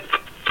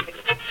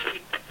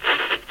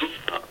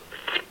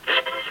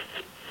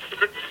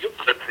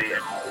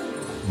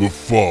The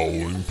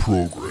following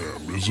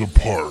program is a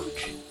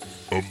part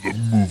of the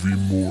Movie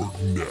Morgue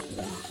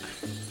Network.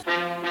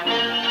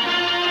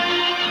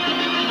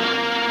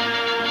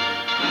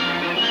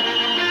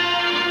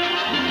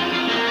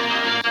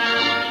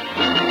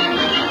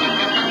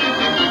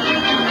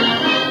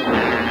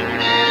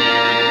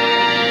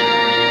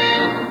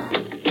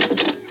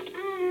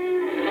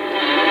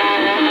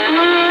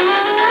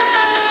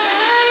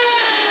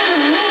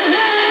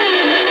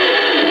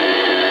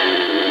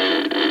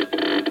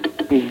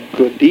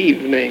 Good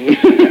evening.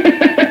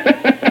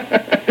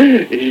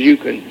 As you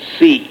can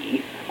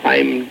see,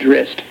 I'm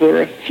dressed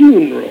for a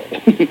funeral,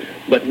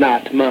 but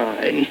not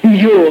mine,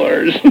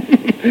 yours.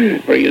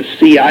 For you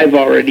see, I've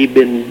already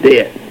been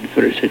dead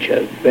for such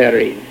a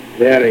very,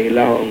 very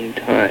long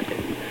time.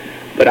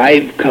 But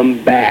I've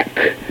come back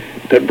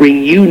to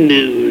bring you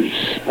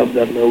news of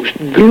the most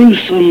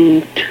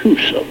gruesome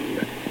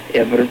twosome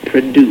ever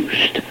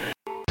produced.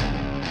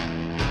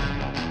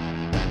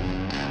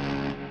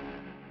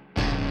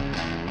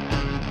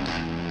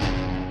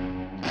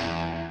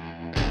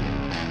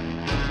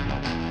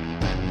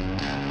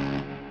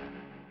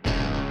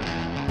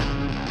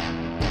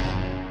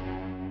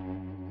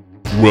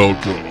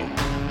 Welcome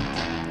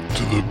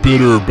to the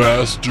Bitter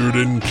Bastard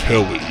and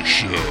Kelly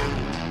Show.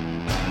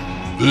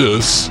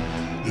 This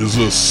is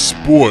a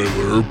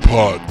spoiler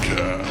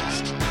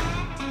podcast.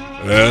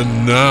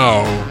 And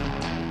now,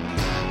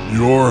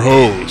 your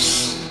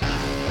hosts,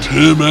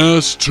 Tim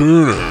S.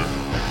 Turner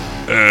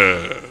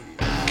and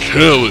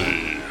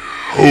Kelly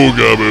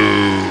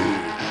Hogaboo.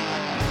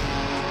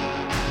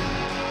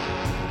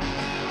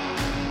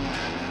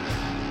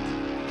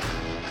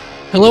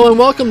 Hello and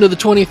welcome to the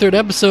 23rd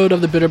episode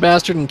of The Bitter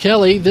Bastard and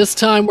Kelly. This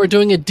time we're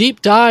doing a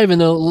deep dive in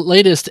the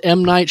latest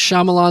M. Night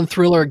Shyamalan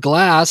thriller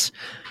Glass,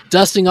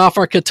 dusting off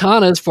our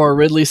katanas for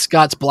Ridley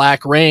Scott's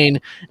Black Rain,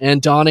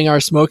 and donning our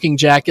smoking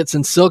jackets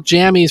and silk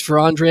jammies for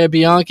Andrea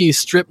Bianchi's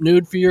Strip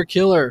Nude for Your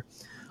Killer.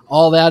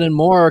 All that and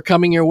more are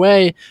coming your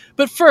way.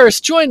 But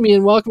first, join me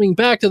in welcoming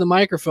back to the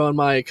microphone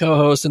my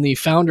co-host and the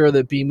founder of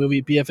the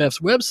B-Movie BFF's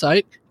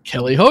website,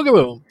 Kelly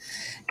Hogaboo.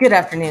 Good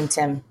afternoon,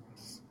 Tim.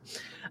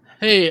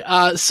 Hey,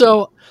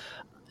 so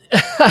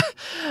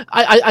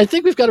I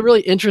think we've got a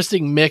really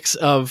interesting mix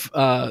of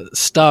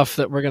stuff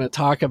that we're going to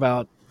talk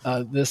about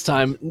this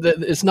time.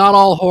 It's not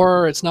all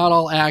horror. It's not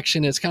all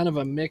action. It's kind of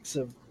a mix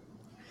of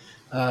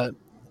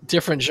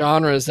different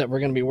genres that we're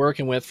going to be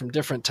working with from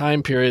different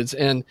time periods.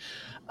 And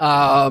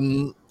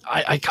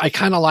I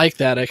kind of like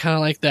that. I kind of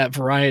like that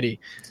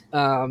variety.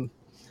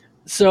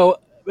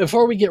 So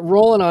before we get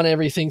rolling on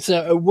everything,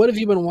 so what have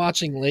you been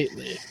watching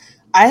lately?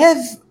 I have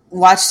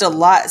watched a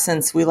lot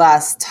since we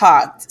last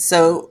talked.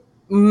 So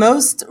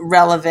most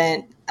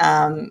relevant,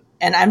 and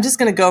I'm just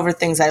going to go over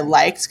things I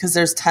liked because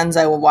there's tons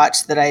I will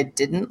watch that I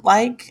didn't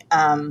like.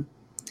 But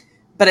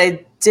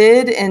I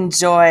did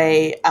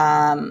enjoy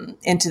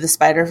Into the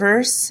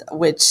Spider-Verse,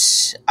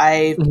 which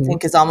I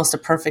think is almost a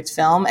perfect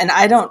film. And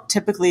I don't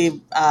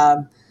typically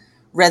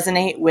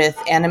resonate with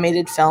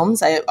animated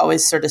films. I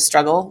always sort of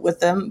struggle with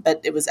them,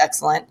 but it was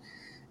excellent.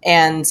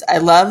 And I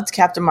loved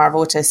Captain Marvel,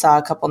 which I saw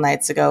a couple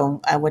nights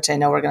ago, which I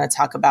know we're going to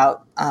talk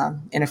about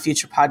in a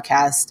future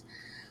podcast.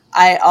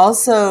 I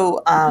also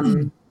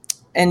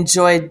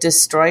enjoyed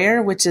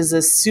Destroyer, which is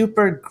a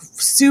super,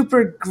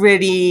 super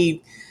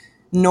gritty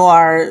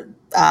noir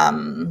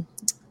film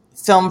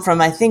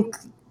from, I think,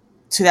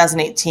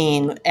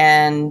 2018.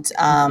 And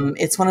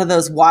it's one of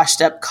those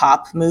washed up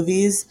cop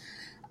movies.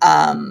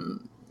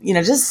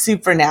 Just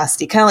super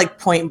nasty, kind of like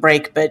Point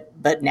Break, but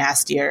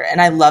nastier. And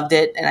I loved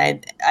it.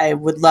 And I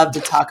would love to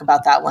talk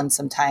about that one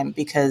sometime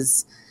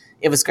because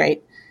it was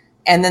great.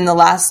 And then the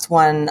last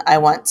one I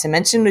want to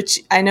mention, which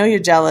I know you're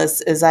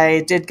jealous, is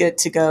I did get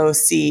to go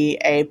see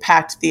a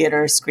packed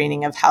theater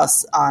screening of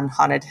House on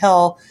Haunted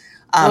Hill,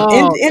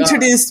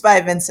 introduced by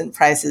Vincent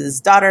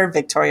Price's daughter,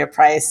 Victoria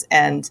Price.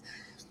 And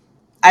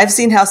I've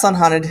seen House on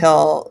Haunted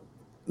Hill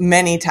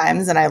many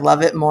times, and I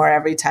love it more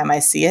every time I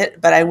see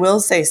it. But I will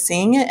say,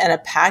 seeing it in a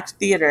packed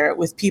theater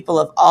with people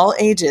of all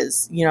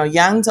ages,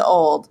 young to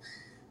old,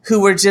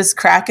 who were just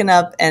cracking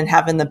up and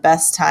having the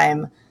best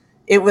time,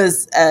 it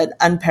was an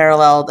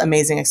unparalleled,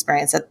 amazing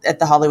experience at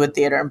the Hollywood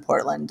Theater in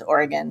Portland,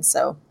 Oregon.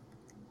 So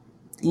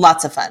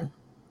lots of fun.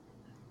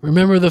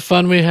 Remember the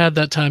fun we had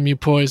that time you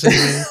poisoned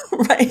me?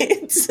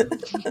 Right.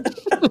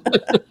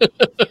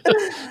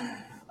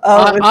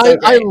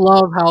 I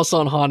love House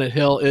on Haunted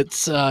Hill.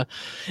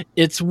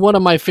 It's one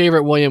of my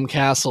favorite William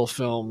Castle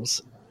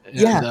films.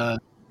 And,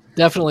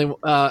 definitely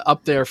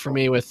up there for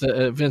me with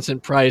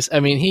Vincent Price. I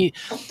mean,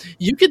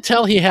 you could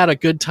tell he had a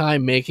good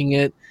time making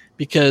it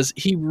because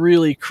he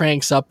really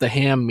cranks up the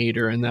ham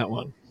meter in that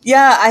one.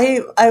 Yeah,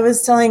 I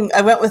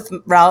went with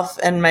Ralph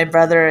and my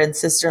brother and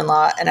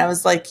sister-in-law, and I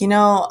was like,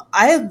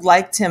 I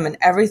liked him in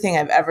everything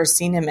I've ever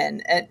seen him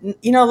in. And,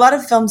 a lot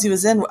of films he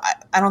was in,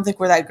 I don't think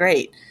were that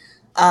great.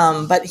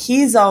 But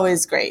he's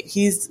always great.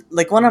 He's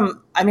like I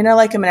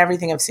like him in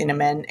everything I've seen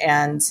him in.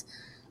 And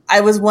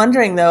I was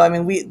wondering though,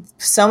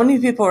 so many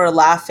people were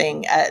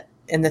laughing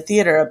in the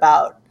theater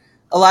about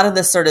a lot of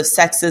the sort of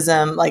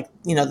sexism, like,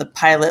 the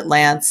pilot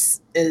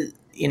Lance is,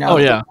 Oh,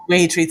 yeah. the way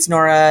he treats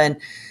Nora,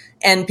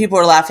 and people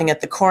are laughing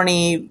at the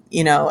corny,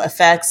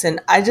 effects. And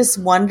I just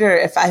wonder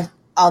if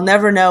I'll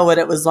never know what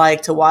it was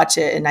like to watch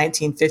it in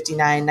 1959,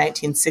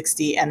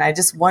 1960. And I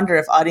just wonder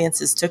if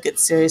audiences took it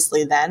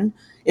seriously then,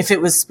 if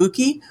it was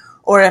spooky,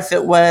 or if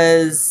it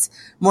was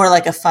more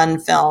like a fun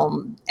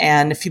film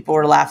and if people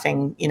were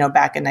laughing,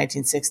 back in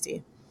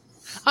 1960.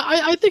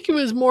 I think it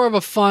was more of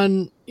a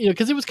fun,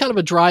 because it was kind of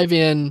a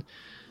drive-in,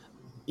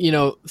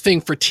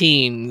 thing for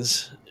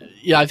teens.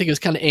 Yeah, I think it was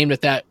kind of aimed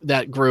at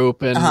that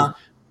group. And,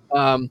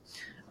 I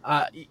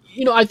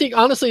think,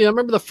 honestly, I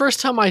remember the first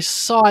time I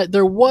saw it,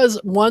 there was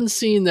one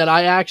scene that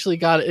I actually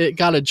got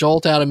a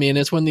jolt out of me, and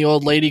it's when the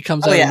old lady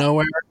comes out of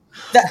nowhere.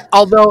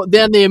 Although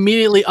then they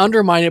immediately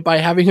undermine it by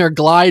having her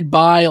glide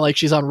by like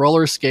she's on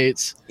roller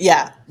skates.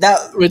 Yeah,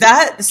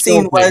 that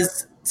scene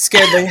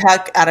scared the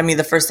heck out of me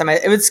the first time.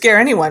 It would scare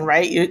anyone,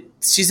 right?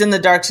 She's in the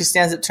dark, she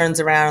stands up, turns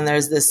around, and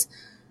there's this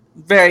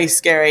very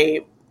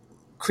scary,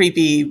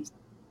 creepy,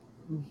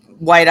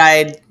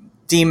 white-eyed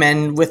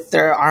demon with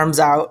their arms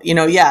out.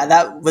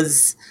 That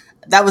was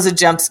a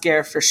jump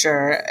scare for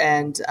sure.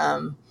 And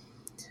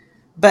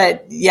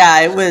but yeah,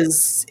 it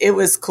was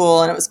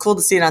cool, and it was cool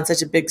to see it on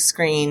such a big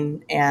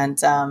screen, and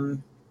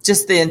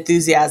just the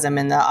enthusiasm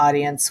in the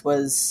audience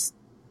was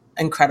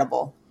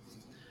incredible.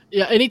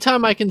 Yeah,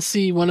 anytime I can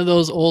see one of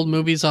those old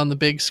movies on the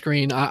big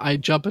screen, I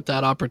jump at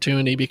that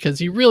opportunity, because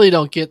you really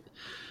don't get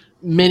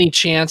many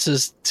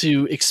chances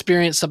to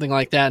experience something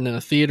like that in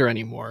a theater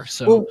anymore.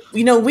 So, well,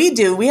 we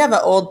do. We have an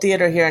old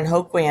theater here in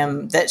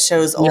Hoquiam that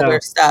shows older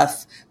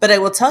stuff, but I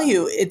will tell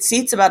you, it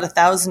seats about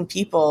 1,000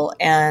 people,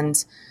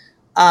 and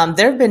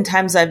there have been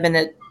times I've been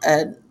at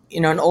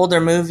an older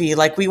movie,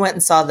 like we went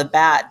and saw The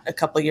Bat a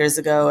couple years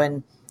ago,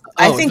 and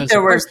I think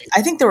there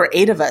were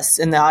 8 of us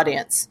in the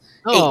audience.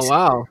 Oh, 8.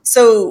 wow.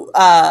 So,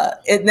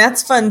 and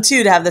that's fun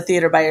too, to have the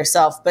theater by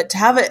yourself, but to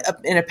have it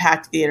in a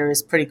packed theater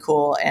is pretty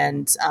cool.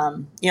 And,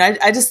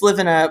 I just live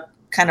in a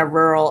kind of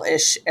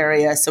rural-ish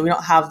area, so we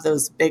don't have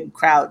those big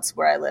crowds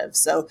where I live.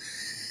 So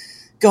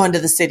going to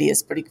the city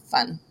is pretty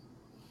fun.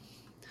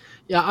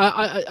 Yeah.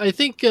 I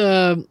think,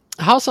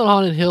 House on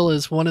Haunted Hill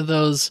is one of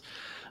those,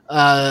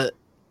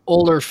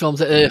 older films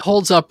that it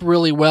holds up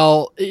really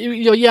well.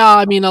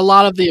 I mean, a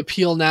lot of the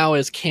appeal now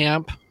is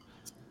camp,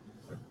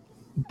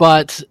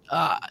 but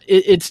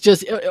it's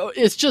just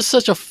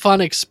such a fun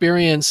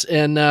experience,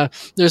 and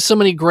there's so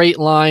many great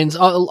lines.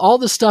 All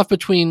the stuff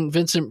between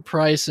Vincent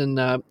Price and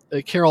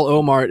Carol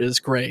Omart is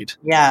great.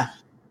 Yeah,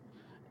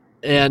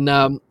 and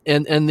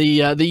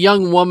the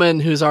young woman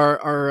who's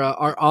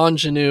our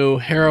ingenue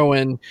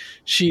heroine,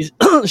 she's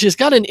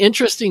got an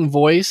interesting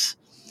voice.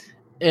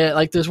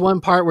 Like there's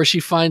one part where she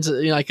finds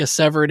like a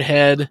severed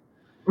head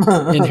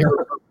in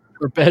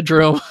her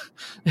bedroom.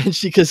 And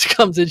she just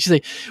comes in, she's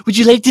like, "Would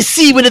you like to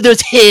see one of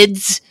those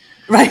heads?"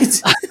 Right.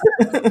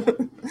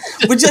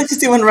 Would you like to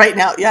see one right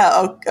now?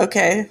 Yeah,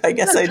 okay. I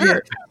guess I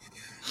do.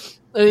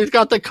 And he's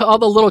got all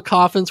the little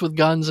coffins with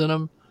guns in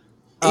them.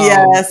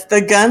 Yes,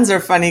 the guns are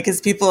funny because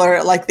people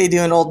are like they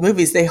do in old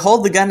movies. They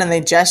hold the gun and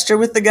they gesture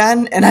with the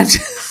gun, and I'm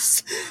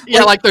just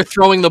like they're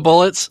throwing the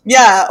bullets.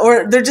 Yeah,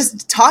 or they're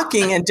just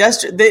talking and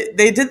gesture. They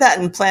did that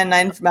in Plan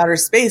 9 from Outer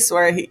Space,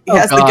 where he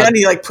has the gun.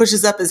 He like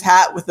pushes up his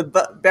hat with the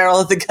barrel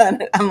of the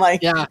gun. I'm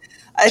like, yeah,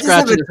 I just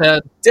have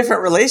a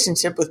different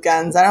relationship with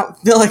guns. I don't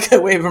feel like I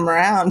wave them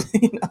around.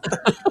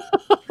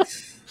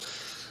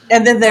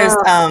 And then there's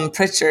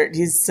Pritchard.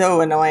 He's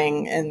so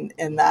annoying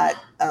in that.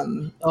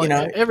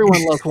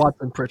 Everyone loves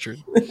watching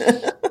Pritchard.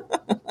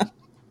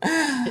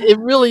 It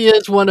really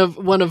is one of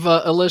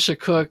Alicia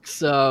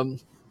Cook's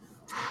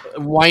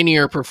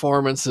whinier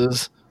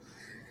performances.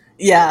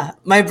 Yeah,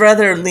 my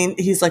brother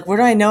he's like, "Where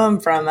do I know him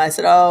from?" I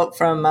said, "Oh,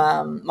 from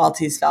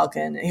Maltese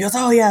Falcon." And he goes,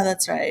 "Oh yeah,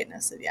 that's right." And I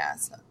said, "Yeah."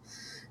 So,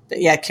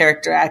 but yeah,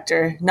 character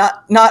actor,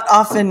 not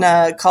often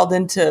called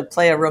in to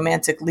play a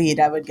romantic lead,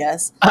 I would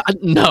guess.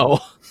 No.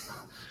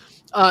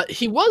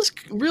 He was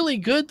really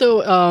good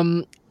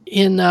though.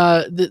 In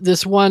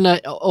this one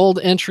old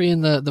entry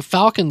in the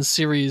Falcon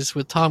series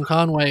with Tom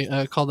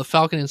Conway called "The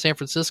Falcon in San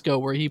Francisco,"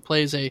 where he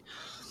plays a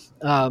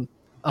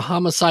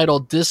homicidal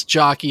disc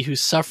jockey who's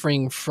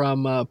suffering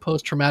from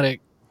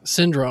post-traumatic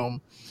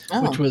syndrome,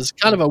 which was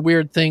kind of a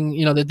weird thing.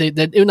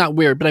 That not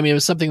weird, but I mean it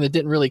was something that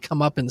didn't really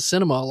come up in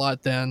cinema a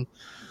lot then.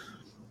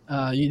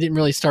 You didn't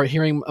really start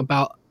hearing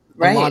about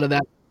a lot of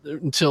that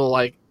until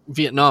like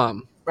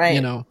Vietnam,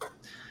 right?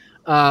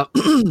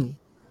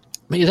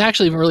 He's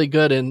actually really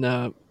good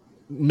in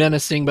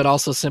menacing, but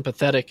also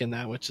sympathetic in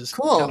that, which is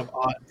cool. Kind of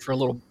odd for a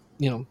little,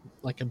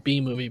 like a B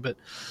movie. But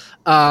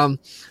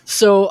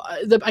so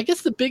I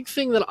guess the big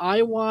thing that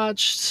I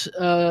watched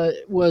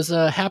was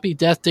Happy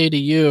Death Day to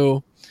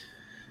You,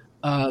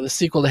 the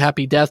sequel to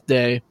Happy Death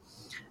Day,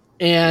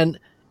 and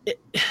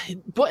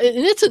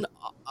it's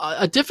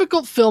a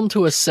difficult film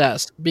to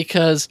assess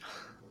because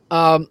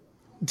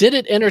did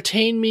it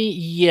entertain me?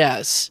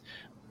 Yes.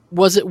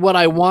 Was it what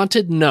I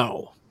wanted?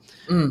 No.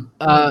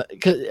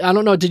 'Cause I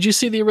don't know. Did you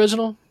see the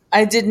original?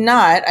 I did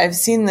not. I've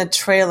seen the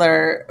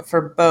trailer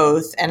for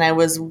both, and I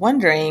was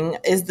wondering,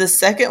 is the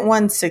second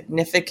one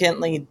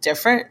significantly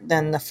different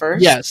than the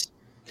first? Yes.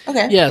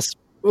 Okay. Yes.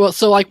 Well,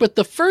 so like with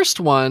the first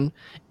one,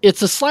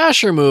 it's a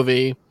slasher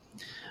movie,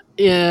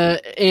 and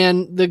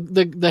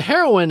the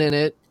heroine in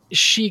it,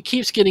 she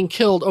keeps getting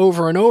killed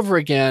over and over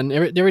again.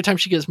 Every time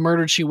she gets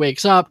murdered, she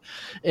wakes up,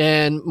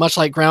 and much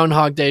like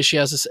Groundhog Day, she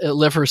has to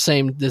live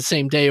the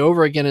same day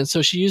over again, and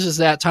so she uses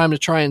that time to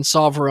try and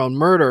solve her own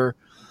murder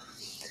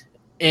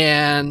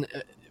and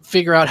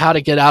figure out how to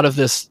get out of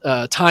this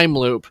time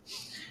loop.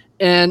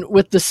 And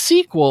with the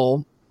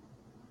sequel,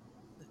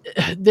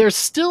 there's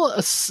still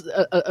a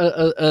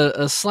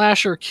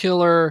slasher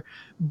killer,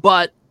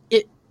 but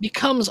it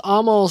becomes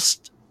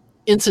almost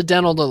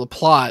incidental to the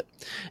plot,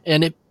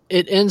 and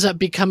it ends up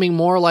becoming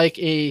more like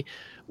a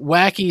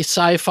wacky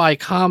sci-fi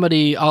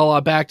comedy a la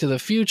Back to the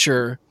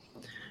Future,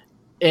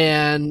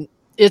 and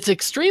it's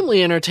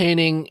extremely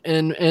entertaining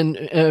and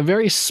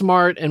very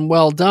smart and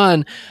well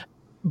done.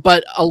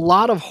 But a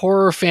lot of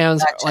horror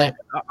fans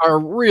are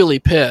really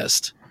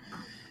pissed,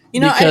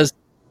 because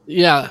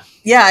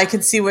I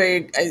could see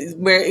where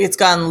it's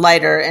gone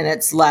lighter and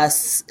it's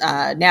less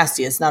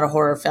nasty. It's not a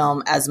horror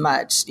film as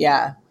much.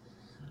 Yeah.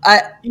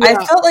 I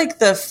felt like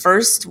the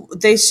first,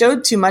 they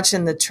showed too much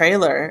in the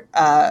trailer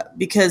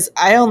because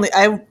I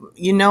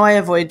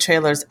avoid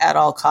trailers at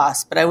all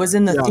costs, but I was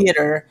in the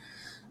theater,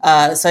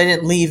 so I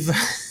didn't leave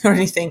or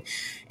anything.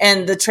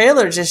 And the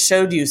trailer just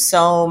showed you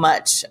so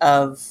much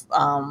of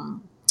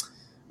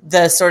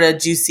the sort of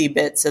juicy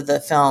bits of the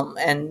film.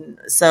 And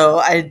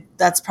so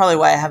that's probably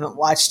why I haven't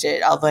watched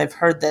it, although I've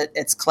heard that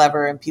it's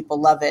clever and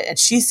people love it. And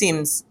she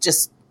seems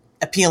just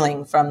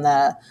appealing from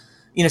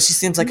she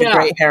seems like a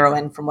great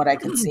heroine from what I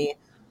can see.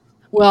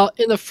 Well,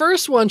 in the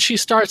first one, she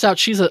starts out,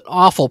 she's an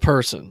awful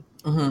person.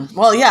 Mm-hmm.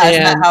 Well, yeah,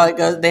 isn't that how it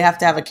goes? They have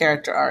to have a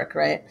character arc,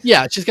 right?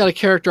 Yeah, she's got a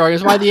character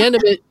arc. By the end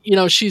of it,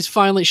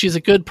 she's a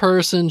good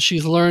person.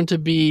 She's learned to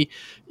be,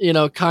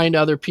 kind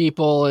to other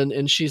people,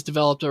 and she's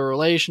developed a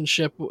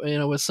relationship,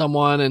 with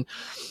someone,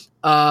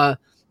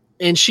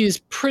 and she's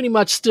pretty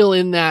much still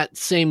in that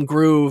same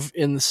groove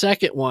in the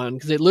second one,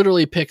 because it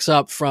literally picks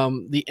up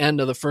from the end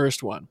of the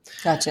first one.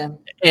 Gotcha.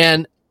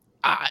 And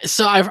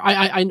so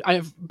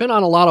I've been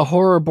on a lot of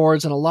horror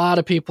boards, and a lot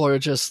of people are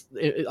just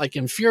like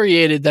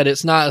infuriated that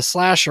it's not a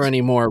slasher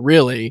anymore,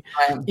 really,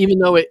 even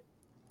though it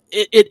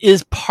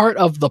is part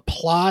of the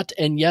plot.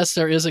 And yes,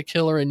 there is a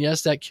killer, and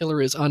yes, that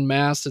killer is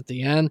unmasked at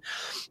the end,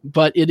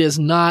 but it is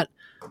not.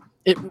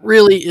 It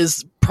really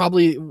is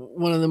probably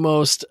one of the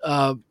most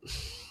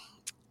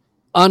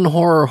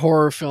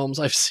horror films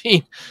I've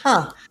seen.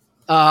 Huh.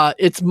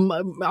 It's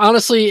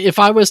honestly, if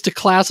I was to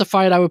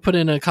classify it, I would put it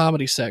in a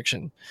comedy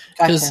section,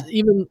 because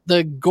even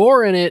the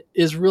gore in it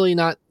is really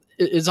not,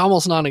 is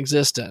almost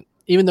non-existent.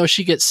 Even though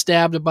she gets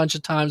stabbed a bunch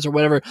of times or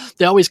whatever,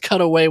 they always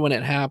cut away when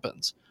it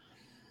happens.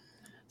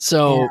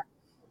 So,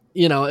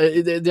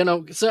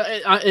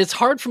 it's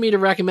hard for me to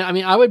recommend. I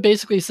mean, I would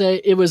basically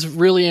say it was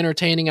really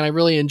entertaining and I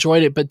really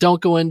enjoyed it, but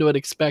don't go into it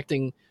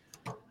expecting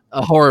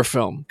a horror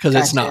film, because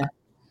it's not.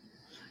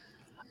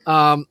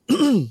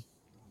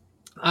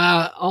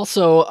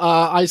 Also,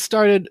 I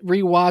started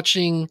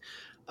rewatching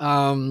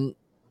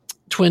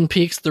Twin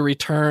Peaks: The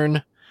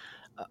Return.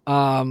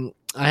 I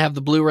have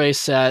the Blu-ray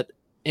set,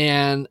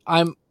 and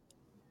I'm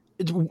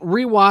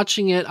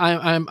rewatching it.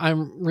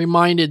 I'm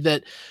reminded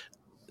that,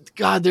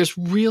 God, there's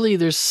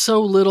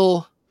so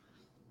little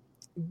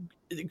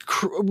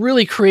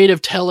really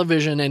creative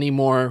television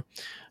anymore.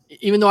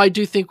 Even though I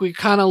do think we're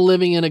kind of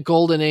living in a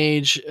golden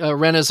age,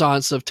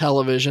 renaissance of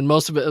television.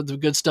 Most of it, the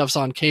good stuff's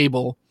on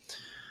cable.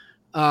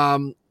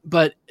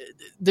 But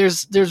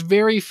there's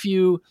very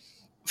few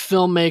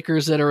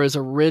filmmakers that are as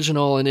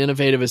original and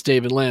innovative as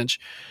David Lynch.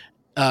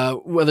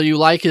 Whether you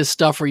like his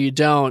stuff or you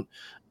don't,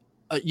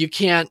 you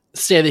can't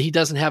say that he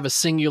doesn't have a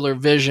singular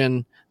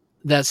vision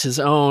that's his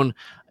own.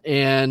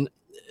 And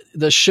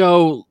the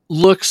show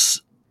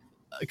looks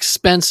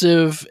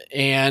expensive,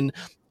 and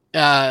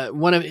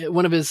one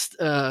of his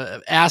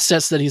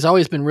assets that he's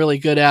always been really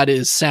good at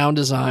is sound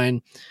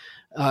design.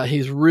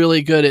 He's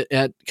really good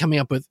at coming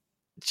up with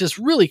just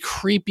really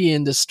creepy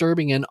and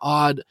disturbing and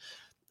odd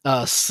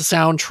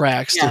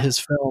soundtracks to his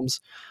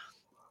films.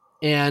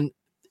 And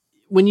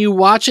when you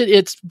watch it,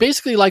 it's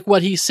basically like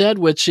what he said,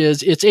 which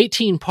is it's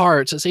 18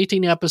 parts, it's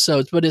 18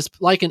 episodes, but it's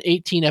like an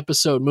 18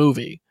 episode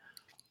movie.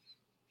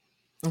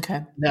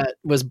 Okay. That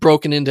was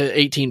broken into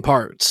 18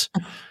 parts.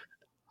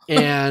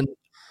 And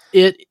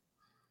it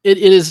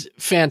is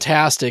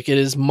fantastic. It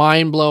is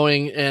mind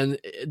blowing, and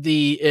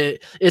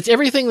it's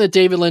everything that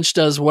David Lynch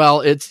does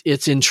well.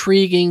 It's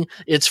intriguing,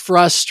 it's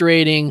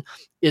frustrating,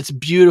 it's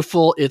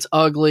beautiful, it's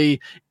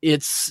ugly,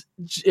 it's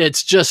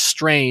just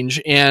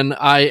strange, and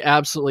I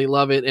absolutely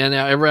love it. And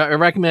I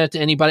recommend it to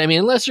anybody. I mean,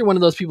 unless you're one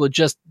of those people who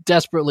just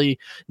desperately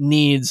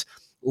needs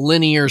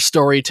linear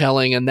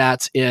storytelling, and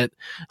that's it.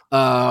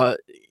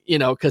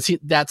 Because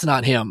that's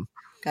not him.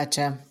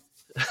 Gotcha.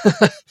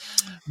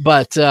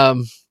 But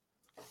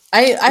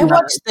I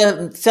watched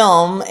the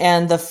film,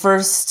 and the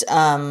first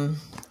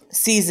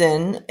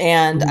season,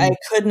 and I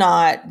could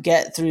not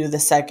get through the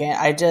second.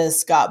 I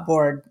just got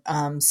bored.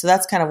 So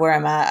that's kind of where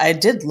I'm at. I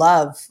did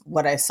love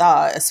what I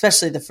saw,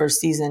 especially the first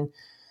season.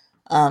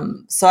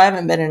 So I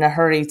haven't been in a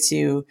hurry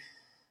to.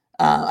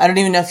 I don't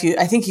even know if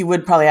I think you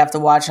would probably have to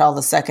watch all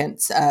the second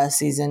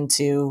season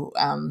to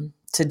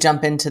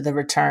jump into the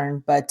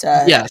return, but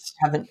Yes.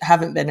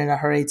 haven't been in a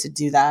hurry to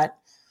do that.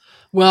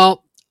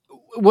 Well,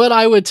 what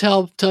I would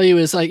tell you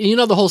is, like,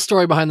 the whole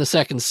story behind the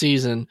second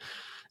season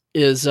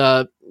is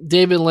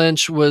David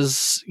Lynch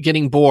was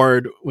getting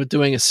bored with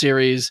doing a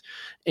series,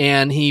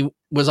 and he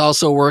was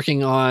also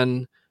working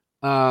on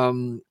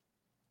what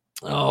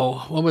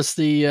was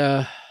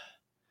the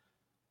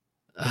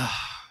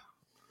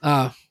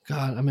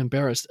God, I'm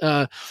embarrassed.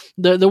 The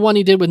one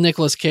he did with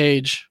Nicolas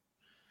Cage,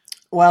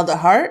 Wild at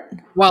Heart.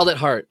 Wild at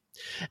Heart.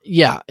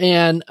 Yeah,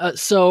 and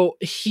so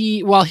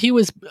while he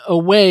was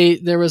away,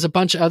 there was a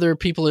bunch of other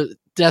people that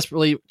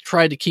desperately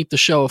tried to keep the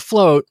show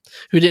afloat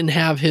who didn't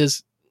have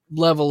his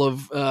level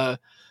of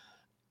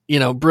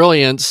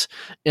brilliance.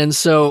 And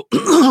so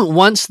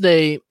once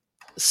they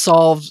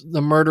solved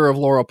the murder of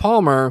Laura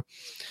Palmer,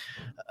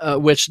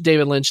 which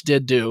David Lynch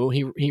did do,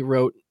 he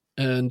wrote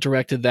and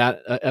directed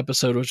that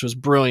episode, which was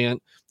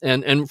brilliant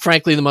and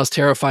frankly the most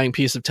terrifying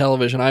piece of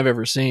television I've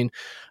ever seen.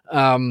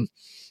 The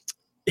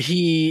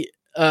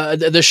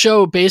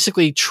show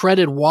basically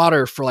treaded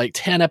water for like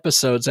 10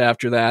 episodes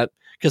after that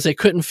because they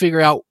couldn't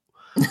figure out,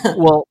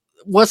 well,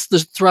 what's the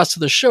thrust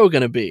of the show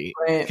going to be?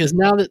 Right. Because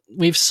now that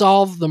we've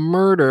solved the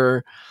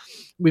murder,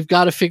 we've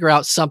got to figure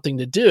out something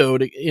to do,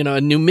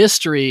 a new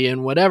mystery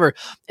and whatever.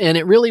 And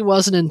it really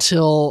wasn't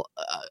until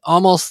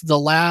almost the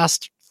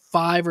last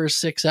 5 or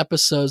 6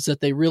 episodes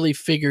that they really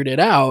figured it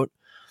out.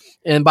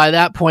 And by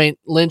that point,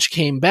 Lynch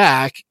came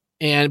back,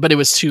 but it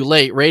was too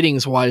late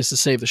ratings wise to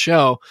save the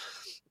show.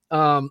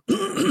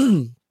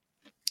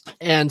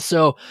 And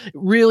so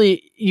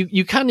really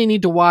you kind of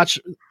need to watch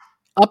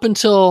up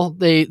until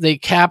they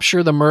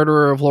capture the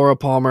murderer of Laura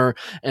Palmer,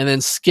 and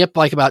then skip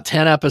like about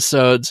 10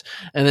 episodes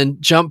and then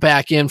jump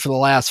back in for the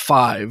last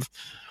 5,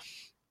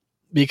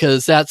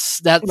 because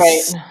that's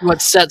Right.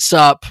 what sets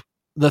up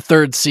the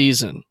third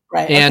season.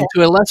 Right. And Okay.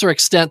 to a lesser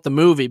extent, the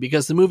movie,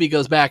 because the movie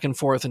goes back and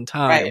forth in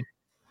time.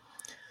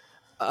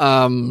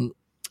 Right.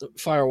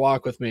 Fire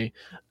Walk with Me.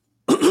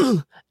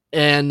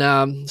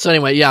 And so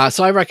anyway, yeah,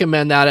 so I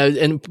recommend that.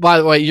 And by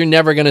the way, you're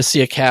never going to see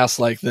a cast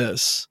like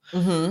this,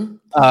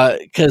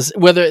 because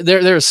whether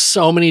there's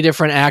so many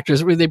different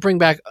actors, they bring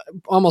back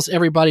almost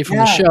everybody from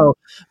the show,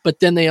 but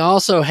then they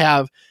also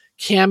have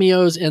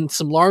cameos and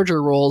some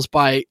larger roles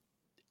by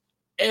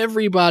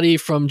everybody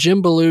from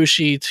Jim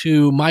Belushi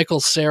to Michael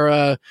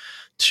Cera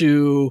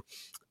to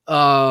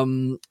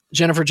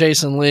Jennifer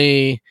Jason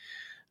Leigh,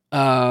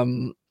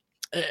 and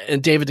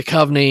David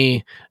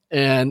Duchovny.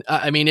 And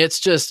I mean,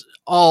 it's just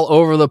all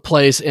over the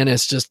place, and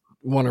it's just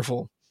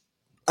wonderful.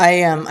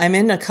 I'm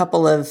in a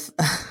couple of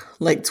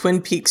like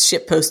Twin Peaks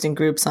shit posting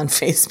groups on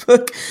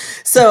Facebook.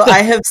 So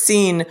I have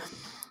seen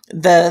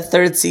the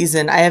third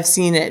season. I have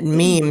seen it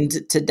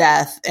memed to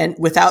death, and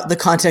without the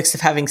context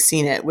of having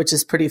seen it, which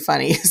is pretty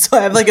funny. So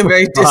I have like a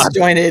very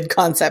disjointed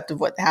concept of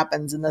what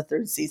happens in the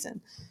third season.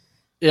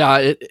 Yeah,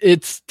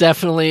 it's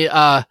definitely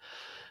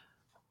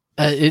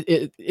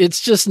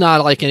it's just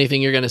not like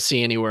anything you're going to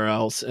see anywhere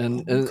else,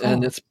 and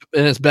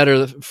it's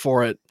better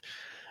for it.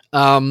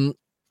 And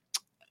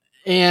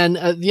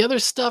the other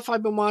stuff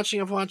I've been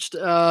watching,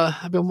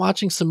 I've been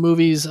watching some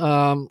movies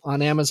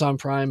on Amazon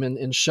Prime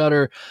and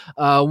Shudder.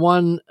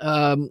 One,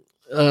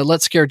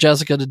 Let's Scare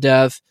Jessica to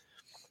Death,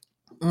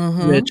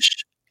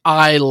 which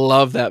I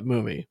love that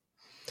movie.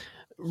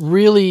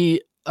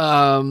 Really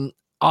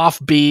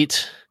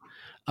offbeat.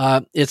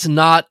 It's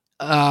not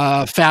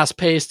fast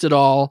paced at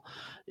all.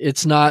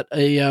 It's not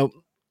a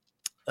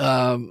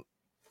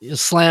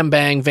slam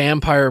bang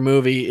vampire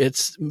movie.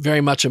 It's very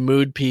much a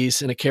mood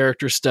piece and a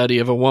character study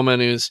of a woman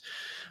who's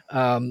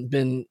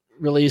been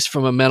released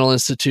from a mental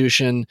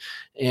institution,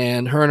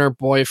 and her and her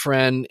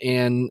boyfriend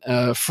and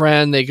a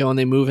friend, they go and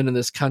they move into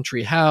this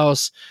country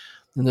house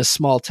in this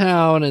small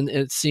town. And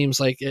it seems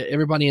like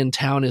everybody in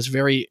town is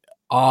very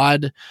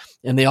odd,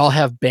 and they all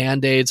have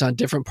band-aids on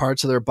different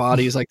parts of their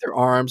bodies, like their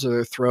arms or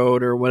their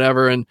throat or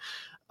whatever. And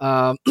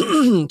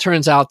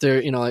turns out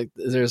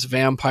there's a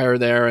vampire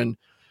there, and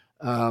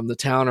the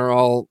town are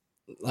all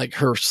like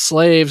her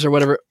slaves or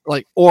whatever,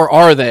 or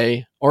are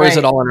they, or is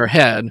it all in her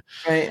head?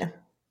 Right.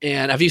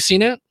 And have you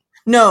seen it?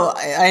 No,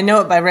 I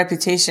know it by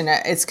reputation.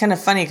 It's kind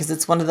of funny because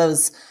it's one of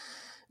those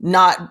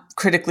not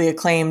critically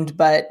acclaimed,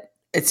 but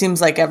it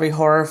seems like every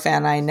horror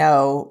fan I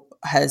know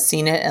has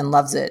seen it and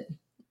loves it.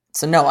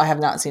 So no, I have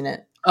not seen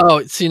it.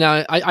 Oh, see,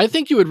 now I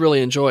think you would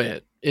really enjoy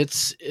it.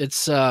 It's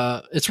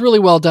really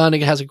well done.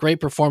 It has a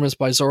great performance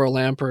by Zora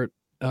Lampert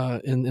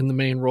in the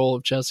main role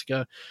of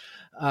Jessica.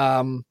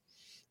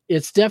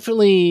 It's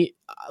definitely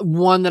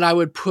one that I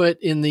would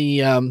put in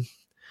the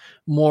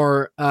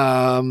more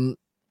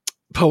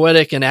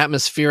poetic and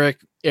atmospheric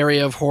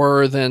area of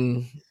horror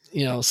than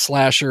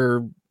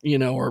slasher,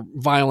 or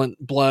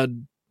violent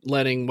blood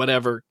letting,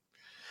 whatever.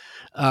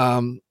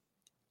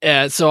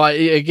 And so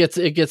it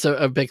gets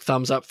a big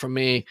thumbs up from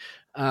me.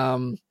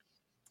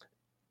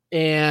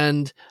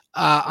 And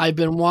I've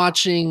been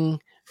watching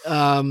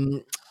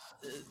my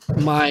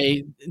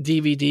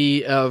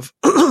DVD of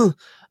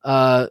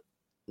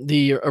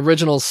the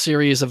original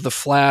series of The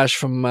Flash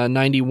from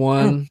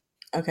 91.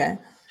 Okay.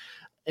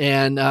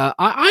 And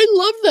I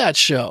love that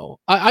show.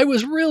 I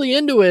was really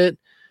into it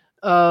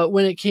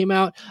when it came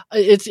out.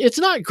 It's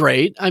not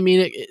great. I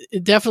mean,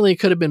 it definitely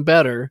could have been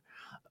better.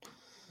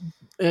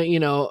 I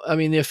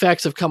mean, the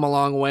effects have come a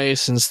long way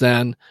since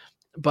then.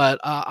 But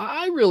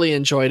I really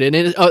enjoyed it.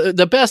 And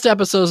the best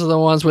episodes are the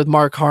ones with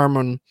Mark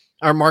Hamill,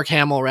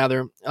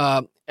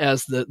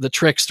 as the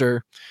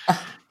trickster,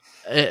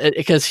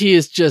 because he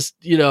is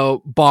just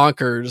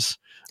bonkers.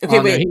 Okay,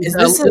 wait. Is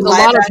this a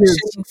live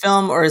action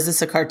film or is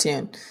this a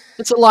cartoon?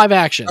 It's a live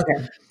action.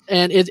 Okay.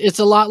 And it's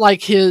a lot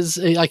like he's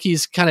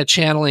kind of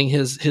channeling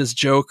his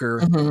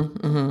Joker.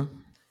 Mm-hmm,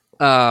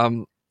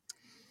 mm-hmm.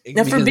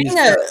 Now,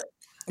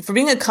 for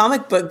being a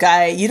comic book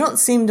guy, you don't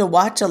seem to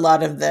watch a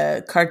lot of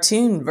the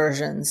cartoon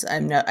versions.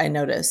 I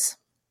notice.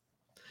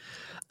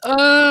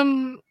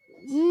 No,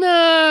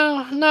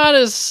 not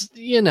as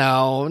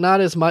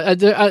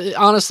much.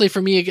 Honestly,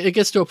 for me, it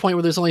gets to a point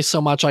where there's only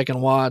so much I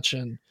can watch,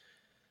 and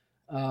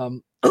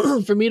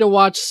for me to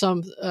watch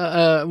some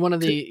one of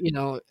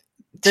the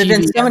there've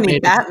been so many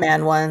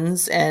Batman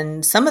ones,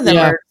 and some of them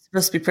are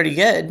supposed to be pretty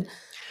good.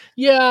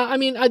 Yeah, I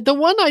mean, the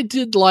one I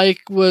did like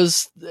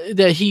was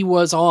that he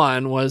was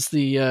on was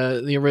the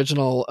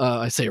original.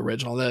 I say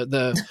original,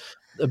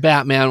 the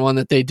Batman one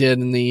that they did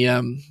in the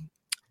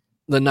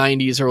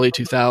 90s, early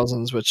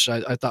 2000s, which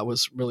I thought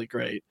was really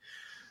great.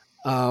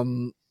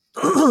 And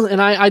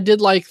I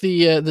did like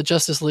the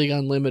Justice League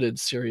Unlimited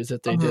series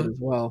that they did as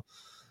well.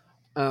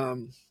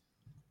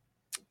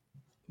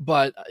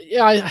 But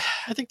yeah,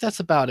 I think that's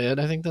about it.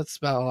 I think that's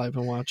about all I've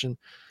been watching.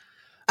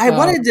 I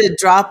wanted to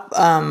drop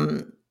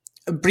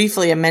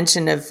briefly a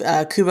mention of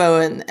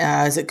Kubo and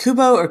is it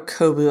Kubo or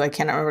Kobu? I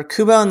can't remember.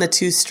 Kubo and the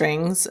Two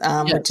Strings,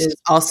 yes. Which is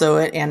also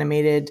an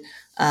animated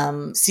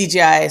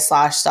CGI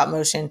 / stop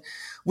motion,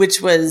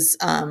 which was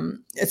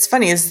it's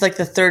funny. This is like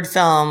the third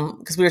film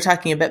because we were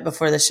talking a bit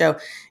before the show.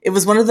 It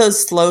was one of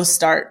those slow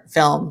start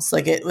films.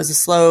 Like it was a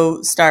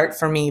slow start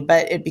for me,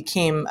 but it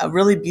became a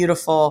really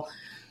beautiful.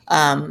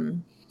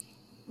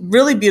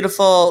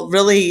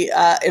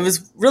 It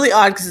was really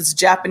odd because it's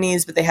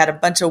Japanese, but they had a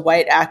bunch of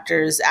white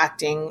actors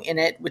acting in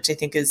it, which I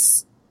think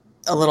is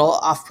a little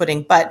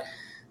off-putting, but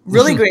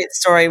really great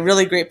story,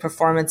 really great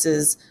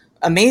performances,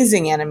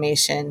 amazing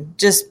animation.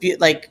 Just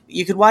like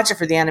you could watch it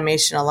for the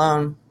animation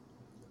alone.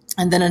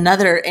 And then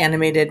another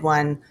animated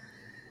one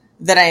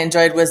that I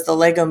enjoyed was the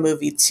Lego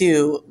Movie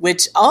 2,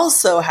 which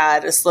also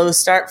had a slow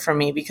start for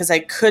me because I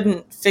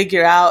couldn't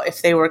figure out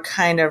if they were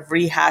kind of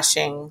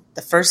rehashing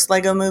the first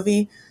Lego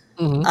Movie.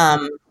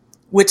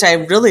 Which I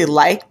really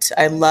liked.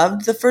 I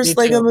loved the first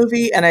Lego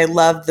movie and I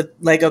loved the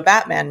Lego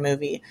Batman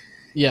movie.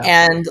 Yeah.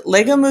 And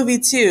Lego Movie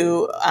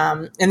 2,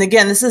 and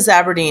again, this is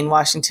Aberdeen,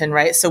 Washington,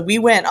 right? So we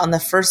went on the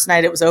first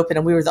night it was open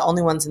and we were the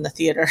only ones in the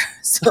theater.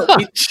 So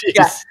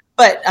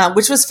but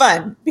which was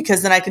fun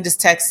because then I can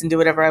just text and do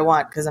whatever I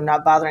want because I'm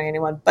not bothering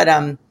anyone. But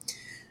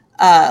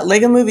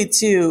Lego Movie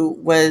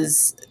 2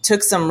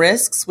 took some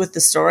risks with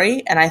the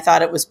story and I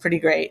thought it was pretty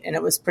great and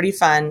it was pretty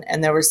fun.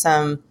 And there were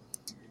some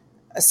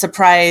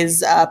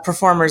surprise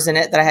performers in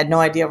it that I had no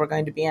idea were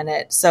going to be in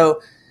it.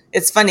 So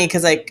it's funny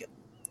because like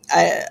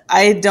I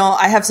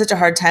have such a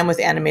hard time with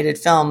animated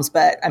films,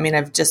 but I mean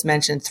I've just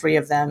mentioned 3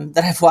 of them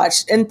that I've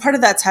watched, and part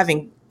of that's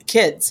having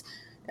kids.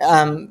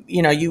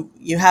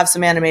 You have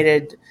some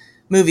animated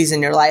movies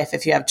in your life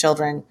if you have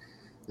children,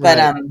 but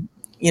right.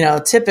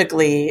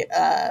 Typically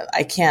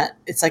I can't.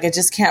 It's like I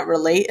just can't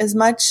relate as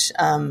much.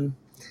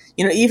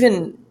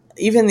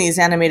 Even these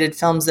animated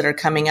films that are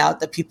coming out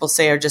that people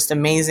say are just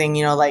amazing,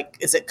 like,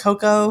 is it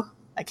Coco?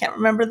 I can't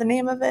remember the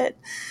name of it.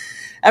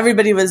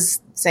 Everybody was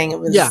saying it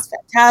was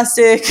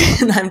fantastic.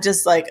 And I'm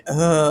just like,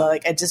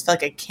 I just feel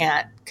like I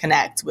can't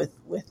connect with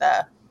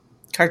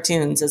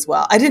cartoons as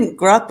well. I didn't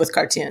grow up with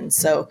cartoons,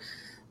 so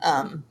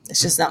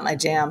it's just not my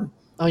jam.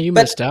 Oh, you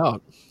missed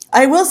out.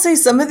 I will say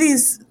some of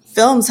these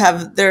films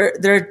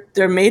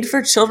they're made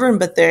for children,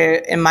 but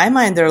in my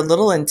mind, they're a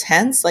little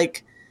intense.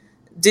 Like,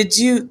 Did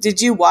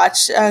you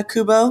watch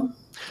Kubo?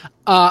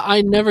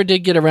 I never did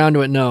get around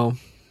to it, no.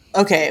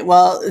 Okay,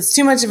 well, it's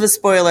too much of a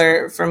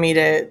spoiler for me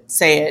to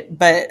say it,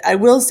 but I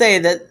will say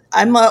that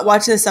I'm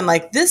watching this, I'm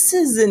like, this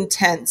is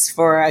intense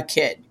for a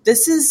kid.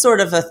 This is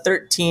sort of a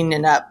 13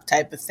 and up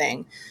type of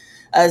thing.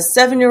 A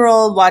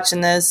 7-year-old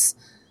watching this,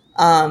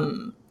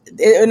 and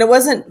it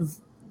wasn't,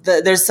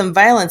 there's some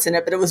violence in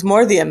it, but it was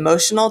more the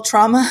emotional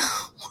trauma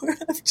where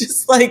I'm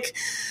just like,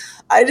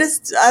 I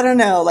don't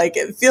know. Like,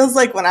 it feels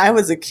like when I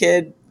was a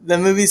kid, the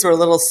movies were a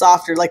little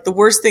softer. Like, the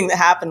worst thing that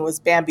happened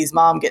was Bambi's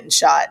mom getting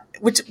shot,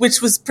 which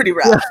was pretty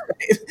rough.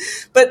 Right?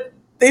 But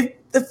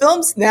the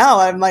films now,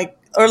 I'm like,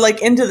 or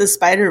like Into the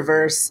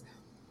Spider-Verse,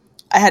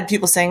 I had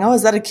people saying, "Oh,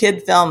 is that a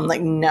kid film?"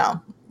 Like,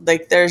 no.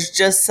 Like, there's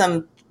just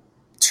some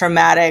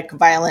traumatic,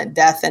 violent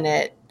death in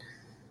it.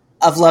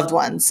 of loved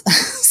ones.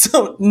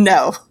 So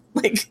no,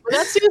 like Well,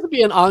 that seems to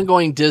be an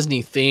ongoing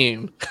Disney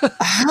theme.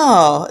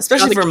 oh,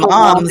 especially for Gotta kill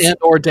moms mom and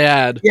or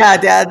dad. Yeah,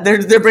 dad.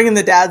 They're bringing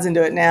the dads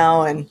into it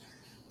now,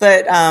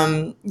 but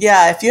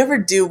yeah, if you ever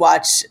do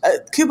watch,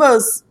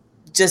 Kubo's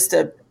just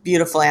a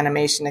beautiful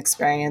animation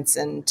experience,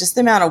 and just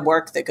the amount of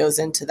work that goes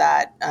into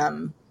that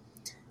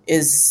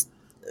is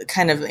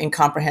kind of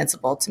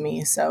incomprehensible to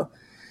me. So,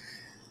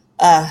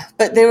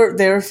 but they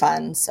were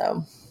fun.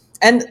 So,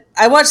 and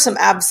I watched some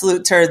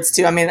absolute turds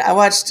too. I mean, I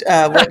watched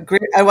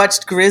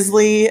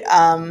Grizzly.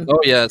 Oh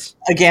yes.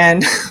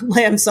 Again,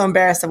 I'm so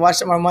embarrassed. I've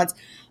watched it more than once.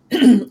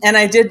 And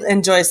I did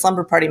enjoy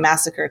Slumber Party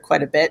Massacre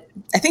quite a bit.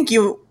 I think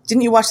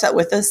didn't you watch that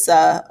with us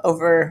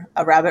over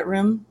a rabbit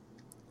room?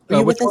 Were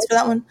you with us for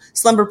that one?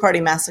 Slumber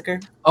Party Massacre.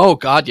 Oh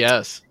God,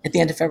 yes. At the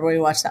end of February,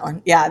 we watched that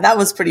one. Yeah, that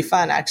was pretty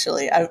fun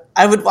actually.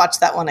 I would watch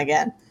that one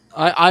again.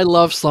 I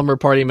love Slumber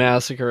Party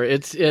Massacre.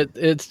 It's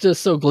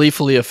just so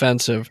gleefully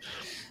offensive.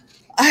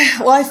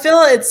 I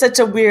feel it's such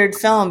a weird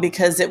film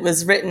because it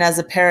was written as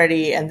a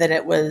parody, and then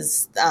it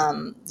was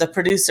the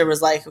producer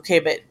was like, okay,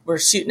 but we're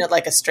shooting it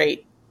like a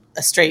straight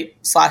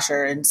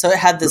slasher, and so it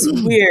had this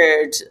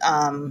weird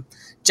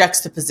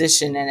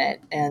juxtaposition in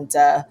it, and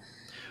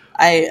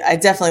I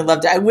definitely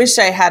loved it. I wish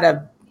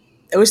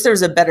there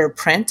was a better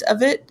print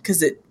of it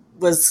because it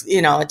was,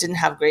 it didn't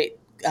have great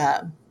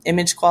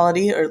image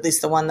quality, or at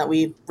least the one that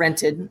we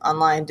rented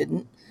online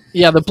didn't.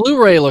 Yeah, the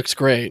Blu-ray looks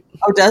great.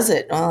 Oh, does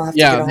it? Oh, I'll have to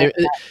get a hold of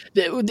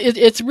that.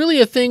 It's really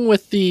a thing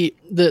with the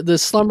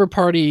Slumber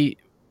Party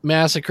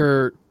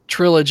Massacre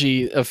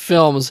trilogy of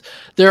films.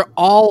 They're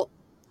all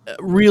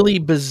really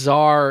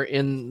bizarre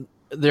in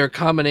their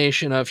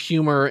combination of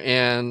humor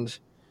and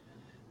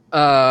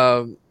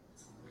gore.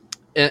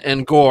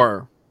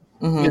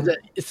 Mm-hmm.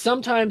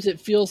 Sometimes it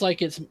feels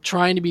like it's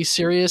trying to be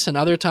serious, and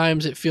other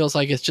times it feels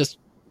like it's just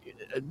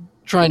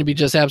trying to be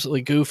just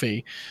absolutely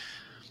goofy.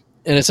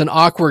 And it's an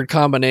awkward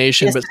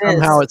combination, yes, but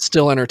somehow it's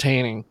still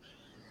entertaining.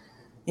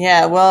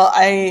 Yeah, well,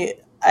 I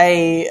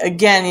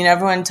again,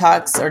 everyone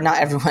talks, or not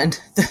everyone,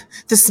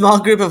 the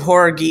small group of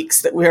horror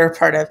geeks that we're a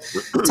part of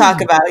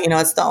talk about,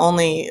 it's the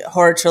only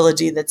horror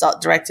trilogy that's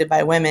directed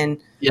by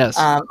women. Yes.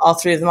 All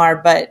three of them are,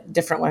 but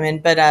different women.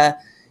 But,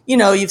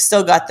 you've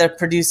still got the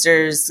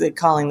producers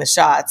calling the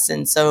shots.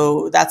 And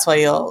so that's why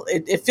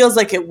it feels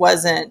like it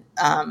wasn't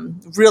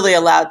really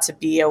allowed to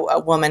be a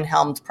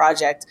woman-helmed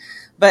project.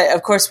 But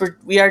of course,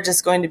 we are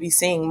just going to be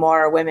seeing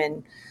more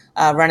women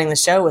running the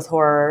show with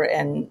horror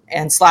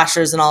and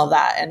slashers and all of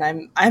that,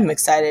 and I'm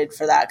excited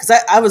for that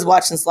because I was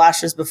watching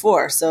slashers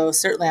before, so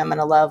certainly I'm going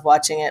to love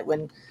watching it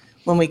when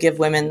we give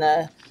women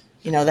the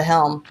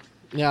helm.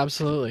 Yeah,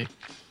 absolutely.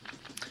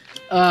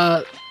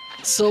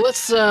 So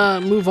let's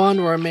move on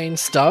to our main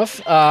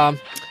stuff.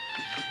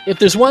 If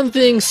there's one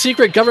thing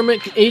secret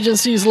government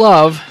agencies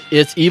love,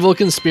 it's evil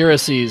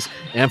conspiracies.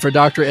 And for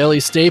Dr. Ellie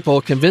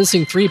Staple,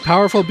 convincing three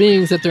powerful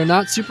beings that they're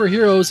not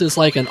superheroes is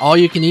like an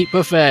all-you-can-eat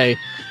buffet.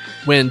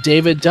 When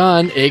David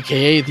Dunn,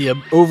 a.k.a. the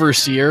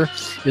Overseer,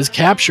 is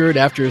captured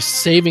after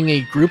saving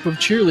a group of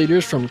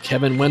cheerleaders from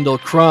Kevin Wendell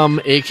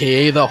Crumb,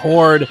 a.k.a. the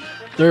Horde,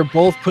 they're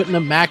both put in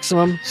a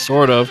maximum,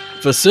 sort of,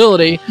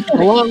 facility,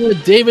 along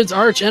with David's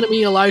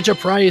arch-enemy Elijah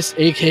Price,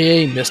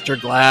 a.k.a.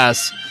 Mr.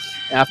 Glass.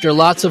 After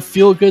lots of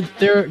feel-good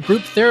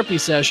group therapy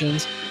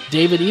sessions,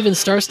 David even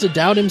starts to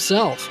doubt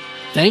himself.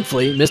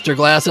 Thankfully, Mr.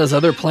 Glass has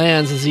other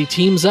plans as he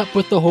teams up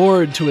with the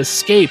Horde to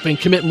escape and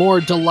commit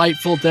more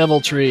delightful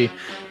deviltry.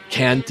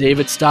 Can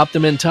David stop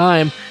them in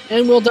time?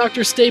 And will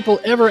Dr. Staple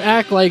ever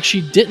act like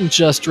she didn't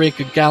just drink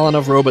a gallon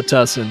of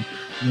Robitussin?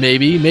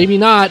 Maybe, maybe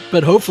not,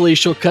 but hopefully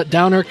she'll cut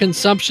down her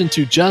consumption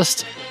to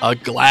just a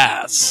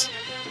glass.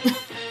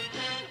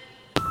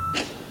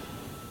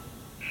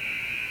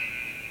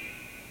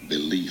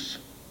 Belief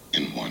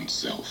in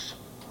oneself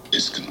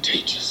is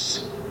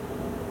contagious.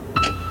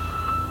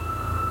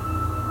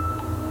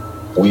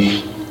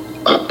 We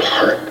are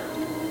part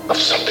of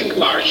something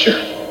larger.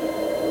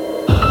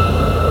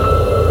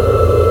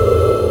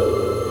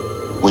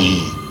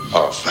 We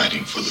are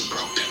fighting for the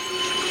broken.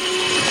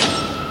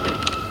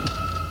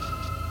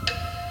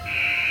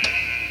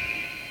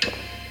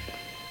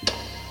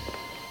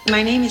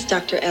 My name is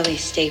Dr. Ellie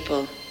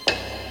Staple,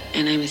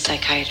 and I'm a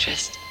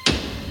psychiatrist.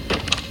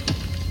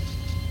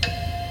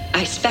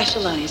 I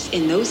specialize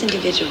in those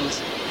individuals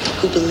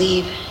who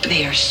believe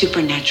they are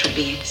supernatural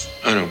beings.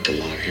 I don't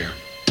belong here.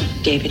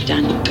 David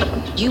Dunn,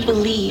 you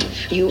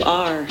believe you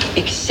are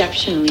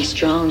exceptionally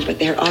strong, but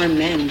there are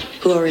men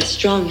who are as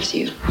strong as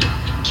you.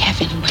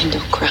 Kevin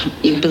Wendell Crumb,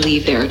 you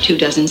believe there are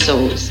 24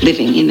 souls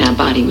living in that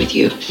body with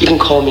you. You can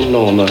call me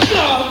Norma.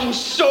 I'm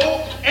so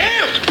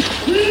amped!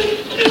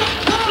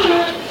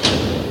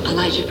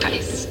 Elijah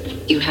Price,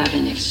 you have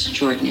an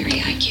extraordinary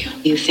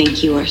IQ. You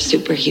think you are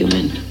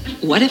superhuman.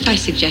 What if I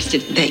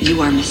suggested that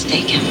you are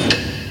mistaken?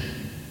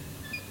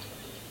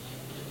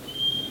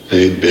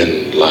 They've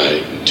been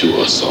lying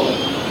to us all.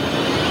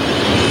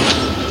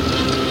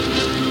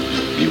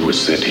 You were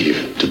sent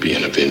here to be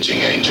an avenging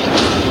angel.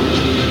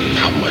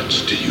 How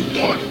much do you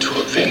want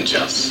to avenge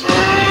us?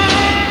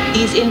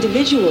 These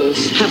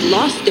individuals have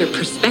lost their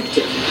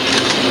perspective.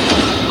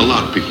 A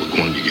lot of people are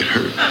going to get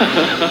hurt.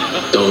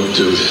 Don't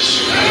do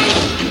this.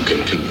 You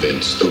can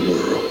convince the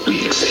world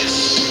we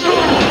exist.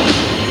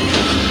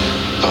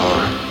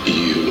 Are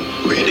you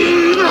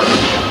ready?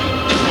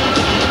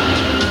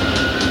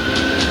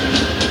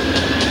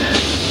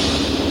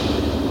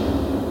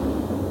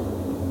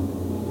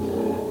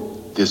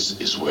 This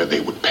is where they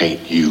would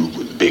paint you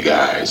with big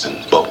eyes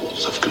and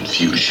bubbles of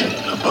confusion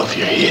above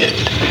your head.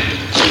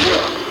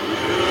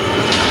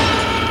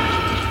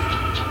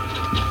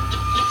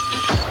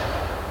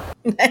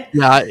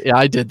 Yeah,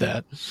 I did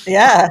that.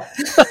 Yeah.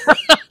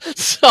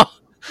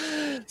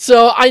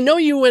 So I know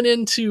you went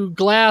into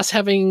Glass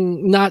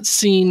having not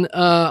seen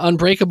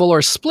Unbreakable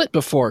or Split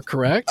before,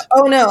 correct?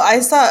 Oh no, I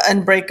saw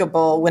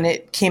Unbreakable when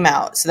it came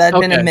out, so that had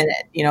been a Okay.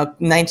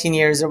 minute, 19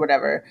 years or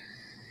whatever.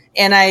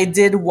 And I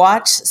did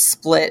watch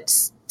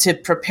Split to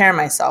prepare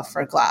myself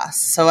for Glass,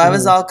 so I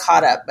was all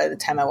caught up by the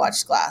time I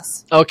watched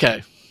Glass.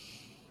 Okay.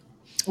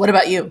 What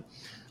about you?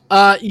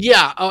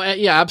 Yeah,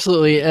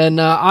 absolutely.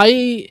 And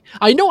I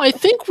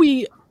think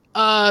we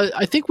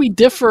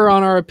differ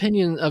on our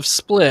opinion of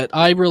Split.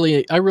 I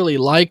really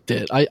liked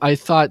it. I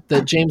thought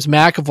that James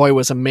McAvoy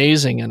was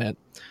amazing in it.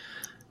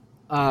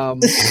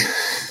 And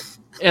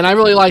I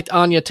really liked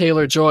Anya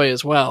Taylor-Joy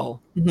as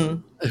well,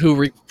 who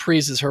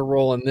reprises her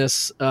role in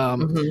this.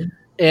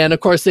 And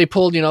of course, they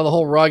pulled the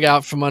whole rug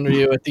out from under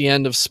you at the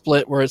end of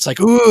Split, where it's like,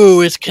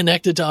 ooh, it's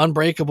connected to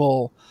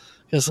Unbreakable.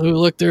 Because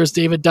look, there's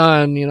David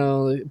Dunn,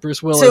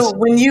 Bruce Willis. So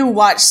when you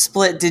watched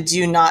Split, did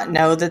you not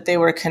know that they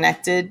were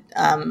connected?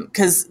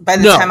 Because by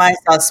the time I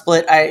saw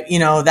Split,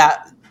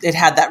 that it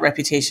had that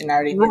reputation. I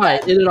already knew right.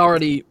 that. It had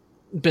already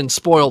been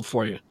spoiled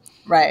for you.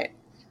 Right.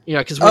 Yeah,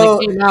 because when it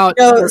came out...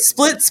 No,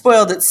 Split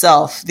spoiled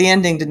itself. The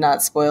ending did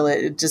not spoil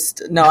it.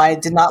 I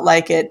did not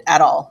like it at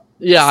all.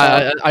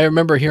 Yeah, so, I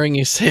remember hearing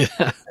you say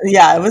that.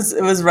 Yeah, it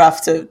was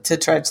rough to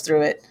trudge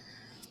through it.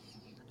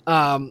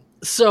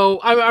 So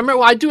I remember.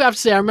 Well, I do have to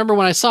say, I remember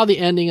when I saw the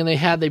ending and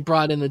they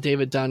brought in the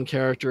David Dunn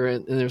character,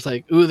 and there's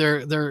like, ooh,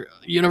 their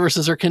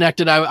universes are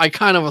connected. I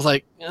kind of was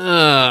like,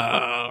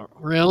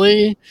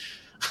 really?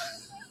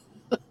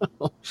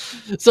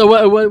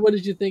 So what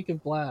did you think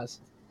of Glass?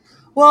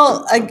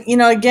 Well,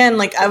 again,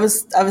 like I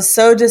was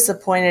so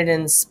disappointed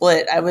in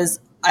Split. I was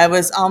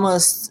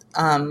almost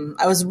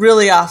I was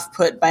really off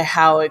put by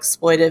how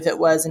exploitive it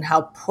was and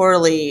how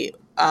poorly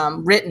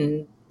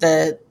written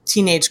the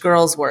teenage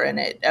girls were in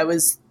it. I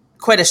was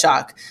quite a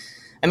shock.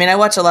 I mean, I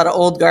watch a lot of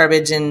old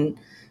garbage and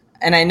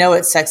I know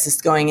it's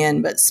sexist going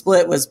in, but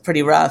Split was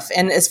pretty rough.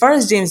 And as far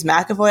as James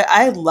McAvoy,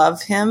 I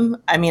love him.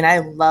 I mean, I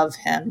love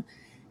him.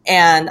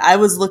 And I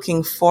was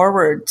looking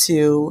forward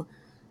to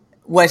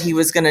what he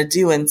was going to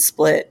do in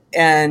Split.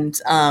 And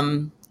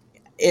Shyamalan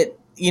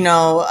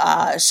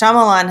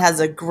has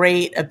a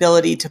great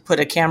ability to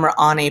put a camera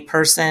on a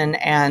person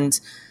and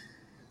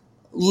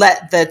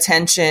let the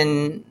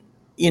tension,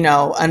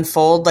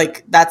 unfold.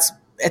 Like that's,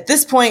 at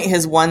this point,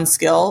 his one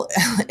skill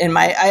in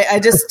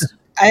I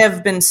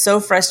have been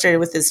so frustrated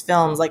with his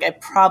films. Like I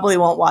probably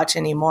won't watch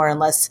any more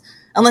unless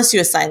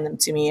you assign them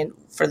to me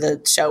for the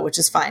show, which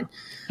is fine.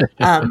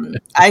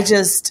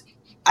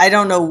 I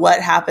don't know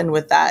what happened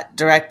with that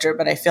director,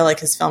 but I feel like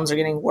his films are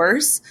getting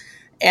worse.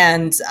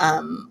 And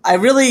I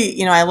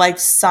really, I liked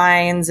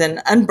Signs,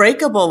 and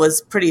Unbreakable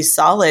was pretty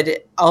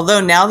solid. Although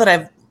now that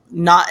I've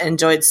not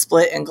enjoyed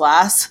Split and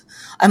Glass,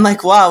 I'm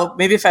like, wow,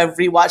 maybe if I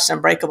rewatched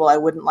Unbreakable, I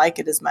wouldn't like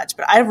it as much.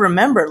 But I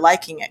remember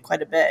liking it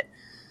quite a bit.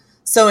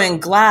 So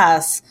in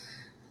Glass,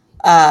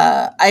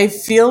 I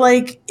feel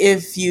like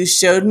if you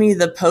showed me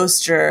the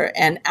poster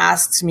and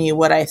asked me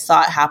what I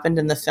thought happened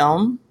in the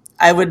film,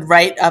 I would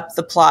write up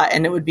the plot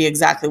and it would be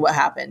exactly what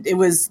happened.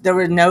 There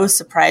were no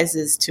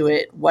surprises to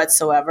it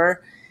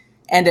whatsoever.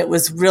 And it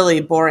was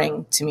really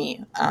boring to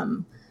me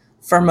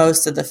for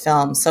most of the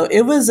film. So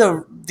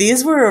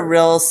these were a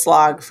real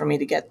slog for me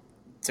to get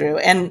through.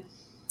 And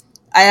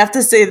I have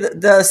to say that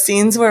the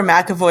scenes where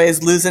McAvoy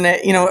is losing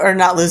it, or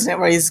not losing it,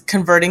 where he's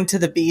converting to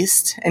the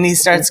beast and he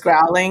starts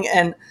growling.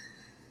 And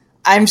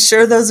I'm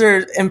sure those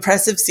are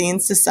impressive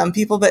scenes to some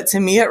people, but to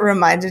me, it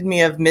reminded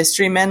me of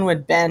Mystery Men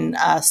when Ben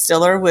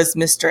Stiller was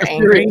Mr.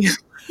 Angry.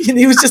 And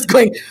he was just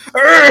going,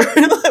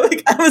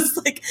 like, I was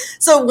like,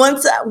 so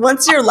once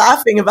you're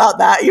laughing about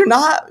that, you're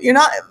not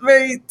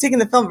very taking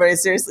the film very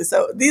seriously.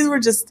 So these were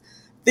just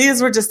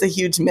a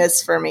huge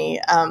miss for me.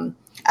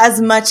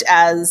 As much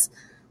as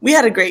we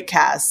had a great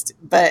cast,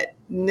 but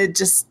it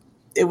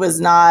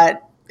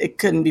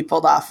couldn't be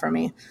pulled off for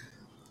me.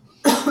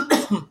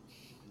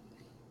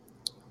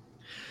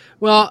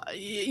 Well,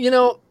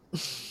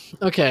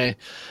 okay.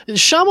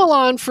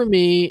 Shyamalan for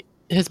me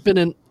has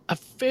been a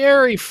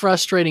very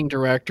frustrating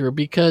director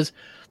because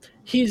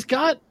you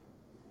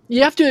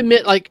have to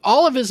admit, like,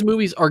 all of his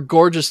movies are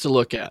gorgeous to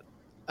look at.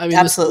 I mean,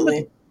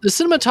 absolutely. The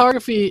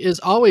cinematography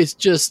is always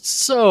just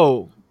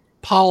so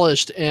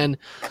polished and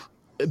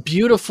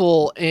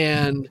beautiful,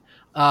 and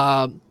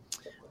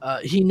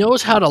he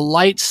knows how to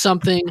light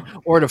something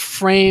or to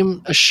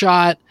frame a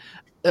shot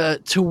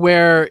to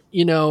where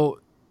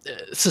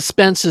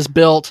suspense is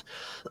built,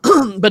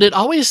 but it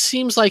always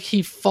seems like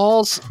he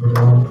falls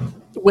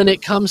when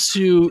it comes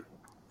to.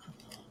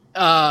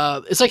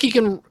 It's like he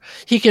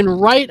can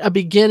write a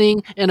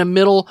beginning and a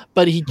middle,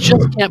 but he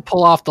just can't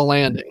pull off the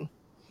landing.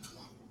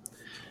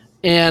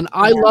 And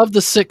I love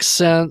The Sixth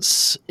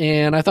Sense,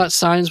 and I thought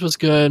Signs was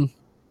good,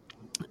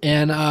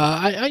 and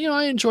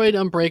I enjoyed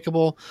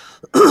Unbreakable,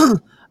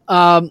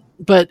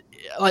 but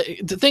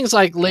like things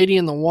like Lady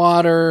in the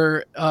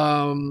Water,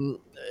 what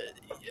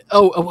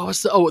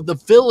was The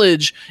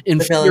Village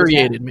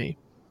infuriated me.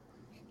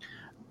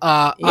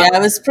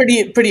 It was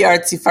pretty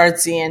artsy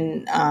fartsy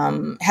and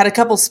had a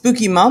couple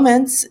spooky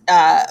moments,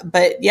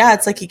 but yeah,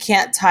 it's like you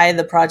can't tie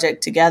the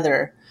project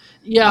together.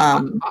 Yeah,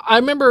 I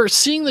remember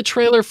seeing the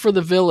trailer for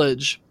The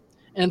Village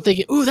and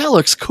thinking, "Ooh, that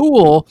looks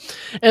cool."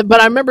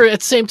 But I remember at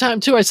the same time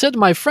too, I said to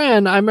my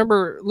friend, I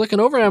remember looking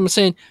over at him and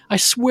saying, "I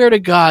swear to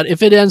God,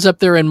 if it ends up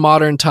there in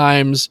modern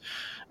times,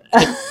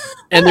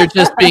 and they're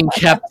just being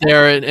kept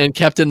there and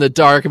kept in the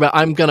dark,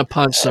 I'm gonna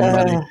punch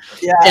somebody."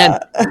 And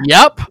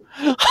yep.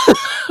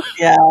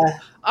 Yeah.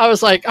 I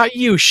was like, "Are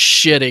you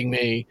shitting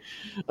me?"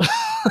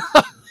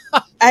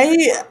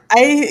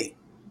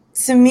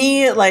 To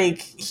me, like,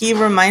 he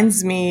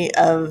reminds me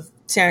of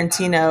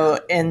Tarantino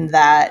in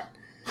that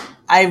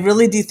I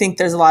really do think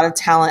there's a lot of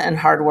talent and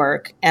hard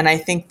work. And I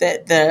think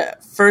that the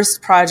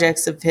first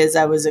projects of his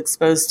I was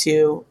exposed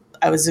to,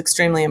 I was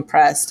extremely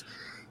impressed.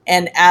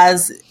 And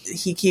as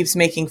he keeps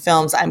making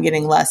films, I'm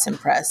getting less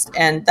impressed.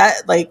 And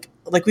that, like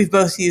we've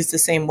both used the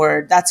same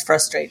word, that's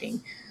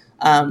frustrating.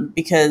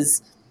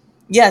 Because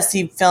yes,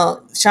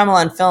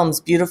 Shyamalan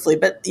films beautifully,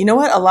 but you know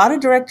what? A lot of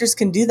directors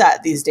can do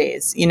that these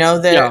days. You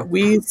know,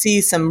 we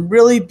see some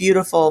really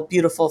beautiful,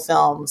 beautiful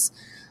films.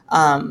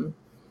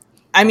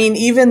 I mean,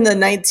 even the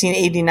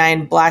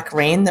 1989 Black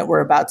Rain that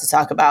we're about to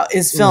talk about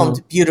is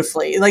filmed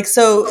beautifully. Like,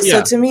 so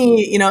to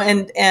me, you know,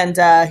 and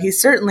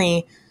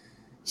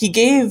he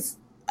gave,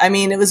 I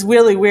mean, it was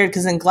really weird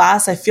because in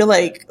Glass, I feel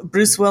like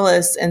Bruce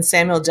Willis and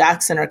Samuel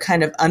Jackson are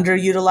kind of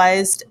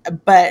underutilized,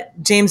 but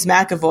James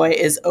McAvoy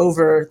is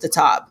over the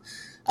top.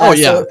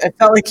 So I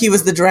felt like he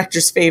was the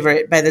director's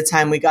favorite by the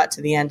time we got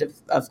to the end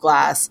of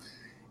Glass.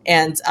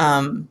 And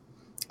I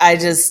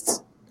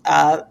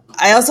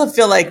also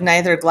feel like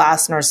neither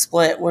Glass nor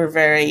Split were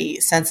very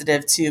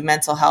sensitive to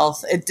mental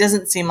health. It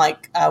doesn't seem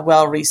like a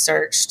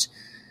well-researched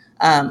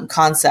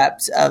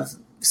concept of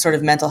sort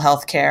of mental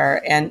health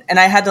care. And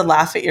I had to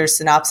laugh at your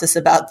synopsis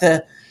about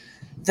the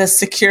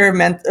secure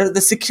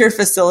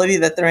facility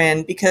that they're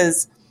in,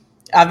 because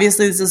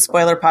obviously this is a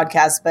spoiler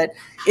podcast, but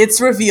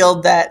it's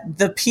revealed that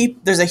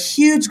there's a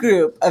huge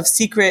group of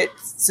secret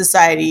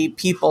society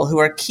people who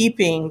are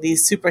keeping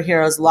these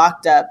superheroes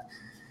locked up,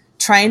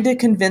 trying to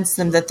convince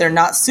them that they're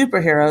not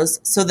superheroes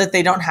so that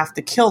they don't have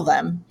to kill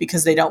them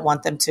because they don't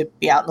want them to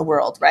be out in the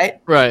world, right?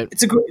 Right.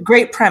 It's a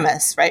great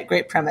premise, right?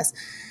 Great premise.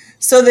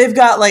 So they've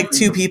got like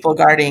two people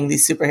guarding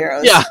these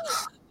superheroes. Yeah.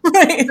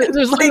 Right?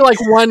 There's like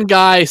one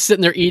guy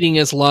sitting there eating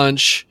his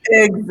lunch.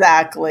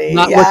 Exactly.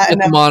 Not looking at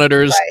the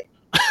monitors. Right.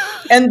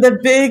 And the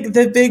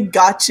big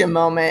gotcha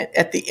moment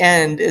at the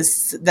end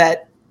is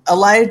that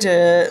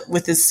Elijah,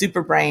 with his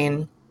super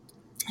brain,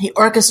 he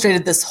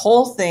orchestrated this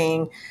whole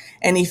thing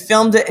and he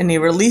filmed it and he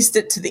released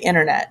it to the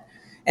internet.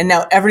 And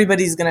now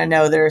everybody's going to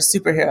know they're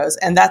superheroes.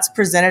 And that's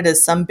presented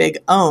as some big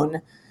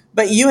own.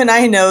 But you and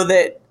I know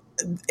that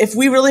if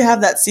we really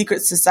have that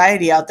secret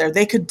society out there,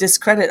 they could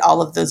discredit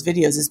all of those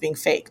videos as being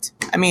faked.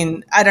 I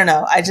mean, I don't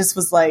know. I just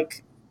was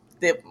like,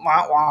 it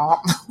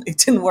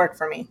didn't work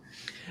for me.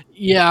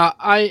 Yeah,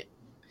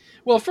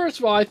 well, first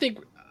of all, I think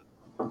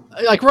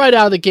like right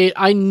out of the gate,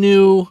 I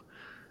knew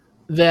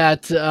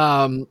that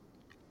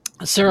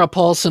Sarah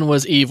Paulson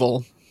was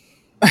evil.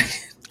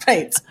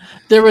 Right.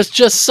 There was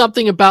just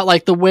something about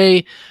like the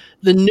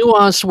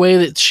nuanced way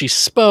that she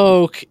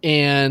spoke,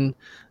 and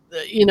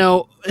you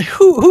know,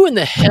 who in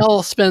the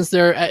hell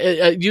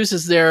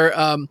uses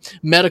their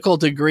medical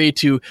degree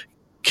to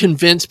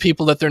convince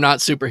people that they're not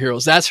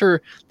superheroes?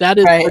 That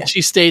is right. What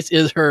she states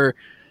is her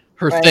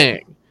right.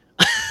 thing.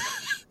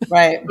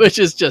 Right. Which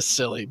is just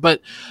silly. But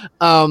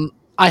I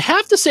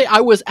have to say, I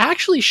was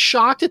actually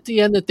shocked at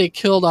the end that they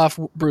killed off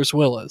Bruce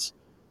Willis.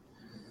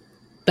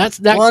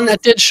 That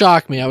did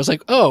shock me. I was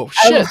like, oh,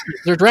 shit,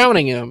 they're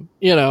drowning him,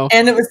 you know.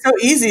 And it was so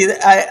easy.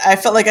 I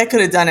felt like I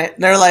could have done it.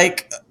 They're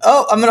like,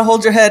 oh, I'm going to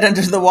hold your head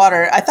under the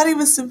water. I thought he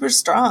was super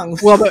strong.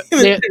 Well, but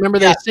they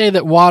say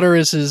that water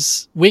is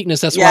his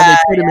weakness. That's why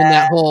they put him in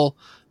that whole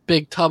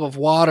big tub of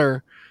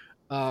water.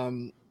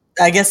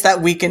 I guess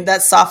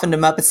that softened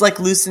him up. It's like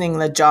loosening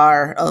the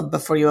jar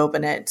before you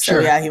open it. So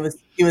sure. Yeah, he was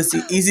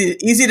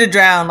easy to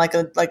drown like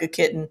a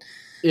kitten.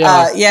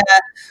 Yeah. Yeah.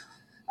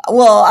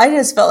 Well, I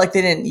just felt like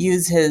they didn't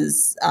use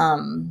his,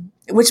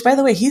 which by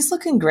the way, he's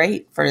looking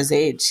great for his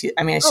age.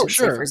 I shouldn't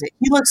say for his age.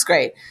 He looks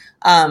great.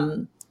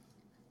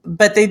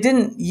 But they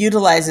didn't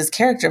utilize his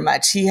character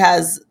much. He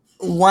has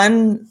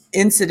one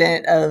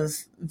incident of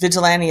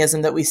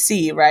vigilantism that we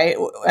see, right?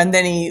 And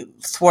then he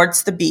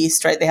thwarts the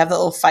beast, right? They have that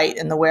little fight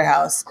in the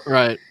warehouse.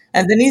 Right.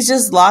 And then he's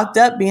just locked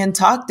up being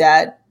talked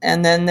at.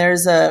 And then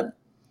there's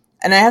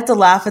And I have to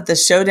laugh at the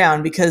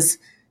showdown because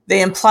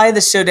they imply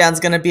the showdown's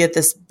going to be at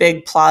this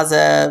big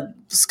plaza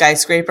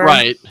skyscraper.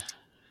 Right.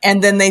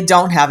 And then they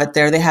don't have it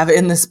there. They have it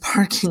in this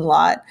parking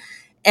lot.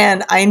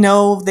 And I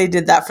know they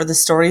did that for the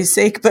story's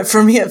sake, but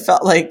for me, it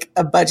felt like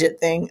a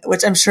budget thing,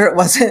 which I'm sure it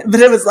wasn't. But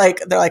it was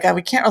like, they're like,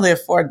 we can't really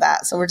afford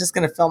that. So we're just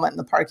going to film it in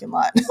the parking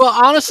lot. Well,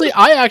 honestly,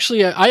 I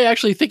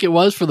actually think it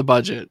was for the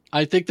budget.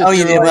 I think that. Oh,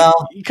 you did well.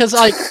 Because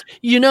I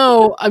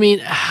mean,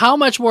 how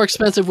much more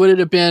expensive would it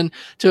have been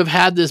to have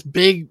had this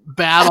big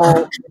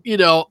battle,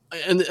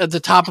 at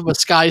the top of a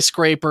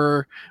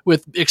skyscraper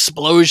with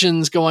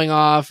explosions going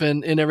off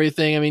and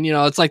everything? I mean,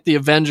 it's like the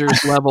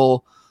Avengers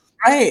level.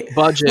 Right.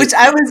 Budget. Which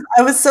I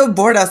was so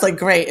bored. I was like,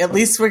 great, at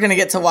least we're going to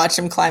get to watch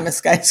him climb a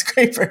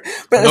skyscraper.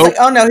 But I was like,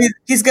 oh no,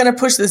 he's going to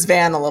push this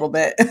van a little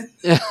bit.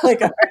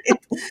 Like, all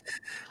right.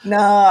 No,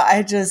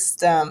 I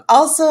just,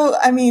 also,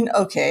 I mean,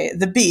 okay,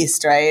 the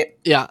Beast, right?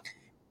 Yeah.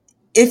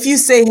 If you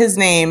say his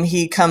name,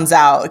 he comes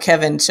out,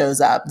 Kevin shows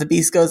up, the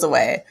Beast goes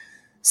away.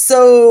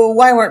 So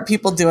why weren't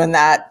people doing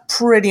that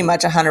pretty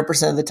much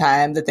 100% of the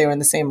time that they were in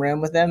the same room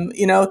with him?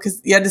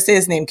 Because you had to say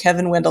his name,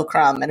 Kevin Wendell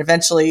Crumb, and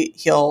eventually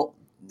he'll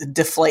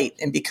deflate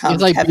and become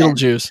He's like Kevin.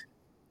 Beetlejuice.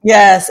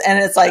 Yes, and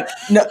it's like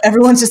no,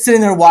 everyone's just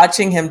sitting there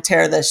watching him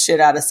tear the shit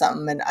out of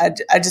something, and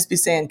I'd just be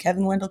saying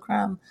Kevin Wendell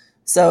Crumb.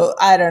 So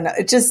I don't know.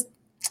 It just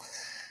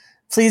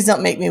please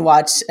don't make me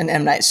watch an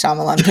M. Night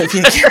Shyamalan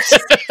movie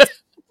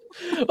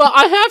again. Well,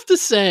 I have to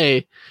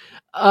say,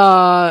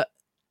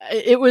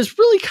 it was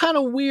really kind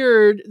of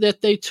weird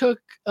that they took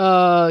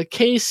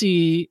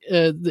Casey,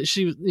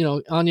 she,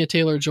 Anya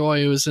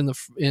Taylor-Joy, who was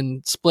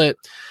in Split.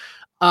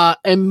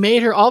 And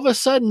made her all of a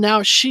sudden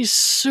now she's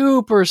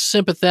super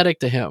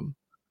sympathetic to him.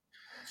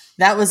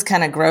 That was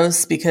kind of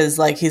gross because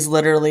like he's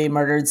literally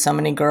murdered so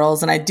many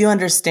girls. And I do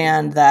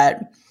understand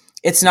that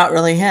it's not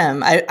really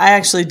him. I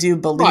actually do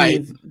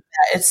believe that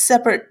it's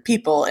separate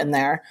people in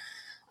there.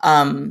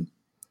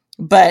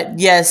 But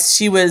yes,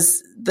 she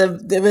was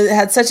it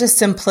had such a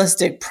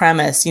simplistic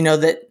premise,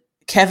 that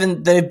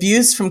the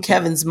abuse from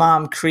Kevin's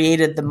mom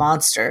created the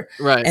monster.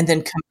 Right. And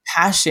then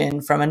compassion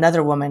from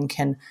another woman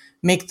can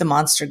make the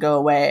monster go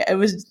away. It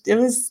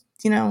was,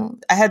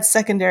 I had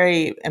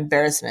secondary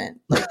embarrassment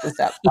with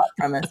that plot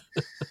premise.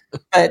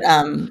 But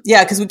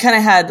yeah, because we kind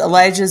of had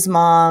Elijah's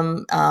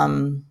mom,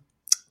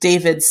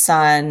 David's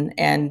son,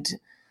 and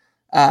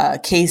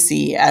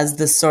Casey as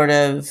the sort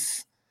of.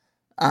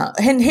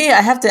 And hey,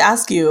 I have to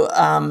ask you.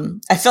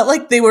 I felt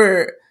like they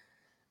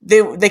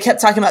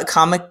kept talking about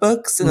comic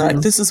books and they're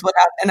like, this is what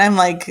happened. And I'm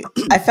like,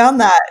 I found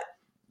that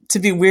to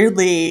be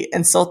weirdly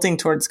insulting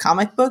towards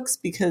comic books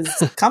because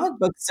comic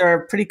books are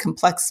a pretty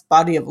complex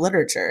body of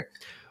literature.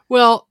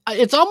 Well,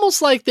 it's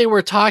almost like they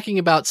were talking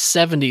about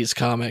 70s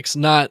comics,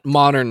 not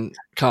modern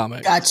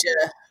comics. Gotcha.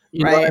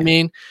 You know what I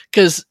mean?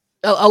 Because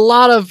a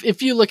lot of,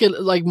 if you look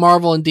at like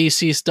Marvel and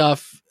DC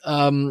stuff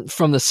from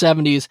the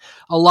 70s,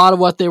 a lot of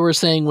what they were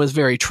saying was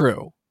very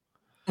true.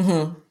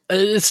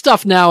 Mm-hmm.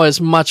 Stuff now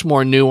is much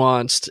more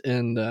nuanced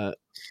and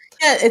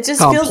it just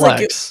complex. Feels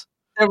like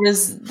there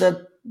was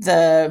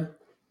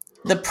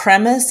the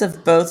premise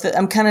of both.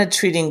 I'm kind of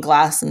treating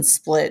Glass and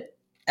Split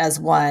as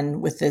one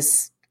with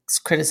this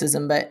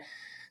criticism, but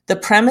the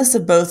premise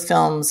of both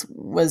films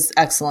was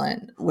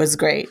excellent, was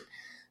great.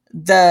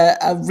 The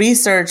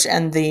research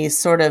and the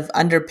sort of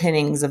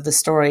underpinnings of the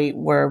story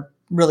were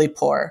really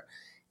poor.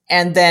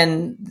 And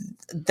then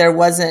there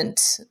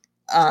wasn't,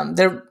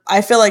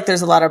 I feel like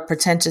there's a lot of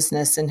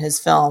pretentiousness in his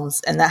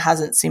films and that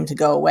hasn't seemed to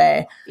go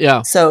away.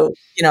 Yeah. So,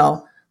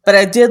 but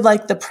I did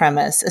like the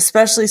premise,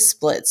 especially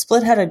Split.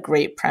 Split had a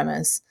great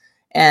premise,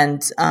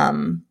 and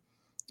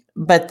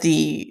but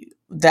the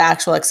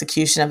actual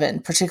execution of it,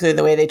 and particularly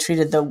the way they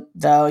treated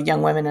the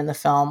young women in the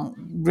film,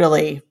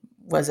 really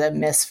was a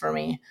miss for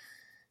me.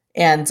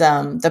 And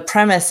the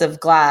premise of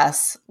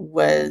Glass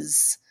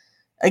was,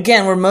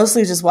 again, we're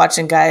mostly just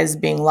watching guys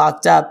being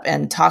locked up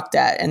and talked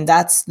at, and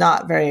that's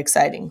not very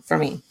exciting for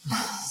me.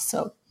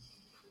 So.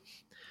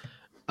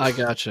 I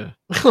gotcha.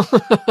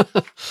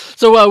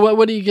 So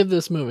what do you give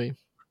this movie?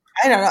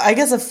 I don't know. I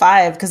guess a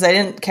 5 because I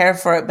didn't care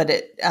for it, but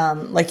it,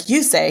 like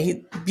you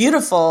say,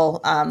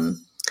 beautiful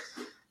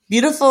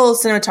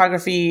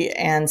cinematography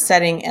and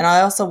setting. And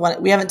I also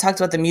we haven't talked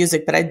about the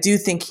music, but I do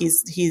think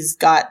he's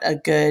got a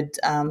good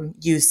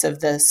use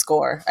of the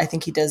score. I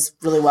think he does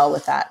really well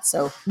with that.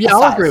 So yeah,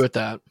 I'll agree with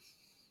that.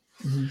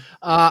 Mm-hmm.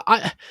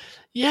 I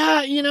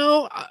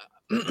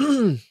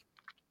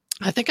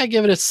think I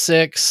give it a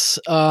 6.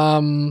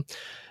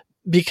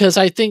 Because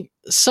I think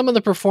some of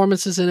the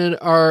performances in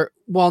it are,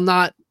 while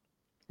not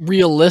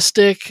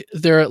realistic,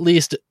 they're at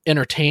least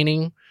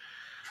entertaining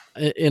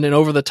in an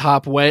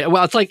over-the-top way.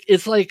 Well,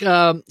 it's like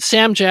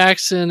Sam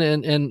Jackson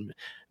and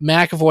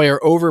McAvoy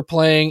are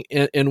overplaying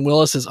and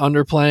Willis is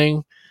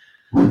underplaying.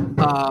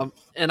 And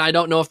I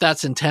don't know if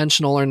that's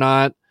intentional or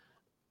not.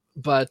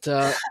 But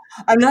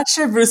I'm not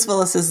sure Bruce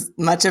Willis is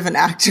much of an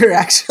actor,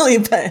 actually.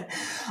 But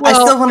I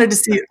still wanted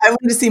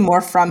to see more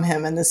from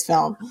him in this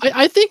film.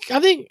 I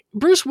think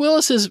Bruce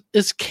Willis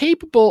is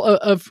capable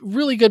of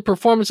really good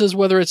performances,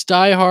 whether it's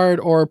Die Hard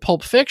or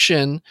Pulp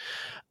Fiction.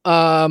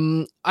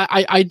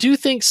 I do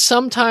think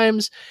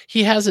sometimes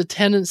he has a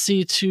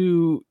tendency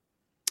to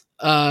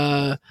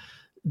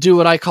do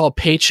what I call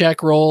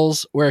paycheck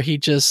roles, where he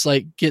just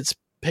like gets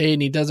paid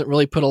and he doesn't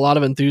really put a lot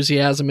of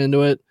enthusiasm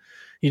into it.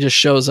 He just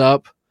shows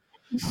up.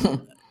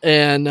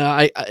 And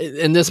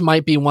and this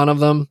might be one of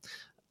them.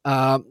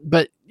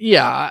 But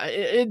yeah,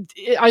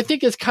 I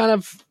think it's kind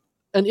of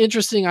an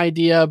interesting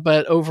idea,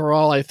 but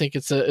overall I think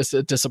it's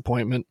a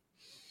disappointment.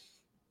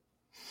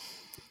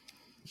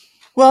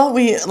 Well,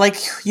 we, like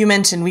you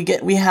mentioned,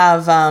 we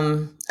have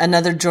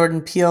another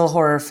Jordan Peele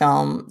horror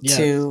film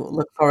to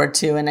look forward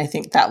to, and I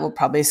think that will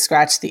probably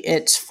scratch the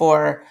itch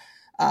for,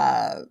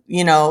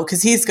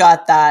 because he's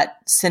got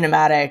that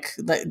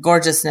cinematic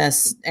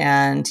gorgeousness,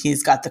 and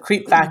he's got the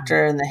creep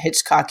factor and the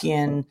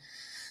Hitchcockian.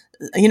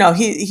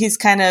 He's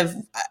kind of.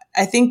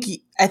 I think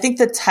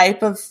the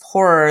type of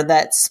horror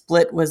that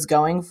Split was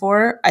going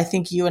for. I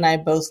think you and I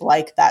both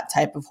like that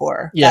type of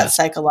horror, that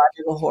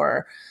psychological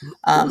horror.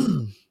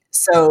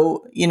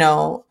 So,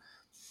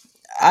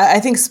 I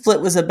think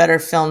Split was a better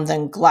film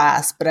than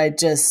Glass, but I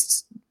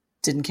just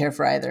didn't care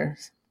for either.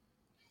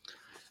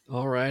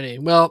 Alrighty.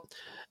 Well,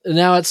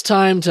 now it's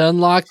time to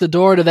unlock the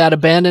door to that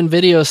abandoned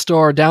video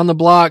store down the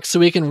block so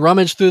we can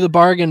rummage through the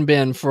bargain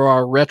bin for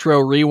our retro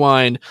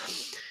rewind.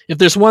 If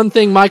there's one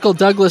thing Michael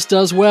Douglas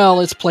does well,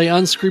 it's play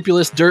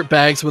unscrupulous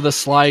dirtbags with a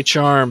sly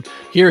charm.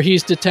 Here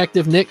he's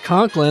Detective Nick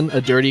Conklin,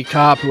 a dirty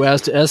cop who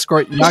has to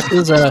escort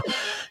Yakuza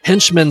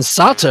henchman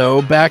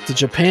Sato back to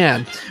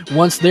Japan.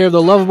 Once there,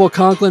 the lovable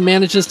Conklin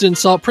manages to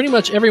insult pretty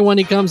much everyone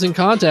he comes in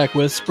contact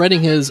with,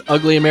 spreading his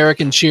ugly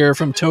American cheer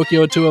from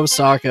Tokyo to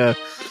Osaka.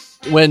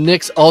 When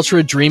Nick's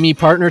ultra-dreamy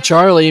partner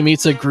Charlie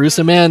meets a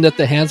gruesome end at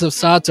the hands of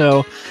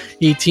Sato,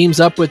 he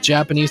teams up with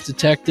Japanese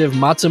detective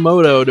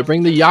Matsumoto to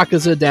bring the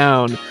Yakuza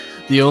down.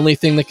 The only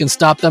thing that can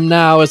stop them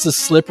now is the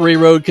slippery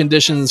road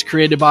conditions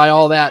created by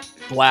all that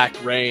black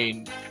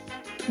rain.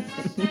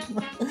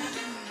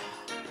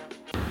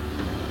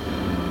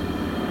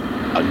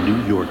 A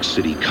New York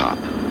City cop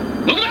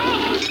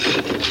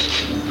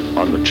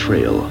on the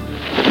trail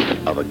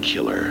of a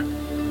killer.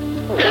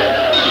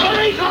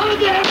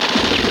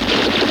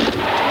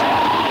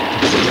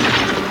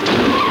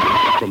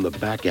 From the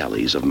back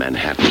alleys of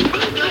Manhattan.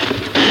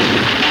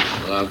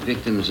 Well, our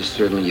victims are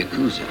certainly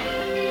Yakuza.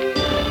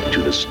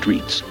 To the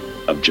streets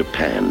of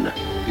Japan.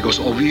 Because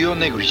of your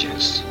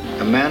negligence,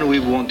 the man we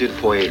wanted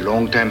for a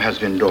long time has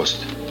been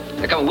lost.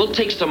 Now, come on, we'll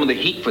take some of the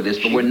heat for this,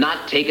 but we're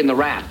not taking the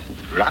rap.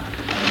 Rap?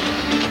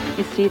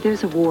 You see,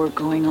 there's a war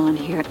going on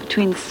here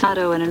between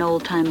Sato and an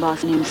old-time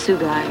boss named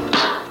Sugai.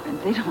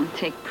 And they don't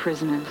take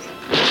prisoners.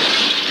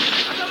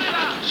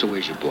 So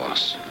where's your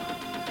boss?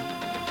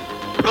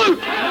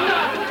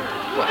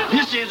 What?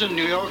 This isn't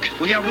New York.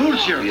 We have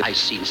rules here. I've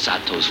seen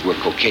Sato's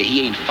work, okay?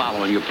 He ain't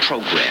following your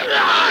program.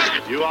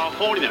 You are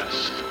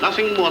foreigners.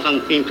 Nothing more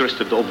than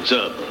interested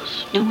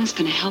observers. No one's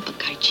gonna help a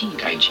Gaijin.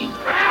 Gaijin?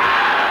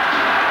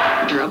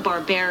 You're a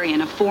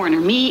barbarian, a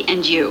foreigner. Me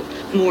and you.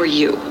 More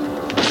you.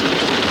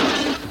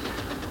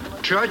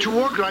 Try to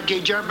work like a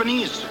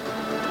Japanese.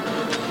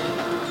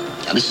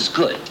 Now, this is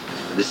good,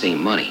 but this ain't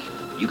money.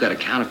 You got a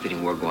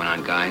counterfeiting war going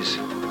on, guys.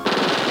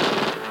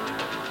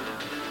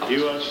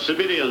 You are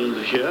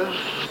civilians here.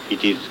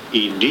 It is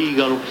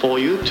illegal for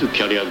you to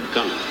carry a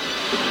gun.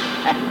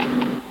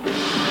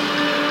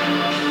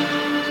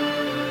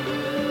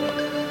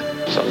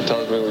 Something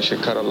tells me we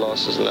should cut our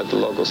losses and let the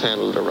locals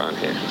handle it around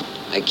here.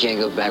 I can't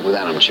go back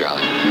without him,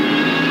 Charlie.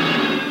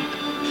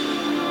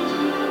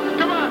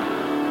 Come on!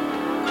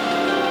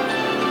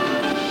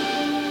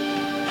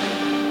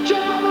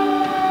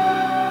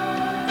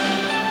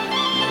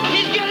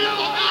 He's getting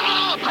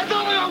away! I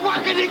thought we were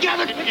working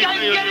together! The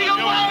guy's getting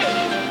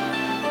away!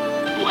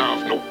 You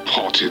have no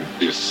part in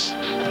this.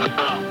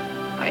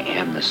 I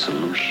am the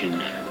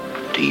solution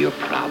to your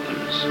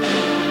problems.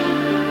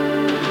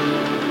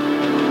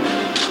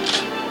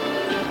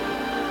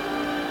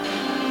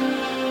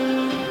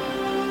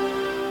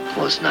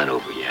 Well, it's not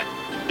over yet.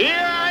 Here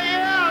I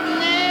am,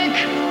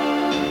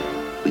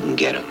 Nick! We can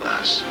get him,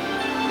 boss.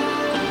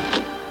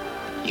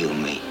 You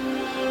and me.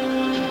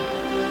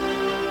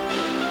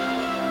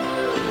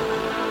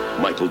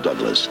 Michael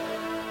Douglas,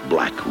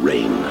 Black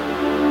Rain.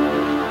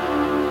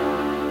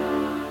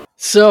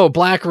 So,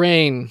 Black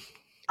Rain.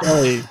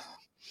 Kelly.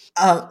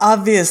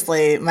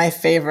 Obviously, my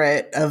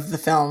favorite of the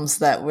films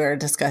that we're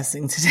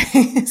discussing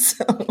today.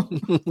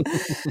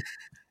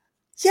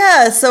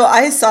 So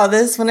I saw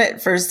this when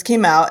it first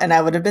came out, and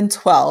I would have been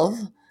 12.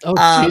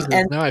 Oh, Jesus.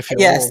 Now I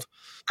feel old.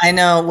 I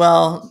know.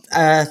 Well,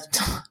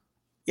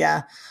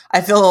 yeah,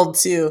 I feel old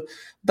too.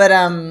 But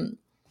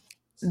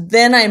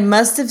then I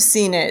must have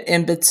seen it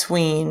in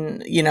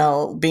between,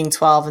 being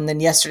 12 and then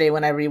yesterday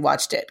when I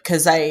rewatched it,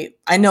 because I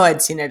know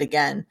I'd seen it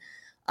again.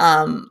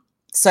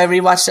 So I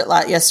rewatched it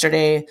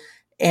yesterday,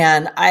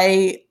 and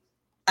I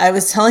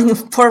was telling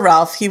poor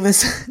Ralph, he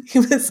was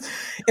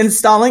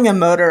installing a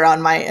motor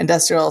on my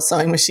industrial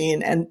sewing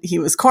machine, and he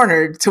was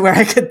cornered to where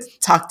I could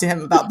talk to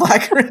him about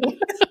Black Rain.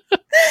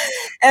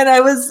 And I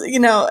was, you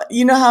know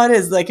how it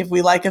is. Like, if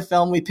we like a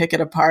film, we pick it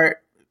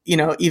apart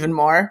even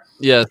more.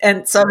 Yeah.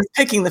 And so I was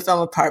picking the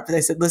film apart, but I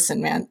said,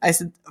 listen, man, I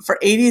said, for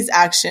 80s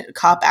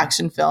cop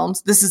action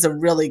films, this is a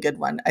really good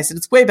one. I said,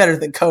 it's way better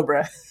than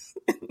Cobra.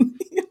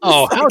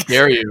 Oh, how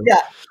dare you?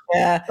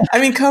 Yeah. I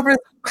mean,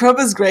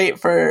 Cobra's great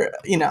for,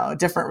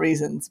 different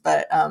reasons,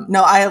 but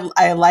no,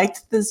 I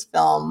liked this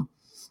film,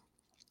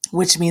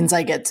 which means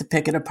I get to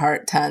pick it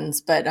apart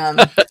tons. But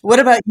what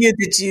about you?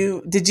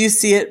 Did you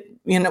see it,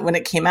 when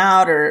it came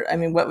out, or, I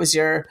mean, what was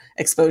your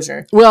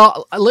exposure?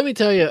 Well, let me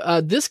tell you,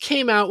 this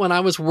came out when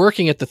I was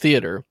working at the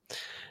theater.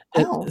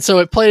 Oh. So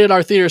it played at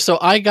our theater. So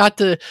I got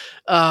to,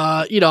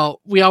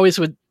 we always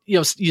would,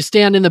 you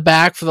stand in the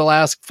back for the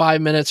last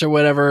 5 minutes or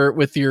whatever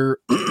with your,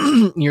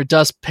 your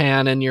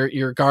dustpan and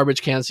your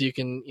garbage can. So you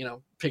can,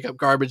 pick up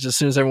garbage as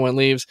soon as everyone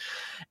leaves.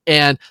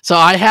 And so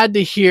I had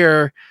to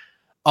hear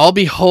I'll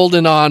Be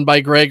Holding On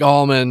by Greg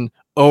Allman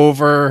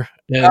over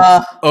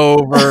and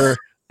over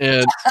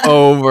and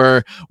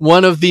over.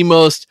 One of the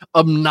most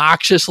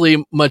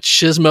obnoxiously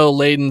machismo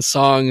laden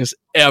songs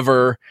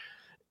ever.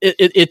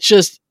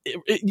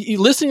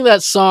 Listening to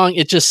that song,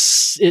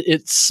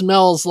 it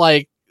smells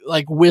like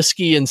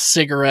whiskey and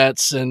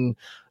cigarettes and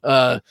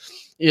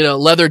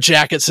leather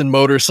jackets and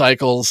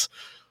motorcycles.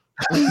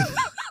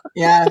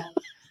 Yeah.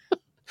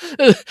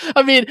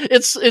 I mean,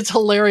 it's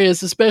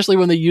hilarious, especially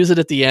when they use it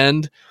at the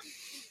end.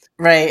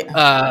 Right.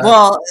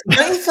 Well,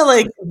 don't you feel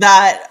like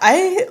that?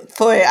 I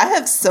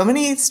have so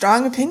many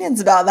strong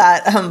opinions about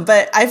that.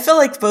 But I feel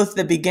like both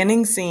the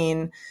beginning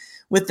scene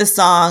with the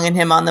song and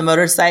him on the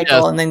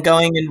motorcycle and then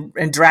going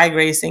and drag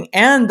racing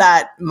and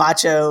that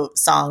macho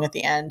song at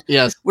the end.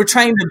 Yes. We're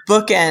trying to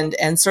bookend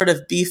and sort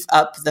of beef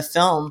up the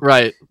film.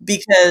 Right.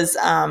 Because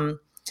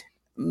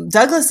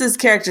Douglas's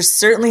character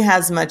certainly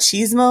has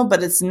machismo,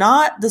 but it's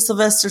not the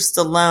Sylvester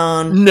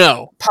Stallone.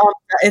 No.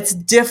 It's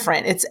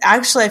different. It's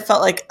actually, I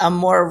felt like a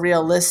more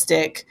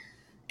realistic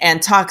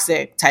and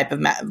toxic type of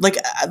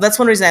that's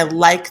one reason I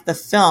like the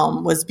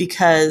film, was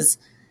because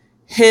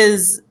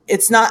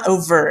it's not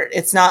overt.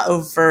 It's not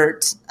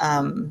overt,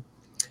 kind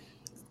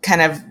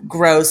of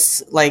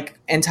gross, like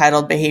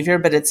entitled behavior,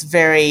 but it's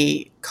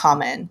very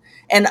common.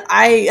 And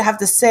I have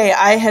to say,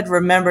 I had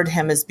remembered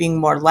him as being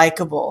more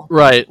likable.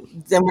 Right.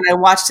 Then when I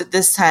watched it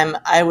this time,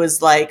 I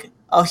was like,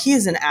 oh,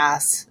 he's an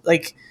ass.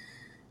 Like,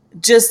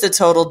 just a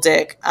total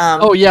dick.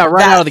 Out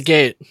of the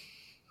gate.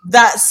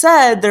 That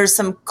said, there's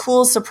some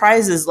cool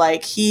surprises.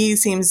 Like, he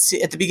seems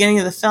to, at the beginning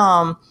of the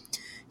film,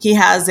 he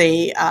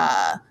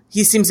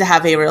seems to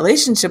have a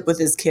relationship with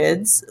his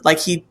kids. Like,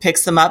 he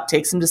picks them up,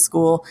 takes them to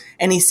school,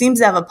 and he seems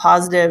to have a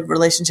positive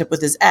relationship with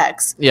his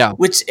ex. Yeah.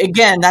 Which,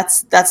 again,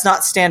 that's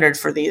not standard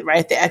for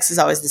right? The ex is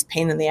always this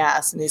pain in the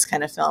ass in these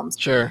kind of films.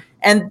 Sure.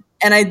 And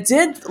I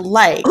did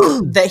like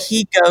that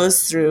he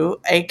goes through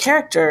a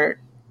character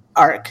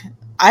arc.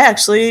 I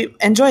actually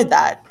enjoyed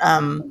that.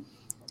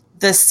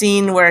 The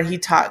scene where he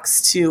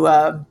talks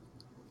to,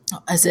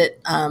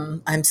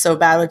 I'm so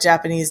bad with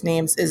Japanese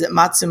names. Is it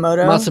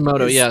Matsumoto?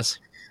 Matsumoto, yes.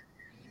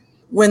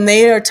 When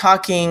they are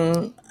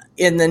talking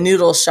in the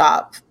noodle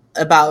shop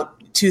about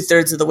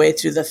 2/3 of the way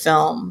through the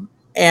film,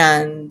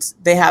 and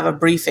they have a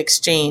brief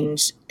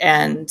exchange,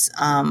 and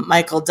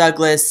Michael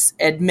Douglas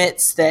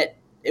admits that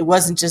it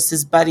wasn't just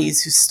his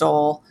buddies who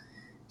stole,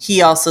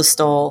 he also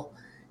stole,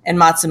 and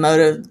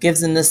Matsumoto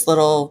gives him this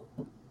little,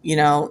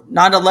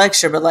 not a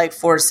lecture, but like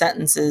 4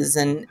 sentences,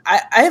 and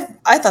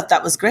I thought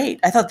that was great.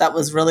 I thought that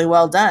was really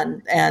well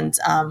done, and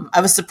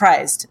I was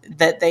surprised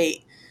that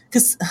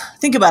because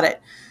think about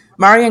it,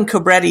 Marion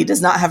Cobretti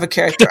does not have a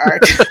character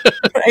arc,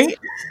 right?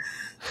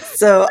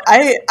 So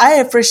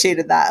I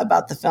appreciated that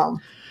about the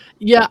film.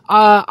 Yeah,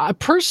 I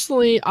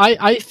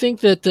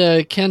think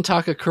that Ken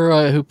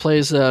Takakura, who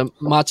plays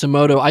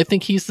Matsumoto, I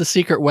think he's the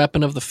secret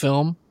weapon of the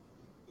film.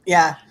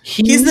 Yeah,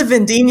 he's the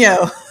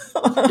Vendino.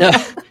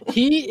 Yeah,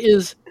 he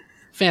is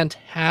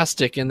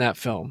fantastic in that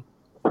film.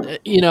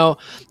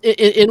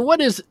 In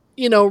what is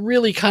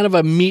really kind of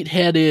a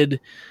meat-headed,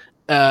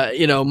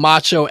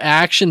 macho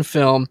action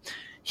film,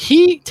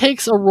 he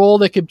takes a role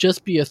that could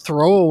just be a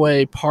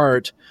throwaway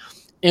part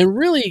and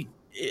really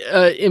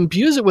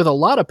imbues it with a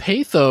lot of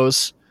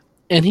pathos.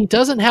 And he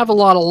doesn't have a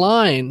lot of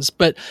lines,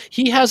 but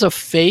he has a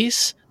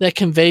face that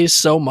conveys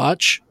so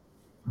much.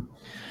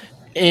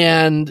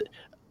 And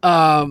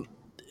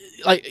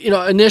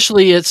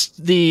initially it's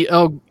the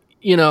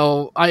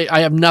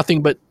I have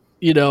nothing but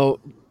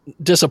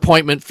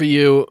disappointment for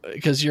you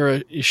because you're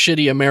a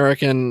shitty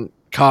American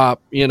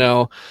cop,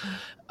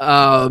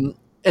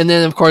 and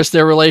then of course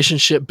their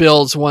relationship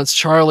builds once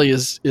Charlie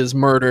is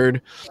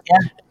murdered. Yeah.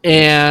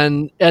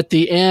 And at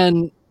the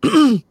end,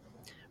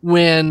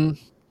 when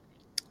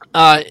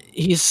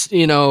he's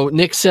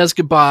Nick says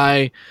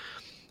goodbye,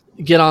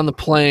 get on the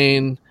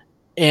plane,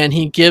 and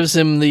he gives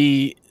him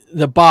the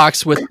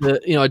box with the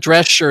a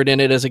dress shirt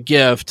in it as a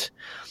gift,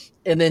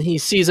 and then he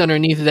sees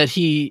underneath that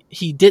he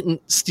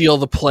didn't steal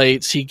the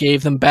plates, he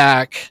gave them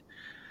back,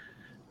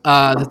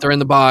 that they're in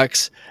the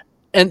box,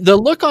 and the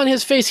look on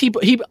his face, he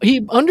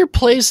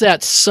underplays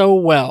that so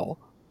well.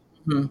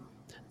 Mm-hmm.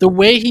 The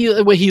way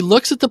he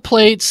looks at the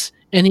plates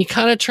and he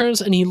kind of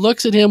turns and he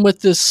looks at him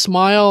with this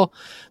smile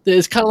that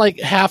is kind of like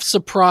half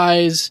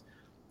surprise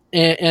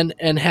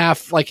and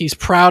half like he's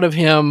proud of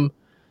him.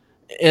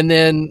 And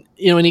then,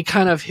 and he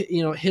kind of,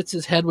 hits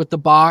his head with the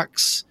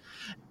box.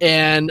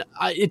 And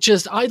I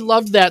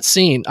loved that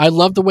scene. I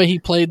loved the way he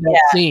played that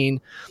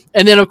scene.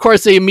 And then, of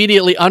course, they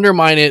immediately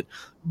undermine it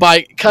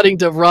by cutting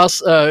to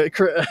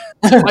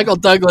Michael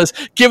Douglas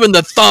giving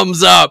the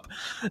thumbs up.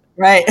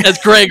 Right. As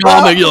Greg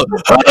Allman, I know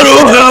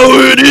how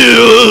it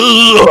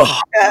is.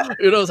 Yeah.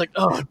 It's like,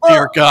 oh,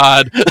 dear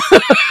God.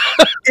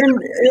 And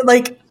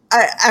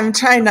I'm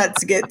trying not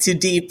to get too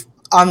deep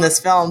on this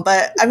film,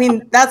 but I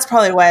mean, that's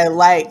probably why I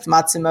liked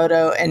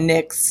Matsumoto and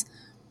Nick's,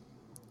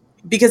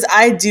 because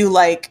I do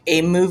like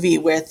a movie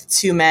with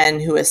two men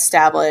who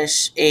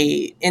establish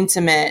a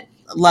intimate,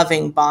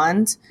 loving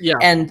bond. Yeah.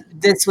 And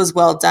this was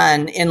well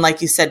done in,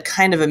 like you said,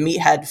 kind of a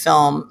meathead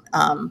film.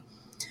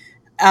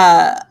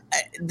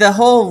 The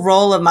whole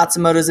role of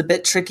Matsumoto is a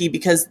bit tricky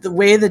because the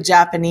way the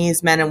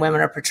Japanese men and women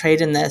are portrayed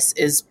in this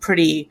is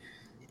pretty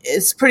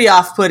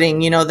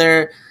off-putting.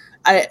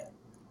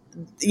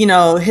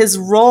 His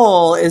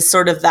role is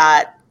sort of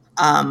that,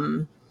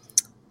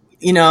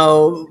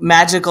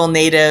 magical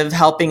native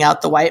helping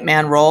out the white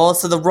man role.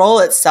 So the role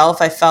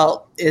itself, I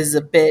felt, is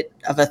a bit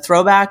of a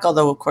throwback,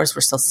 although, of course,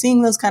 we're still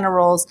seeing those kind of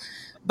roles.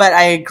 But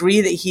I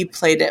agree that he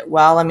played it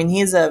well. I mean,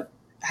 I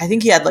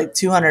think he had like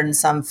 200 and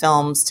some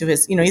films to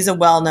his, he's a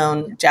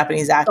well-known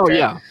Japanese actor. Oh,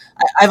 yeah.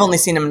 I've only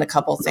seen him in a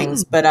couple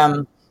things, but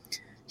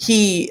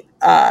he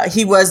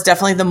was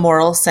definitely the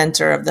moral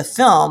center of the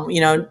film.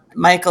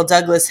 Michael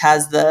Douglas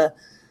has the,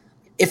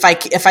 if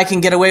I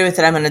can get away with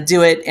it, I'm going to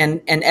do it,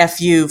 and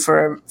F you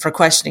for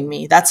questioning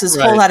me. That's his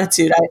whole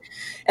attitude.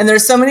 And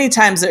there's so many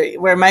times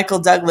where Michael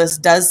Douglas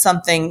does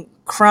something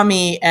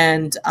crummy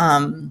and,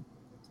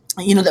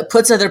 that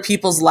puts other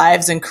people's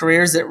lives and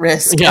careers at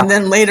risk. Yeah. And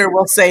then later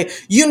we'll say,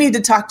 you need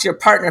to talk to your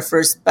partner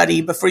first,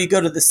 buddy, before you go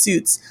to the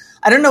Suits.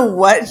 I don't know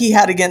what he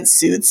had against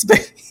Suits, but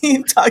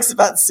he talks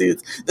about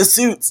Suits. The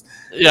Suits.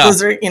 Yeah.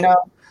 Those are,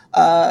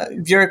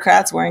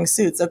 bureaucrats wearing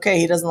suits. Okay,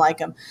 he doesn't like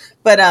him.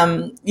 But,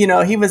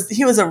 he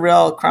was a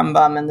real crumb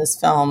bum in this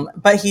film.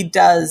 But he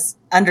does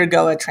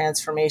undergo a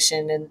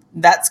transformation, and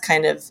that's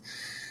kind of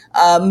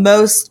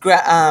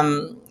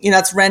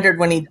it's rendered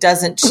when he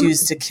doesn't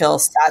choose to kill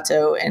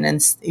Sato, and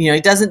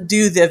he doesn't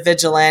do the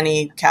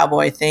vigilante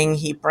cowboy thing.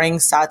 He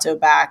brings Sato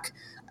back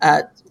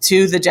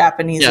to the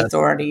Japanese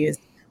authorities,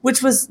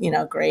 which was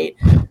great.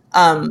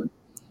 And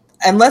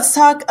let's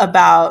talk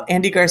about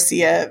Andy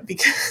Garcia,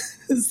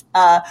 because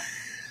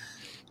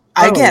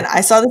again,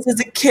 I saw this as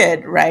a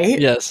kid, right?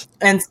 Yes.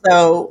 And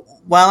so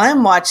while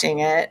I'm watching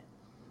it,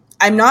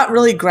 I'm not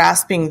really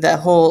grasping the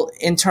whole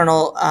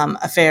internal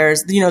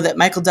affairs, that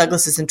Michael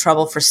Douglas is in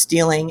trouble for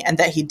stealing and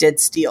that he did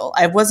steal.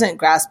 I wasn't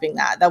grasping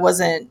that. That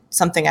wasn't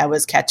something I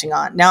was catching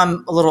on. Now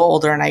I'm a little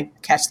older and I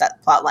catch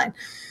that plot line.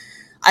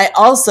 I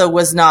also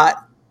was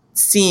not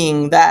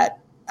seeing that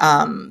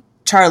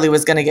Charlie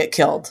was going to get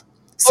killed.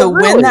 So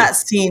when that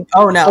scene,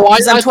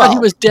 I thought he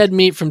was dead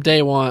meat from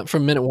day one,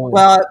 from minute one.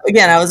 Well,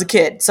 again, I was a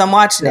kid, so I'm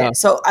watching it.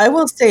 So I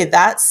will say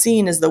that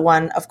scene is the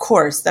one, of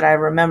course, that I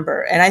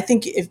remember. And I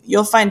think if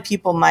you'll find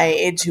people my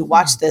age who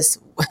watch this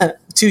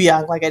too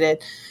young, like I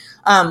did,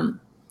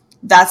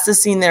 that's the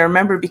scene they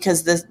remember,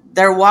 because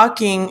they're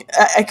walking.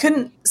 I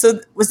couldn't.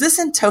 So was this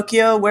in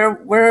Tokyo?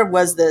 Where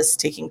was this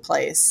taking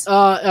place?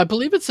 I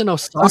believe it's in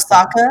Osaka.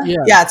 Osaka?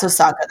 Yeah, it's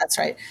Osaka. That's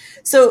right.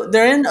 So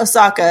they're in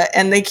Osaka,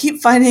 and they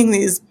keep finding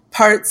these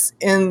parts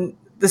in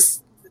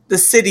the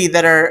city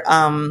that are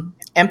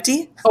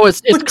empty. Oh,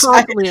 it's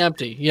constantly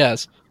empty.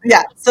 Yes.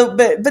 Yeah. So,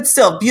 but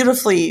still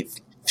beautifully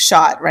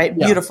shot, right?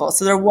 Yeah. Beautiful.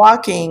 So they're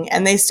walking,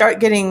 and they start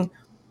getting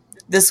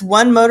this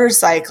one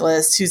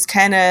motorcyclist who's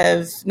kind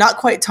of not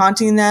quite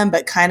taunting them,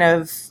 but kind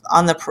of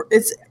on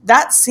it's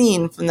that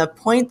scene from the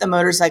point the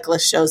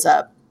motorcyclist shows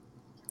up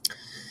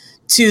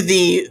to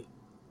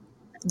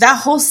that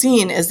whole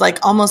scene is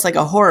like almost like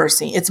a horror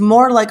scene. It's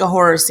more like a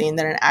horror scene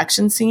than an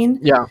action scene.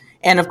 Yeah.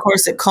 And of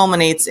course, it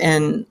culminates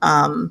in,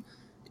 Andy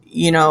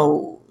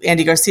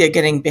Garcia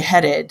getting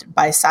beheaded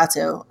by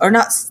Sato. Or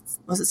not,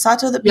 was it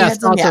Sato that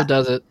beheads him? Yeah, Sato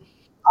does it.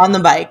 On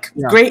the bike.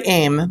 Yeah. Great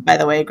aim, by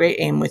the way. Great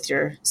aim with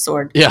your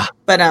sword. Yeah.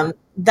 But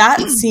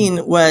that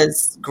scene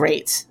was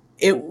great.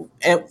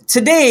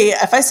 Today,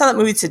 if I saw that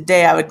movie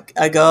today,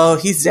 I'd go, oh,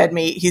 he's dead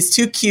meat. He's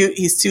too cute.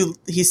 He's too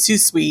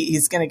sweet.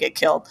 He's going to get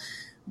killed.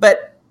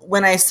 But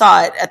when I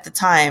saw it at the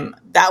time,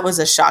 that was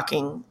a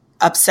shocking,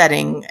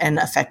 upsetting, and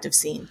effective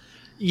scene.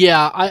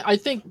 Yeah, I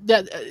think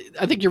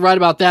you're right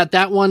about that.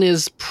 That one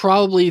is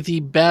probably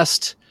the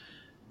best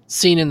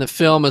scene in the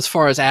film as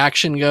far as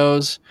action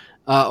goes,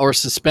 or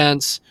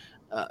suspense.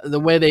 The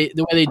way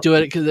they do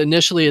it, because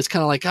initially it's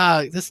kind of like,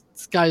 this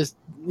guy's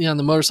on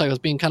the motorcycle is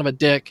being kind of a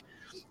dick,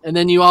 and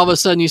then you all of a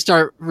sudden you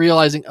start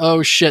realizing,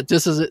 oh shit,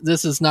 this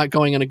is not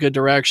going in a good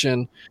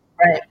direction.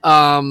 Right.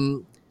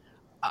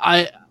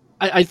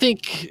 I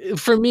think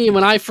for me,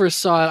 when I first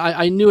saw it,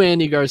 I knew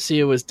Andy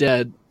Garcia was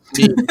dead.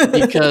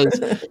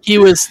 Because he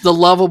was the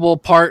lovable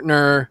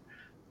partner,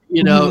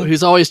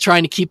 who's always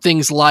trying to keep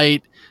things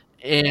light,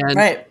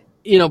 And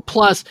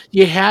plus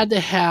you had to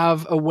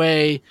have a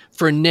way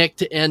for Nick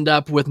to end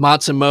up with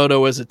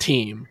Matsumoto as a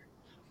team.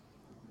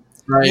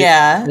 Right.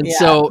 Yeah. And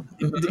so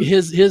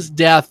his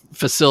death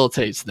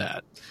facilitates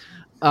that.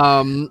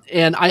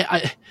 And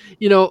I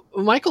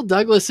Michael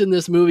Douglas in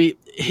this movie,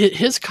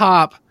 his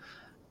cop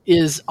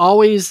is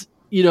always,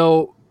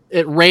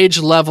 at rage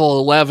level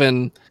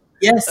 11.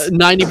 Yes.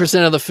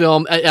 90% of the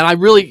film. And I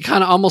really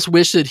kind of almost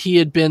wish that he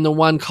had been the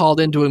one called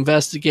in to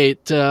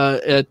investigate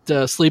at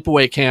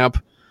Sleepaway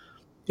Camp.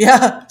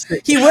 Yeah,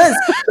 he was.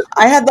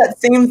 I had that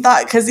same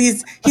thought because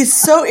he's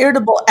so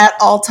irritable at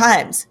all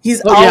times.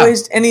 He's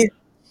always, and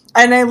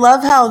I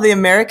love how the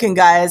American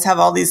guys have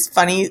all these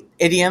funny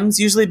idioms,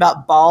 usually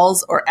about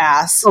balls or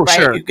ass, right?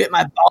 Sure. You get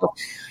my balls.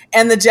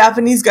 And the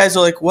Japanese guys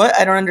are like, what?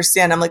 I don't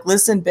understand. I'm like,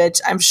 listen,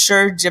 bitch, I'm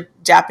sure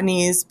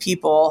Japanese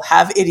people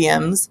have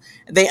idioms.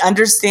 They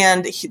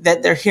understand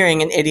that they're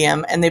hearing an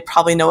idiom and they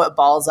probably know what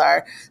balls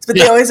are. But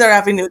they always are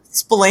having to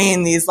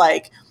explain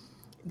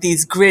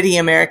these gritty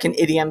American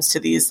idioms to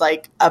these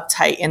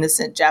uptight,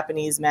 innocent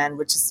Japanese men,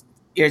 which is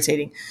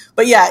irritating.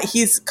 But yeah,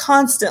 he's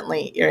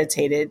constantly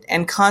irritated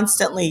and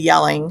constantly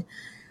yelling.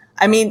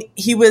 I mean,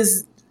 it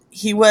was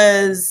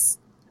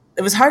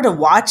hard to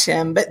watch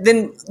him, but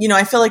then,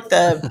 I feel like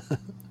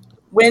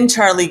when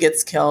Charlie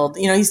gets killed,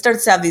 he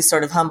starts to have these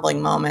sort of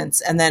humbling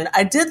moments. And then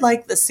I did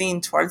like the scene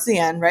towards the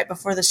end, right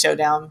before the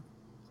showdown,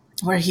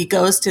 where he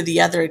goes to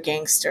the other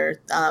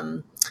gangster,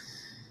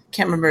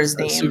 can't remember his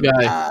name,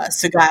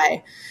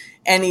 Sugai.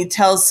 And he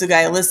tells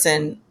Sugai,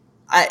 listen,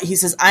 he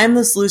says, I'm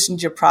the solution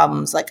to your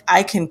problems.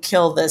 I can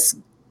kill this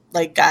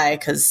guy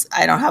because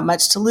I don't have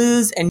much to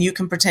lose and you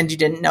can pretend you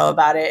didn't know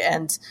about it.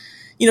 And,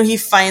 he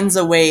finds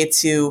a way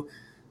to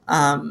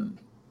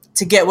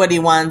get what he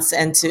wants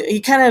and he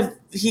kind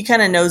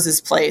of knows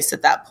his place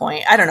at that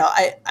point. I don't know.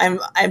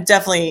 I'm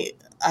definitely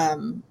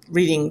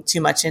reading too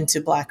much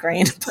into Black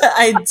Rain, but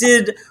I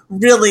did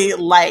really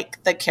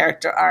like the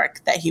character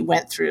arc that he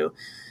went through.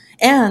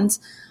 And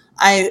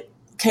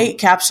Kate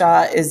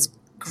Capshaw is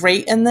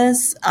great in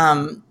this.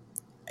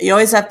 You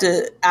always have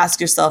to ask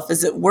yourself,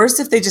 is it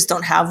worse if they just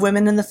don't have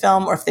women in the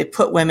film or if they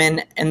put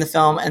women in the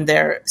film and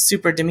they're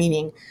super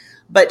demeaning?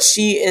 But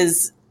she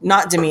is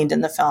not demeaned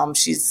in the film.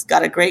 She's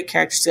got a great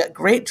character. She's got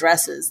great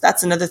dresses.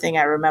 That's another thing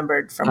I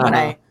remembered from when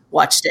I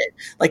watched it.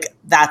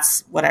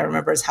 That's what I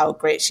remember is how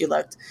great she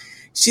looked.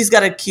 She's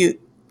got a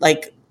cute,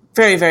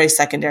 very, very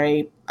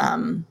secondary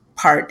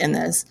part in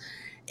this.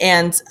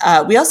 And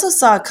we also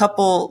saw a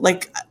couple,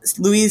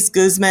 Luis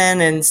Guzman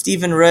and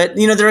Stephen Root.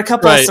 There were a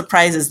couple of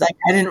surprises. I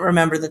didn't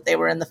remember that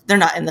they're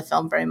not in the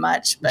film very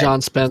much. But,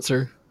 John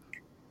Spencer.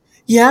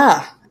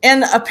 Yeah.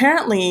 And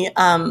apparently,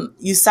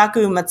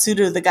 Yusaku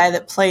Matsuda, the guy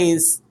that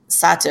plays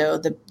Sato,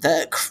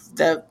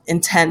 the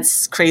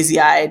intense,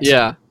 crazy-eyed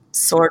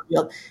sword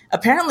wield,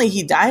 apparently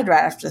he died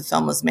right after the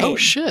film was made. Oh,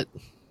 shit.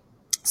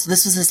 So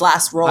this was his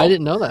last role. I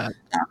didn't know that.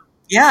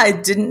 Yeah, I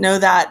didn't know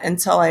that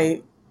until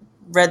I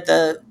read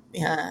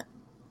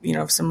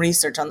some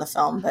research on the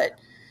film. But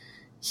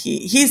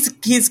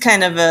he's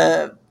kind of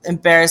a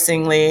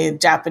embarrassingly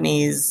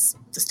Japanese,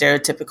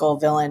 stereotypical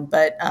villain,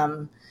 but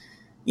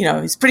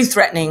he's pretty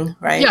threatening,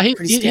 right? Yeah,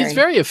 he's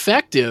very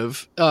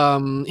effective.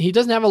 He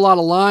doesn't have a lot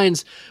of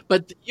lines,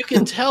 but you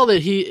can tell that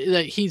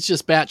he's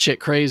just batshit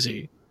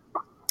crazy.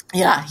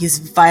 Yeah, he's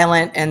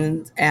violent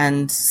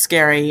and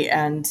scary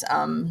and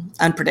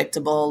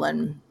unpredictable,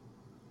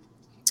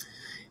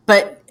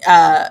 but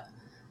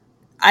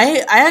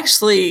I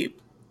actually,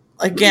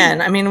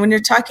 again, I mean, when you're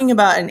talking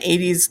about an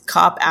 80s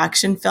cop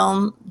action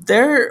film,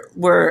 there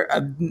were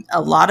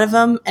a lot of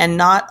them, and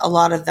not a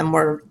lot of them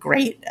were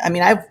great. I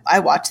mean, I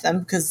watched them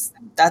because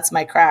that's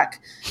my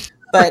crack.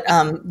 But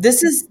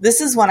this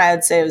is one I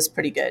would say was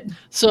pretty good.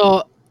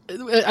 So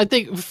I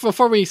think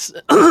before we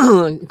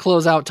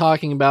close out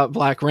talking about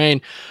Black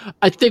Rain,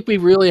 I think we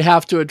really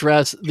have to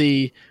address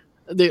the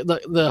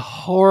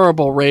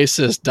horrible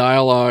racist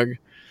dialogue.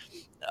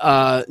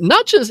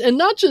 Not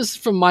just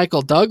from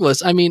Michael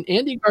Douglas. I mean,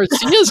 Andy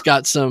Garcia's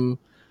got some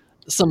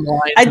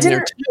lines in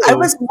there too. I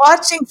was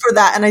watching for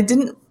that, and I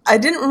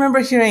didn't remember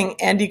hearing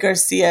Andy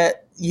Garcia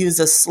use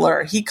a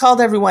slur. He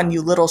called everyone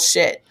 "you little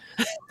shit,"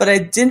 but I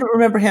didn't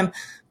remember him.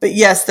 But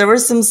yes, there were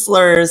some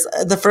slurs.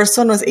 The first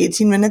one was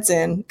 18 minutes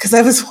in because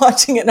I was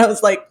watching it and I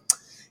was like,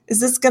 "Is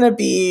this going to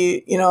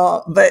be?"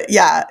 But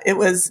yeah, it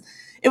was.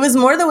 It was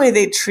more the way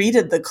they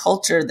treated the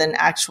culture than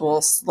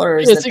actual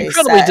slurs. It's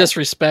incredibly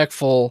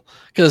disrespectful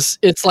because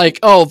it's like,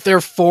 oh,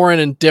 they're foreign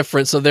and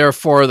different, so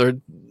therefore they're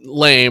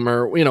lame,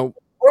 or Or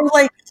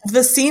like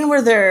the scene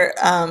where they're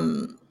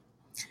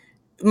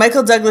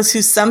Michael Douglas,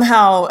 who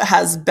somehow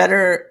has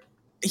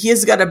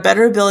got a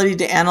better ability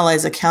to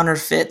analyze a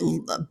counterfeit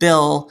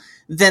bill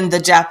than the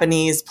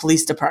Japanese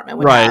police department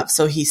would have.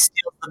 So he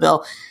steals the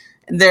bill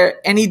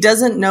and he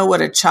doesn't know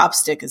what a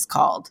chopstick is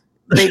called.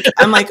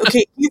 I'm like,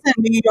 okay, he's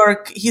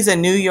a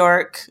New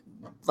York,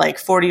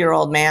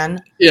 40-year-old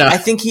man. Yeah. I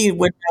think he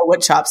would know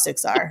what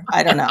chopsticks are.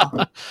 I don't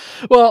know.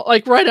 Well,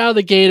 right out of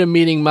the gate of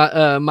meeting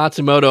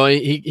Matsumoto,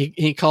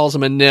 he calls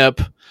him a nip,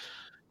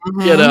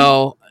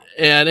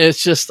 And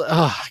it's just,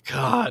 oh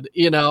God,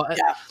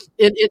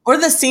 Or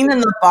the scene in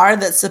the bar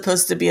that's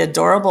supposed to be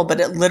adorable, but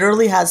it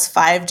literally has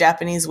 5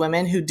 Japanese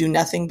women who do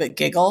nothing but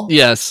giggle.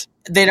 Yes.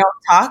 They don't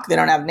talk. They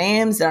don't have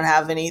names. They don't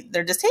have any.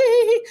 They're just,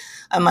 hey.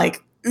 I'm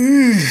like,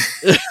 ooh.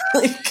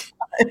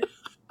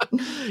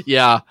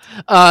 Yeah.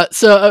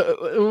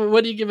 So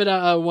what do you give it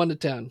a 1 to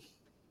 10?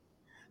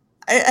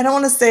 I don't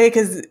want to say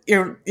because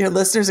your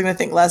listeners are going to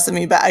think less of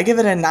me, but I give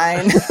it a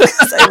 9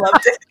 because I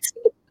loved it.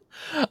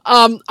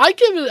 I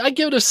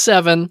give it a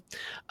 7.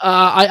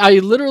 I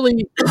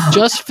literally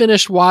just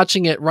finished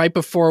watching it right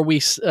before we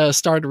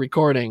started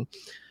recording.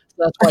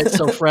 That's why it's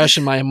so fresh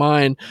in my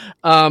mind.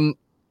 The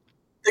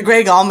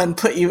Greg Allman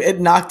it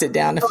knocked it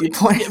down a few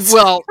points.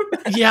 Well,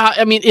 yeah,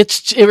 I mean,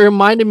 it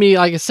reminded me,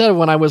 like I said,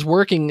 when I was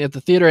working at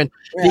the theater, and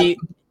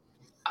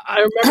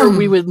I remember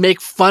we would make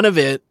fun of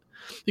it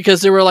because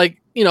there were like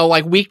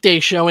weekday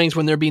showings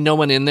when there'd be no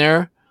one in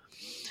there.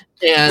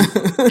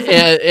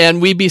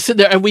 And we'd be sitting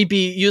there and we'd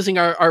be using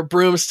our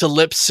brooms to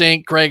lip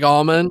sync Greg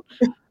Allman.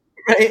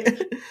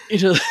 Right.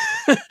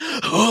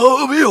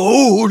 Oh,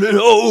 behold,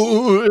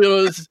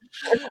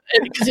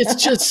 because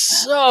it's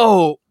just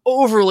so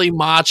overly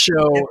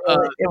macho.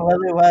 It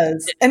really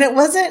was. And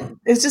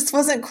it just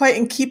wasn't quite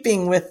in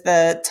keeping with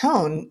the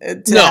tone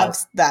to have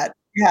that.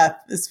 Yeah,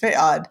 it's very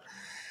odd.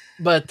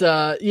 But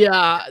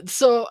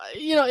so,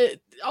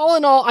 all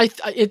in all,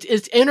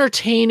 it's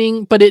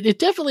entertaining, but it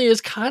definitely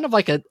is kind of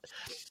like a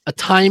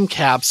time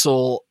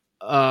capsule,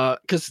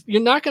 because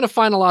you're not going to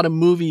find a lot of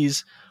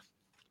movies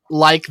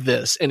like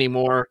this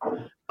anymore.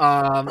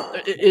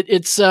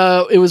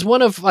 It was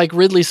one of like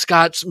Ridley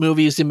Scott's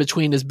movies in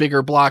between his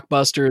bigger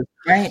blockbusters.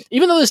 Right.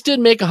 Even though this did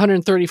make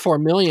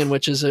 $134 million,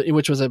 which was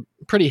a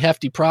pretty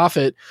hefty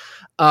profit,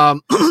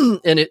 and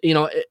it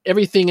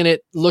everything in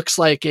it looks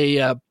like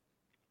a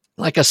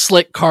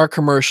slick car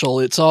commercial.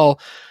 It's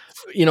all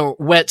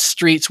wet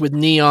streets with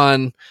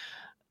neon,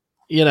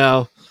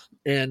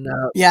 and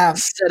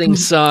setting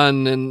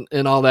sun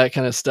and all that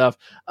kind of stuff.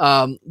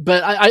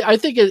 But I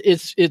think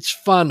it's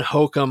fun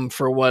hokum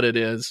for what it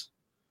is.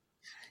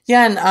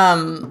 Yeah, and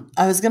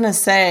I was gonna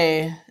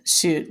say,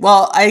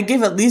 well, I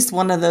gave at least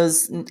one of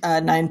those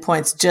 9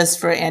 points just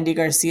for Andy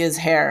Garcia's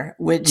hair,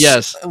 which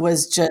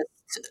was just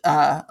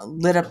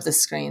lit up the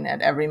screen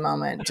at every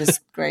moment. Just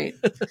great.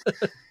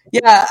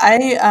 Yeah,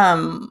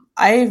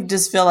 I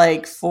just feel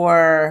like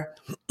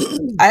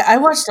I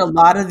watched a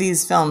lot of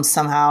these films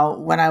somehow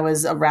when I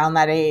was around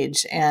that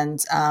age, and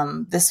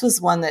this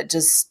was one that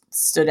just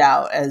stood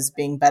out as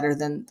being better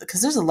than,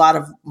 because there's a lot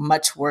of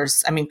much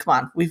worse. I mean, come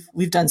on,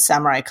 we've done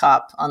Samurai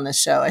Cop on this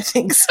show, I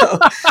think so.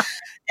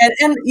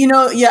 and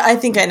I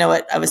think I know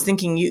what I was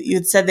thinking. You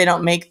had said they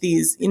don't make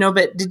these,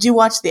 but did you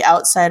watch The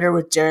Outsider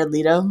with Jared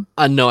Leto?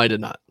 No, I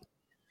did not.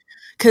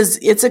 Because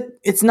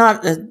it's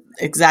not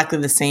exactly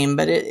the same,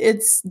 but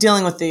it's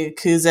dealing with the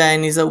Yakuza,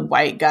 and he's a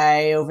white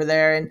guy over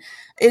there, and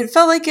it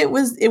felt like it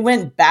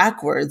went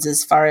backwards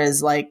as far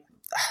as like,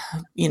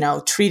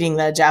 treating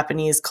the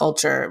Japanese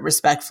culture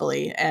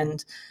respectfully,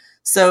 and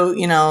so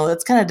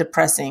it's kind of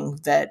depressing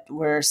that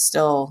we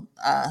still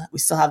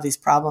have these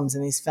problems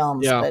in these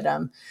films. But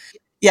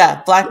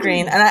Black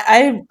Green,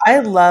 and I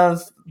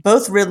love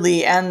both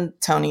Ridley and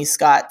Tony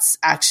Scott's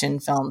action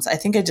films. I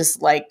think I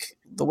just like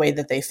the way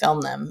that they film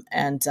them,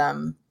 and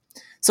so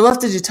we'll have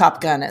to do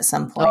Top Gun at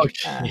some point.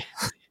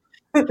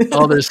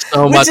 There's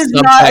so much is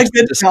not a good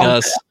to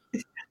discuss.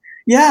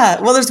 Yeah,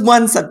 well, there's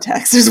one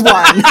subtext. There's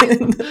one.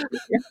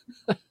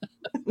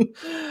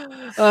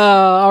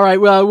 All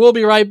right. Well, we'll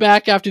be right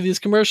back after these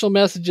commercial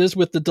messages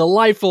with the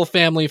delightful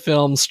family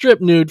film Strip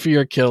Nude for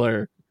Your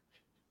Killer.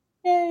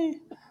 Yay.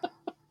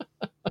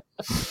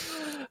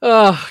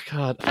 Oh,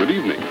 God. Good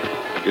evening.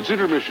 It's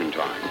intermission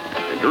time.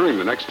 And during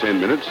the next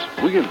 10 minutes,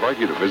 we invite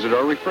you to visit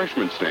our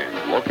refreshment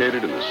stand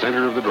located in the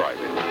center of the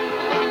drive-in.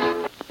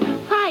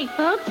 Hi,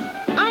 folks.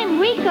 I'm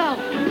Rico.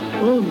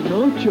 Oh,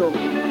 Nacho.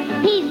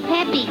 He's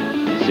Peppy.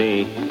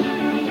 See?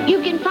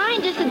 You can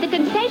find us at the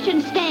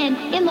concession stand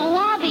in the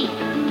lobby.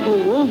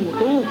 Along with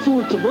all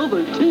sorts of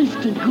other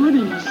tasty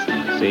goodies.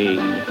 See?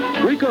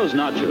 Rico's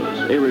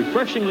Nachos, a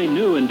refreshingly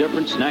new and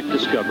different snack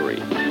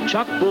discovery.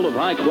 Chock full of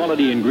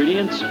high-quality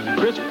ingredients,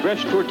 crisp,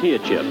 fresh tortilla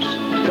chips,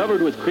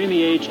 covered with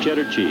creamy aged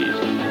cheddar cheese,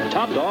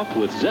 topped off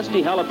with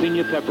zesty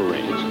jalapeno pepper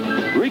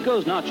rings.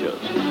 Rico's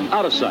Nachos,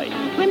 out of sight.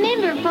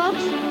 Remember,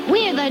 folks,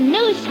 we're the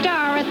new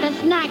star at the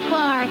snack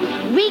bar,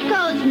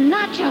 Rico's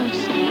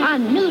Nachos, a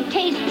new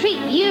taste treat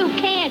you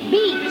can't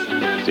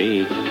beat.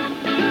 See?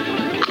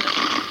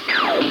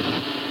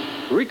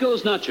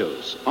 Rico's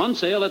Nachos, on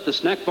sale at the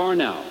snack bar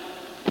now.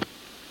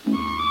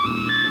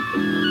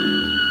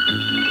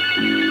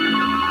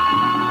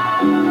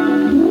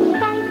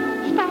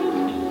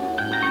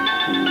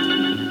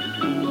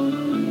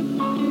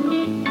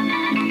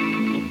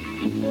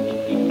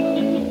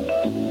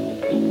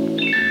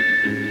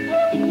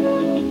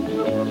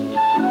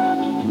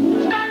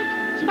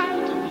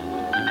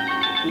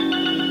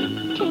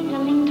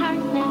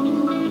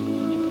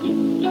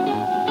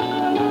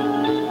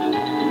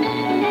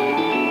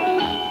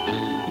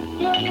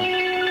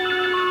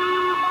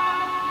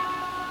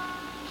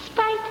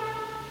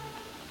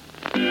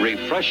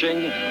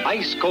 refreshing,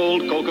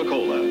 ice-cold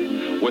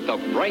Coca-Cola with a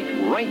bright,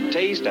 right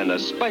taste and a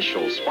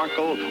special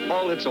sparkle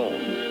all its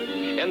own.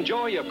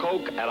 Enjoy your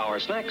Coke at our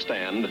snack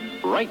stand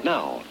right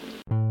now.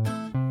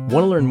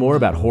 Want to learn more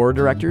about horror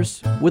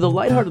directors? With a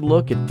lighthearted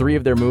look at 3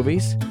 of their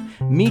movies?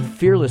 Meet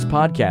fearless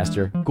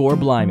podcaster Gore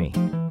Blimey.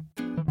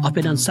 I've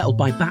been unsettled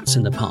by bats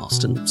in the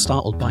past and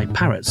startled by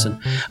parrots, and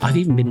I've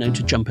even been known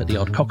to jump at the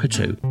odd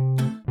cockatoo.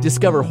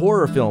 Discover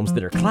horror films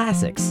that are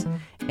classics,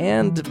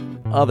 and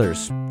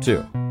others,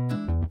 too.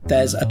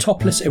 There's a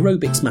topless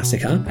aerobics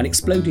massacre, an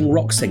exploding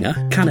rock singer,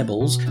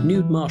 cannibals,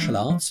 nude martial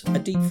arts, a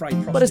deep-fried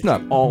prostitute. But it's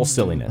not all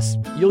silliness.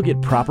 You'll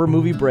get proper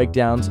movie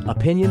breakdowns,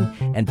 opinion,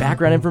 and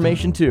background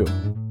information, too.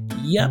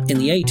 Yep, in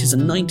the 80s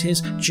and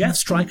 90s, Jeff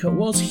Stryker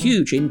was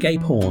huge in gay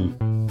porn.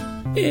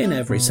 In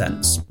every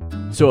sense.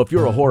 So if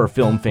you're a horror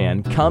film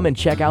fan, come and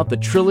check out the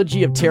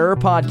Trilogy of Terror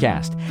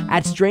podcast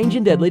at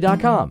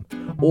strangeanddeadly.com,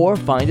 or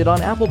find it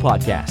on Apple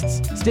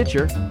Podcasts,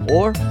 Stitcher,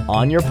 or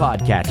on your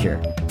podcatcher.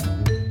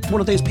 One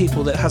of those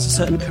people that has a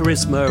certain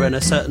charisma and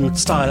a certain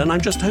style, and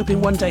I'm just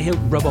hoping one day he'll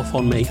rub off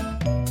on me.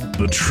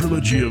 The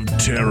Trilogy of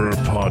Terror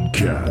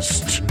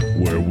podcast,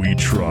 where we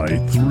try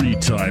 3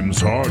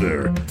 times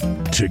harder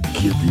to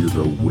give you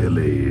the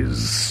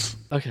willies.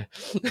 Okay.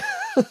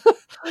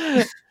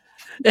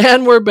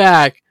 And we're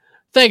back.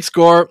 Thanks,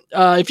 Gore.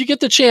 If you get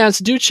the chance,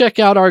 do check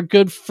out our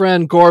good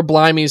friend Gore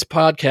Blimey's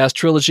podcast,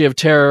 Trilogy of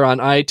Terror, on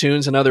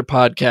iTunes and other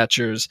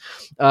podcatchers.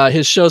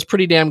 His show's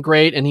pretty damn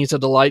great, and he's a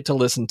delight to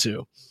listen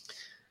to.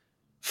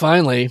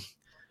 Finally,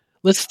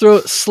 let's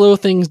slow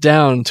things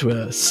down to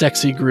a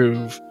sexy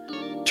groove.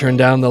 Turn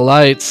down the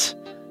lights,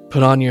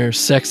 put on your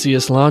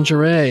sexiest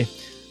lingerie,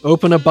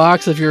 open a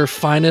box of your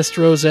finest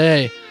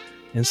rosé,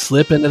 and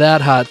slip into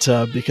that hot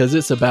tub because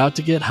it's about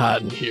to get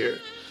hot in here.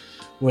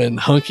 When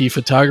hunky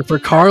photographer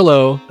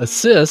Carlo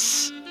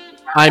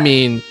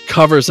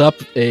covers up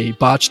a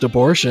botched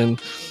abortion,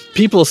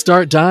 people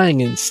start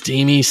dying in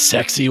steamy,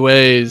 sexy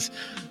ways.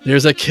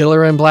 There's a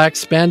killer in black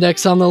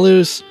spandex on the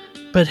loose,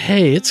 but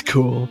hey, it's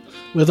cool.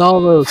 With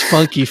all those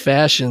funky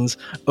fashions,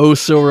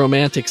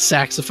 oh-so-romantic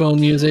saxophone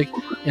music,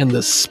 and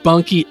the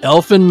spunky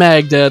elfin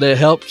Magda to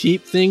help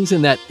keep things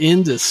in that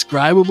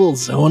indescribable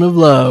zone of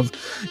love,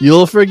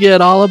 you'll forget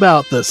all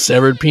about the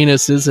severed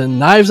penises and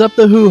knives up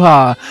the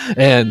hoo-ha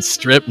and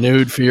strip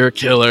nude for your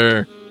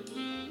killer.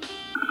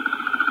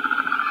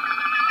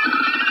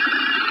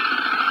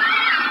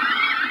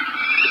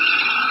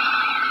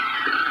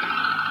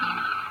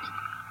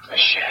 A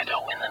shadow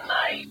in the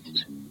night.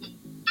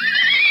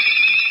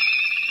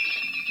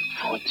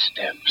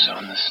 Footsteps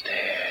on the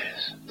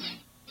stairs.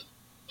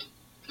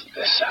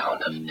 The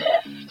sound of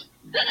death.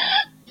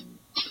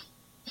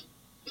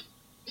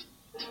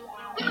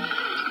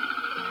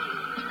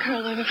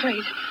 Carl, I'm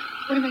afraid.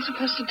 What am I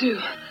supposed to do?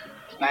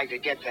 Magda,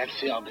 get that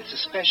film. It's a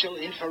special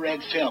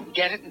infrared film.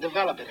 Get it and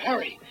develop it.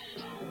 Hurry.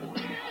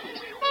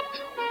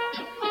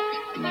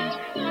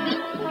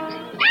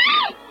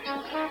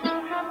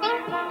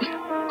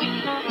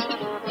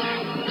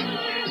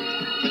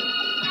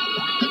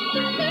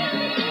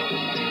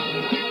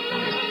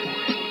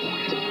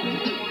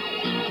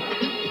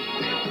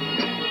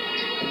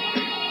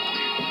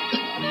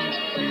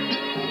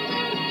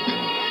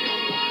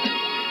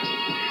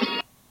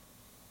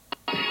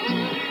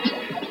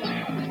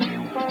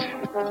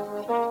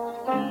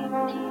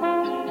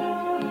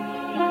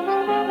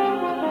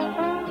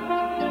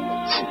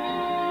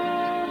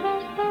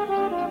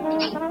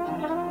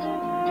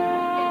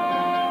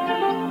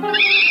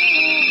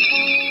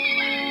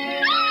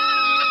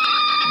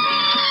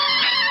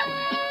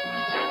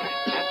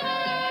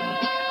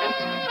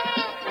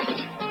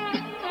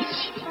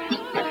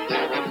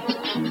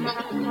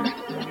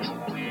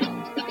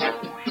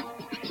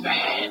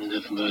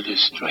 Murder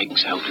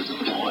strikes out of the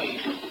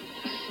void.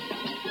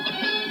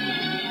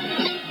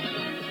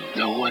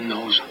 No one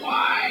knows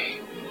why.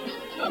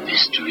 A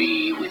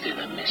mystery within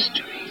a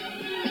mystery.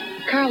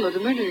 Carlo, the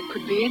murderer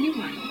could be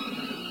anyone.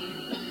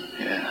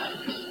 Yeah.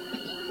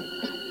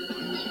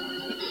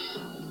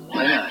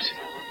 Why not?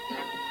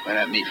 Why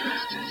not me, for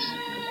instance?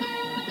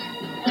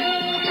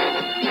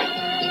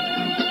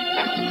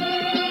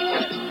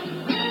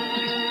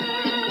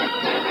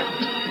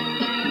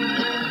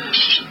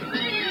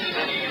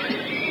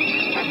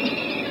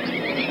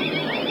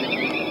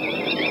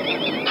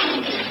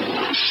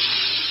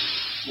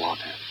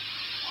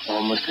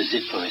 Almost as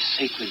if for a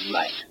sacred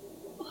rite.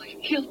 Oh, he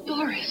killed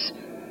Doris.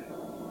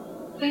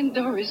 Then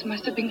Doris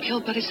must have been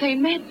killed by the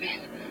same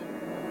madman.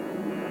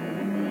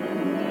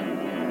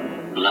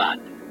 Blood.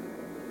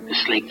 To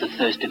slake the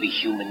thirst of a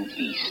human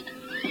beast.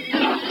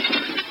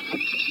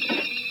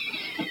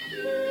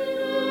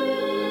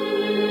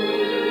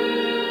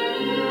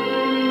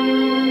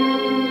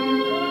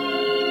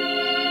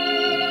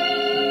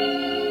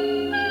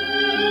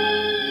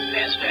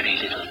 There's very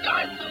little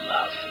time to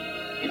love.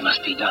 It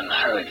must be done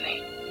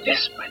hurriedly.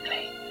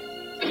 Desperately.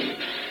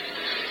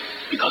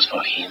 Because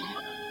for him,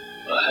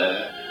 for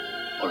her,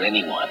 for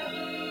anyone,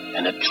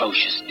 an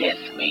atrocious death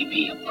may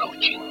be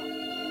approaching.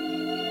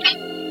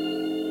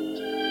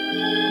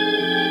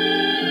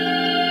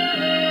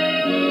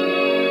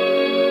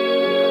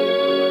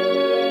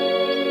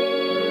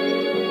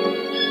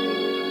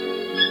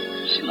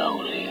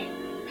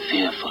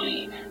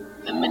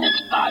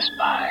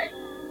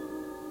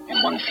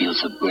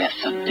 feels the breath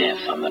of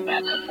death on the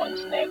back of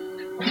one's neck.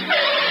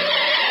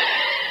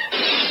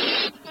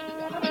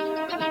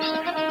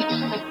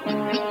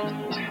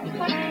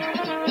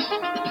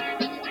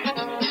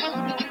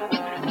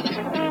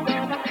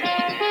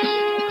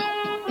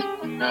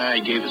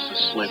 He gave us a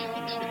slip.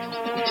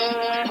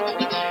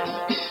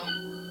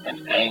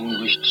 An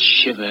anguished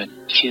shiver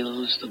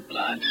chills the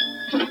blood.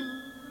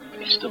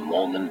 It's the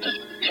moment of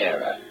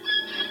terror.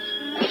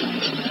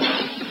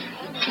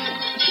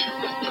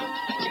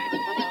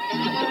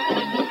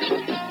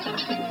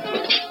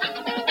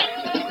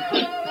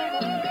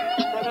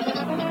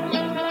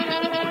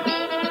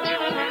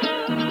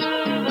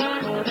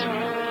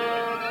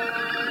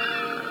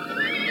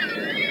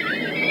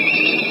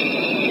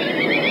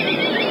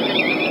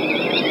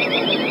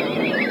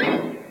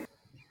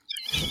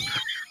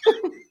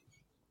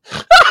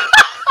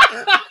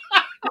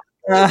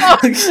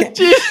 Okay.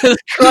 Jesus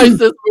Christ,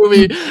 this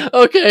movie.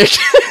 Okay.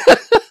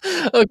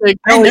 Okay.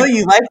 I know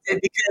you liked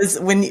it because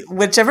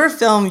whichever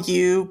film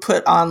you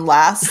put on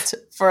last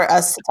for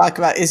us to talk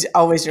about is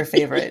always your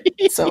favorite.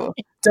 So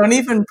don't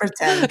even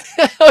pretend.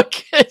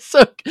 Okay.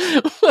 So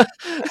what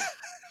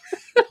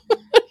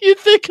do you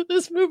think of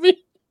this movie?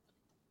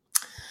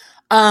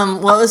 Well,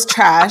 it was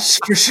trash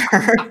for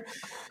sure.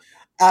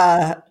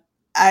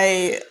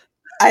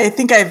 I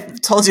think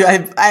I've told you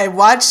I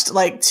watched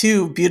like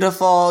 2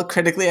 beautiful,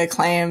 critically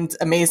acclaimed,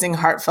 amazing,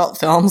 heartfelt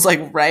films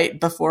like right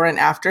before and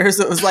after.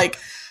 So it was like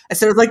I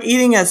said, it was like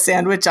eating a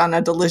sandwich on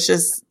a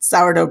delicious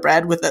sourdough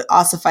bread with an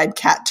ossified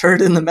cat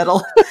turd in the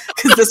middle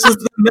because this was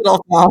the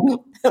middle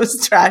film. It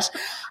was trash.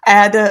 I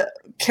had to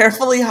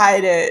carefully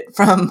hide it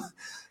from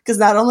because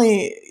not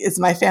only is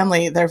my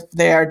family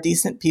they are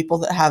decent people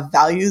that have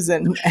values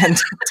and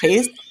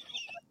taste.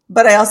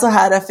 But I also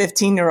had a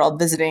 15-year-old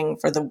visiting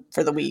for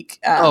the week.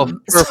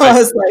 So I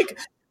was like,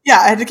 yeah,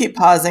 I had to keep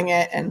pausing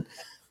it.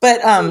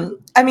 But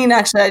I mean,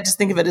 actually, I just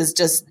think of it as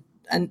just,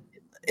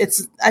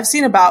 I've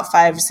seen about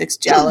 5 or 6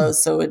 Giallos,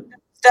 so it's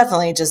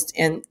definitely just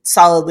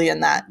solidly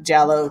in that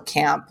Giallo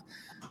camp.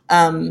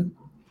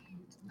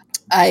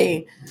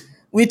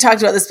 We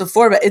talked about this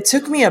before, but it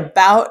took me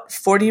about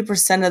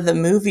 40% of the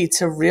movie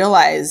to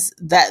realize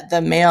that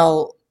the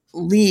male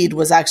lead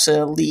was actually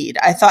a lead.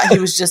 I thought he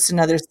was just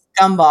another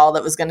scumball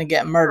that was going to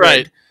get murdered.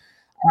 Right.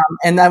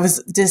 And I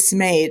was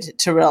dismayed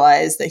to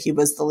realize that he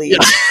was the lead.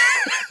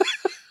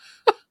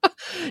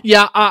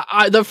 Yeah.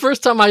 I the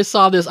first time I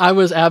saw this, I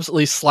was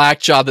absolutely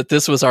slack-jawed that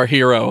this was our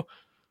hero.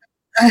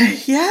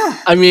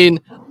 Yeah. I mean,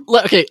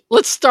 okay,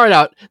 let's start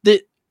out.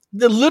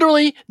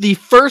 Literally the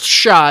first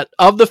shot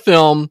of the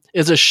film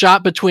is a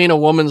shot between a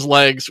woman's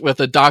legs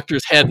with a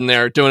doctor's head in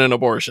there doing an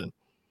abortion.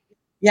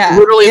 Yeah.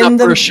 Literally the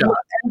first shot.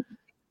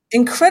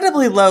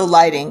 Incredibly low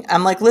lighting.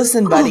 I'm like,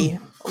 listen, buddy,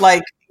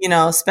 like,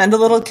 spend a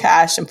little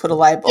cash and put a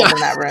light bulb in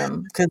that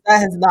room because that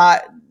has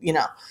not,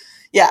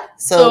 yeah.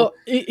 So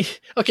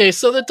okay,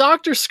 so the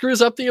doctor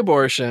screws up the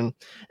abortion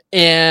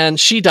and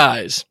she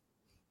dies.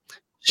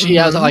 She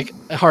has like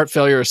a heart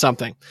failure or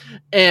something,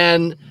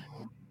 and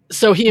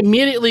so he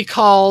immediately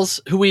calls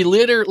who we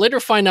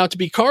later find out to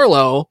be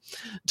Carlo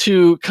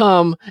to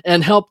come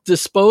and help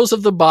dispose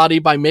of the body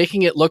by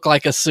making it look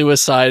like a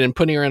suicide and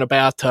putting her in a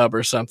bathtub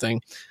or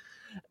something.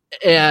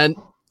 And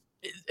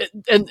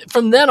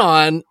from then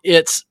on,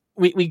 it's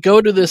we go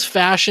to this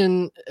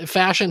fashion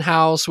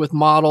house with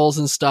models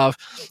and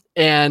stuff,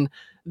 and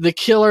the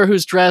killer,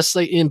 who's dressed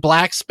like in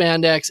black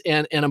spandex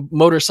and a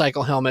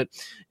motorcycle helmet,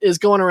 is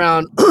going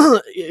around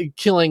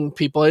killing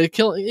people.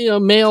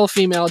 Male,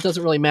 female, it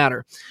doesn't really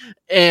matter.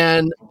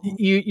 And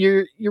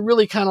you're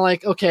really kind of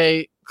like,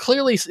 okay,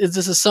 clearly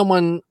this is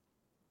someone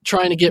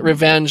trying to get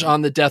revenge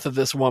on the death of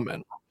this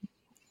woman,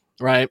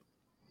 right?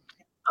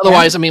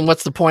 Otherwise, I mean,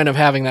 what's the point of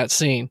having that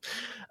scene?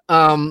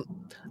 And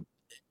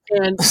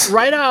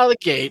right out of the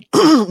gate,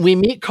 we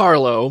meet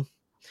Carlo,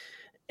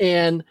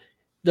 and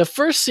the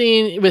first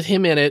scene with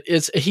him in it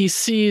is he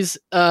sees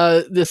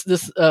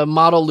this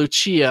model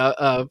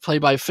Lucia,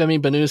 played by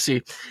Femi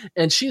Benusi,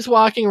 and she's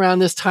walking around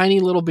this tiny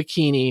little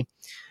bikini,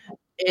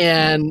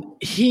 and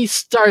he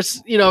starts,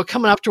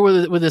 coming up to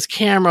her with his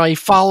camera. He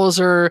follows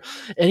her,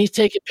 and he's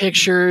taking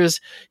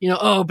pictures.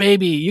 Oh,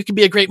 baby, you can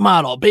be a great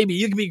model. Baby,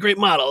 you can be a great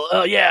model.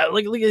 Oh, yeah,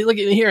 look at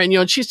here.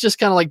 And, she's just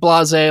kind of like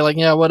blasé, like,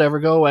 yeah, whatever,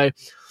 go away.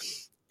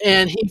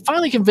 And he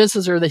finally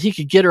convinces her that he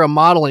could get her a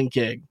modeling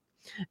gig.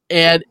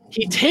 And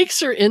he takes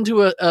her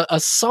into a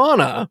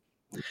sauna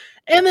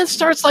and then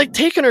starts like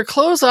taking her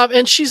clothes off.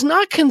 And she's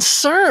not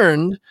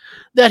concerned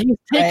that he's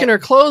taking her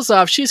clothes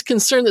off. She's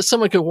concerned that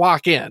someone could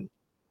walk in.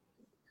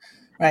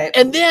 Right.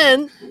 And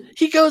then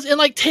he goes and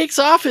like takes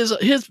off his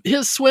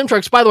swim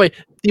trunks. By the way,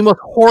 the most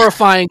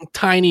horrifying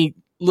tiny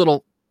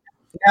little.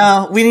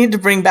 No, we need to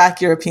bring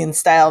back European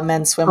style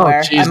men's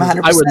swimwear. Oh, I'm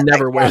 100%. I would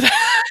never wear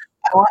that.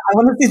 I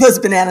want to see those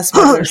banana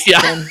spoilers.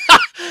 Yeah.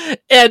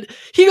 And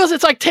he goes,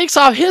 it's like takes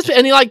off his,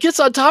 and he like gets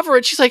on top of her,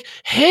 and she's like,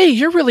 "Hey,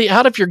 you're really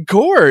out of your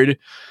gourd,"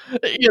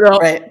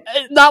 right.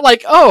 Not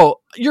like, "Oh,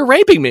 you're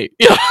raping me."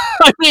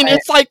 I mean, right.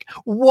 It's like,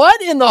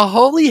 what in the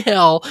holy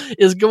hell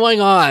is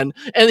going on?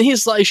 And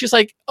she's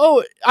like,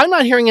 "Oh, I'm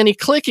not hearing any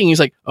clicking." He's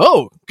like,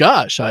 "Oh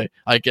gosh, I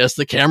guess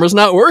the camera's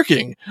not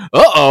working.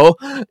 Uh-oh."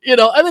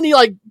 And then he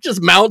like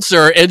just mounts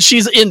her, and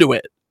she's into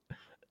it.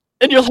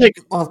 And you're like,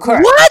 well, of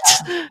course.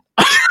 What?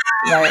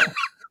 Right.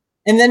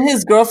 And then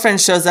his girlfriend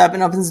shows up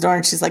and opens the door,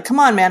 and she's like, "Come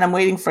on, man, I'm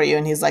waiting for you."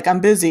 And he's like, "I'm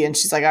busy." And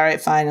she's like, "All right,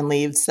 fine," and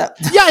leaves.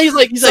 Yeah, he's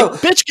like,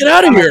 "Bitch, get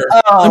out of here.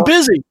 I'm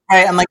busy."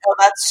 Right. I'm like, "Oh,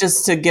 that's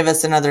just to give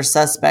us another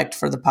suspect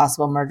for the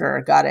possible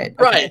murderer." Got it.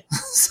 Okay. Right.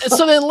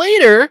 So then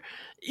later,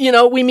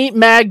 we meet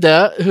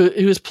Magda,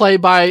 who's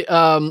played by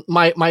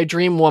my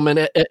dream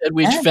woman,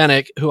 Edwidge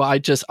Fenech, who I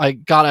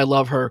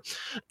love her.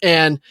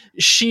 And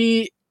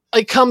she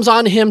comes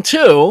on him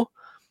too.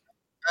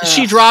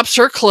 She drops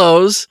her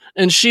clothes,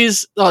 and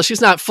she's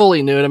not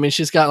fully nude. I mean,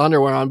 she's got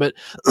underwear on, but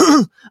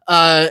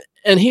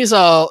and he's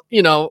all,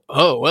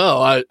 "Oh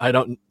well, I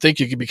don't think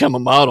you could become a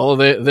model.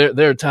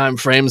 Their time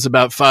frame's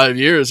about 5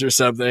 years or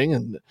something,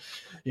 and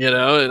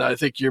and I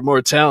think you're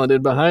more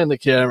talented behind the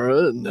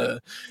camera." And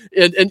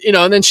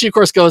then she of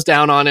course goes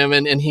down on him,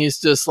 and he's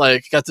just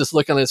like got this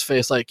look on his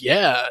face, like,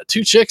 "Yeah,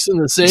 2 chicks in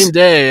the same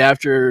day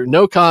after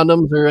no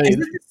condoms or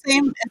anything." Is it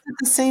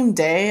the same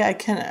day?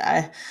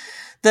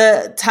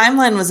 The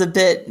timeline was a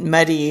bit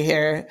muddy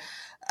here.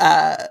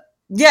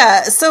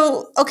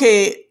 So,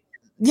 okay.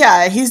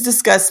 Yeah, he's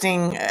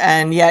disgusting,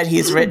 and yet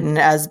he's written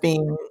as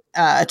being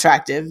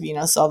attractive,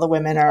 so all the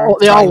women are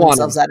they all want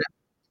themselves at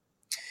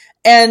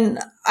And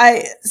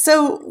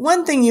him.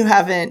 one thing you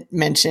haven't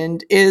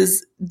mentioned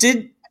is,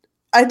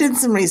 I did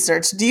some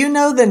research. Do you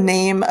know the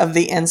name of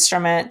the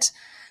instrument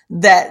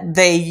that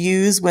they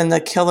use when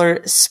the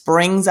killer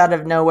springs out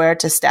of nowhere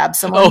to stab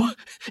someone? Oh,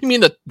 you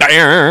mean the...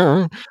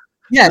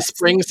 Yes.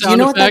 Spring sound Do you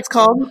know effect? What that's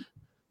called?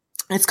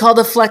 It's called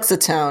a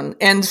flexitone.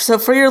 And so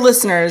for your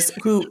listeners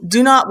who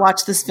do not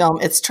watch this film,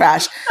 it's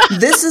trash.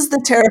 This is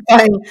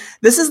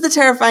the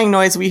terrifying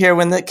noise we hear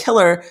when the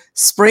killer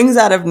springs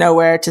out of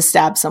nowhere to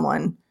stab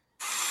someone.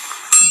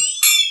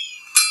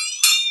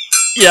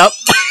 Yep.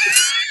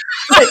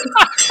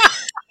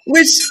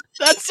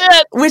 That's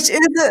it. Which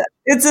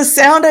it's a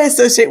sound I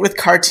associate with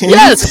cartoons.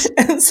 Yes.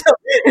 And so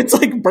it's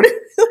like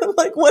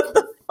what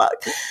the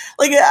fuck?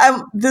 Like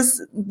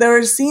there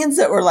are scenes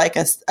that were like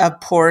a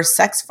poor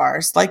sex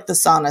farce, like the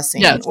sauna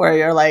scene, where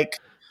you're like,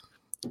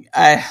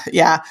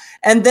 yeah.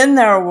 And then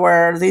there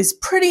were these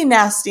pretty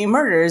nasty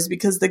murders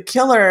because the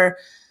killer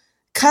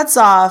cuts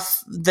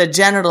off the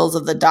genitals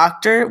of the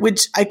doctor,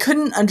 which I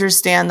couldn't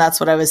understand. That's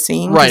what I was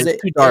seeing. Right. It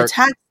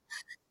attacks.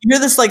 You hear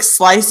this like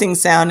slicing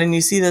sound, and you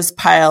see this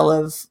pile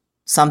of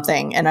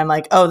something, and I'm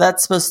like, "Oh,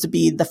 that's supposed to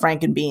be the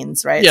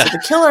Frankenbeans, right?" Yeah. So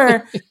the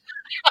killer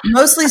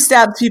mostly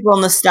stabs people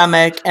in the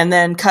stomach, and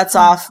then cuts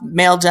off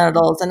male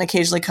genitals, and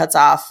occasionally cuts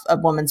off a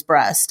woman's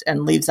breast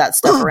and leaves that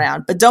stuff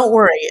around. But don't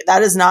worry,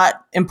 that is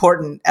not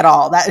important at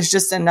all. That is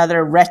just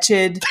another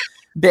wretched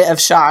bit of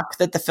shock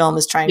that the film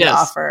is trying to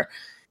offer.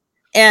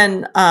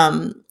 And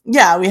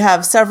we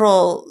have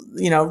several,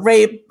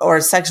 rape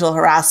or sexual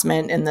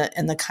harassment in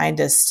the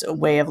kindest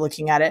way of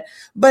looking at it.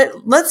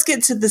 But let's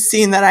get to the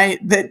scene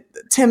that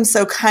Tim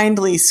so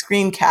kindly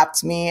screen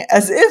capped me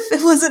as if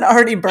it wasn't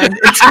already burned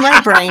into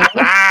my brain.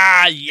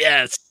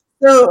 Yes.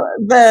 So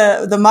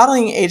the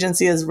modeling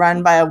agency is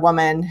run by a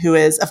woman who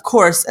is, of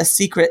course, a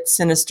secret,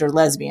 sinister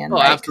lesbian. Oh,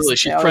 right? Absolutely.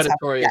 She's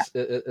predatory.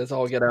 It's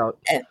all get out.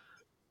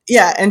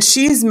 And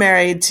she's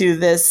married to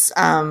this,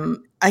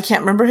 I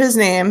can't remember his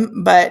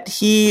name, but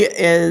he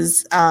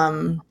is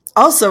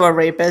also a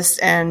rapist,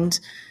 and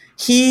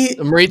he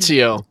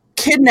Maurizio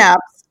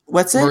kidnaps.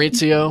 What's it?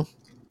 Maurizio,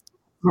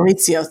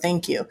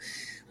 thank you.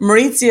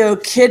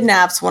 Maurizio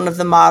kidnaps one of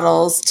the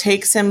models,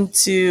 takes her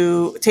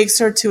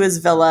to his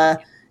villa,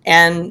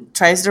 and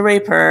tries to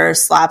rape her,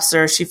 slaps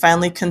her. She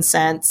finally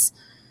consents,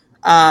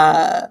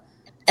 and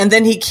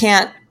then he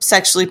can't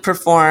sexually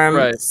perform.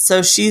 Right.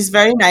 So she's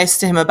very nice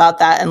to him about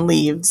that and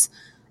leaves.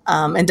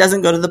 And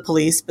doesn't go to the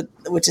police,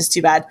 which is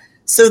too bad.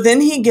 So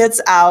then he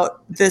gets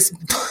out this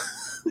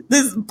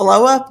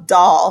blow up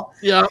doll,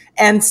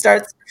 and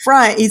starts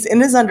frying. He's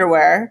in his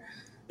underwear,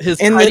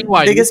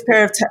 biggest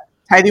pair of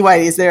tidy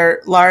whities.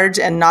 They're large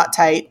and not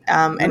tight.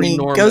 And he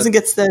goes and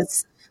gets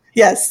this.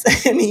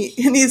 Yes, and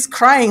he's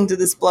crying to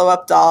this blow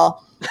up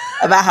doll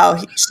about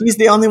how she's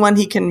the only one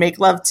he can make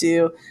love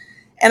to.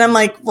 And I'm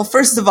like, well,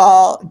 first of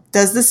all,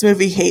 does this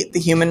movie hate the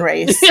human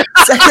race?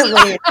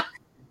 Secondly,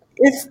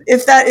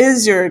 if that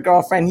is your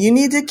girlfriend, you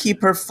need to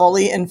keep her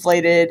fully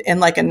inflated in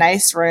like a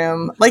nice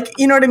room. Like,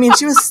 you know what I mean?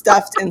 She was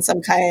stuffed in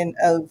some kind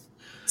of...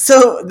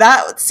 So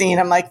that scene,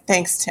 I'm like,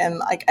 thanks, Tim.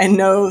 Like, I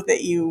know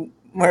that you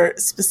were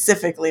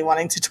specifically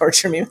wanting to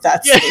torture me with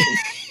that scene.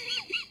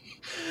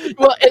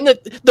 Well, and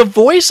the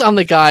voice on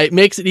the guy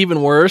makes it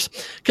even worse,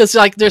 because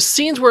like there's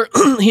scenes where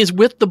he's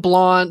with the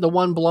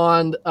one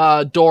blonde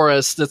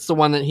Doris, that's the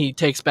one that he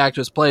takes back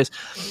to his place,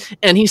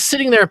 and he's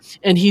sitting there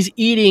and he's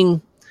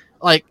eating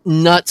like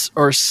nuts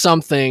or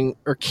something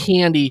or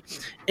candy,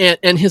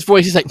 and his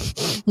voice is like,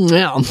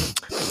 "Well,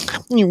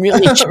 you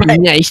really should be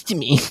nice to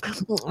me."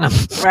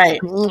 Right.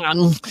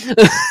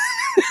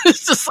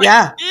 It's just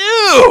like,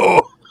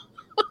 ew.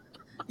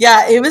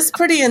 Yeah, it was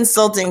pretty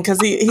insulting because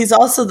he's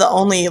also the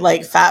only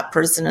like fat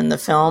person in the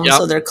film. Yep.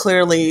 So they're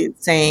clearly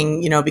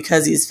saying,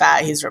 because he's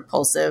fat, he's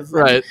repulsive.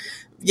 Right. And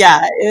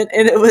yeah,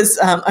 it was,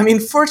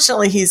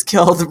 fortunately he's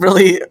killed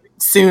really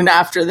soon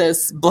after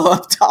this blow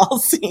up doll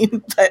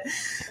scene,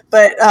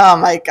 but oh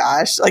my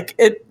gosh, like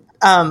it,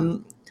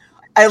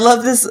 I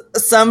love this.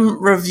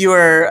 Some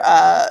reviewer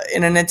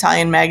in an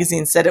Italian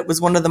magazine said it was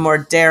one of the more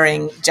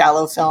daring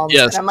Giallo films.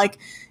 Yes. And I'm like,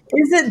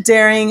 is it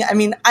daring? I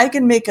mean, I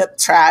can make up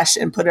trash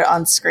and put it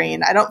on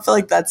screen. I don't feel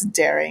like that's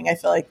daring. I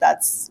feel like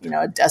that's,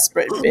 a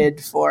desperate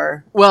bid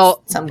for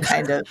some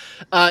kind of.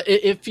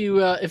 If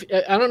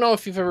I don't know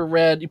if you've ever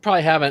read, you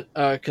probably haven't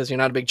because you're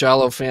not a big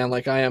Giallo fan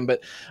like I am,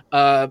 but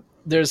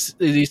there's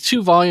these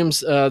 2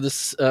 volumes,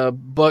 these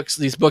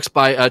books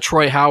by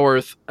Troy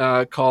Howarth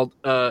called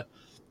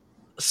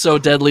So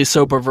Deadly,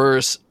 So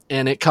Perverse.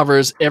 And it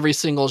covers every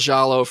single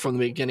Giallo from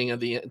the beginning to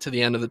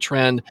the end of the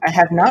trend. I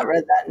have not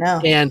read that,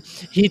 no. And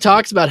he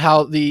talks about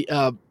how the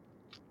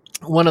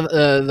one of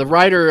the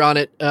writer on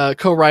it,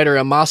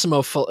 co-writer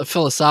Massimo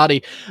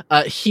Filisati,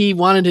 he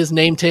wanted his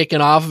name taken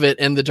off of it,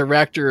 and the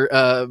director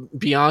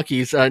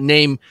Bianchi's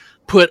name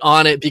put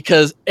on it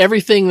because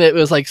everything that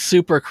was like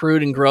super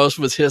crude and gross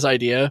was his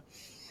idea,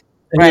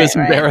 and he was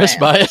embarrassed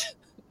by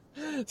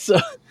it.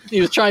 So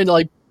he was trying to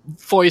like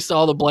foist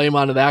all the blame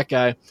onto that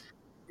guy.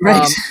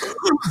 Right.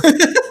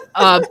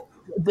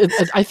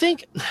 I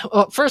think,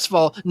 first of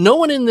all, no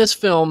one in this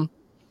film,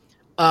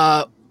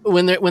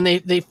 when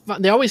they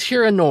always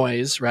hear a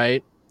noise,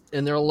 right,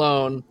 and they're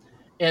alone,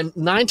 and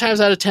 9 times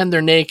out of 10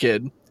 they're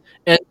naked,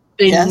 and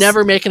they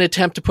never make an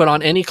attempt to put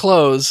on any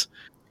clothes,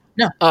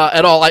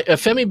 at all. Like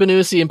Femi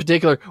Benusi in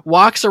particular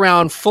walks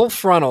around full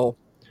frontal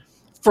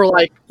for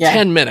like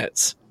 10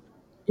 minutes.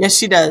 Yes,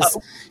 she does.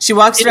 She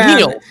walks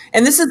around,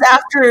 and this is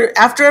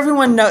after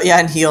everyone knows. Yeah,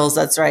 in heels.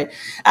 That's right.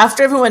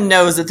 After everyone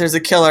knows that there's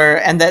a killer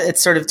and that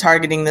it's sort of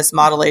targeting this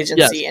model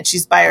agency, and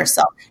she's by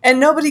herself,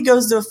 and nobody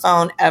goes to a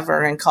phone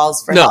ever and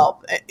calls for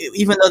help,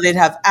 even though they'd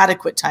have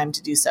adequate time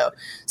to do so.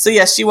 So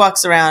yes, she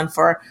walks around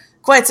for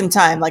quite some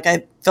time. Like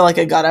I feel like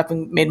I got up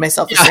and made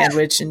myself a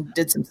sandwich and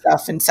did some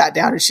stuff and sat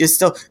down, and she's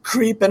still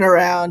creeping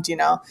around,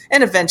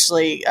 and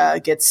eventually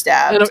gets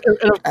stabbed.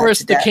 And of course,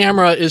 the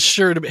camera is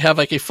sure to have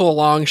like a full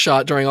long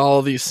shot during all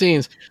of these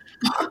scenes.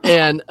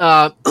 And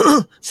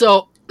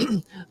so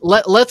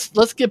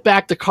let's get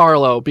back to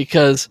Carlo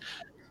because,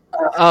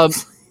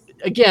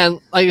 again,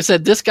 like I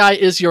said, this guy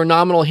is your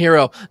nominal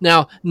hero.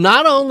 Now,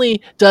 not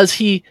only does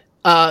he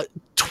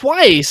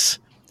twice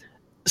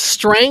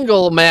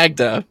strangle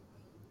Magda.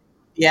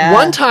 Yeah.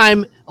 One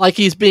time, like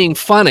he's being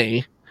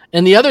funny,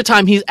 and the other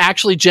time he's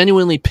actually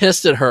genuinely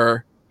pissed at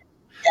her.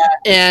 Yeah.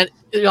 And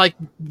you're like,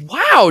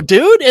 wow,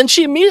 dude. And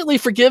she immediately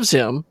forgives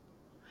him.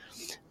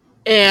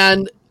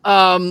 And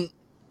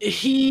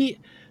he's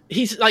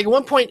like, at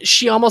one point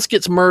she almost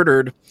gets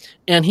murdered,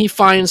 and he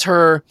finds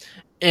her,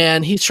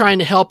 and he's trying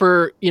to help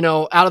her,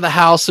 out of the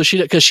house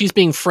because she's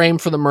being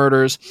framed for the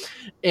murders.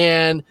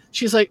 And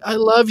she's like, I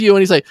love you.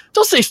 And he's like,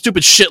 don't say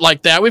stupid shit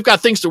like that. We've got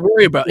things to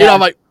worry about. Yeah.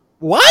 I'm like,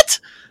 what?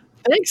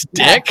 Thanks,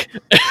 Dick.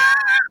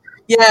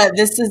 Yeah,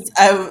 this is.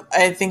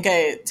 I think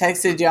I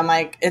texted you. I'm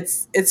like,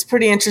 it's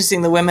pretty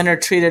interesting. The women are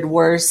treated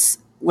worse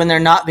when they're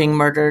not being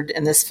murdered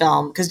in this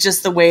film because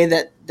just the way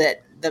that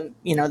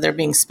they're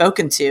being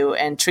spoken to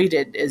and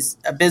treated is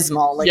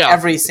abysmal. Like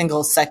every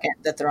single second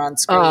that they're on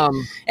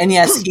screen. And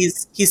yes,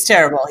 he's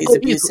terrible. He's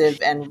abusive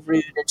and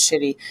rude and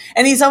shitty.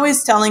 And he's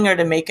always telling her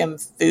to make him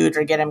food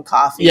or get him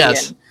coffee.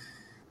 Yes. And,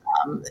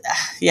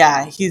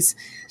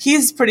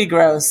 he's pretty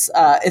gross.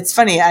 It's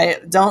funny. I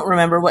don't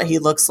remember what he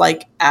looks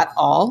like at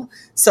all.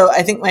 So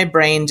I think my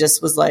brain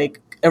just was like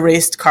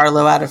erased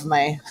Carlo out of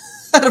my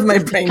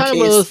brain kind case. of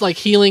those like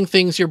healing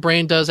things your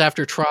brain does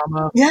after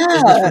trauma.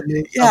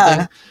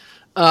 Yeah.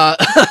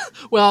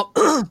 Well,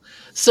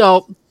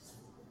 so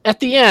at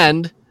the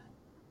end,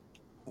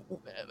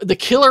 the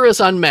killer is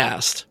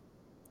unmasked,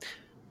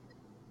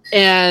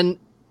 and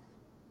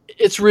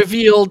it's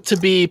revealed to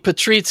be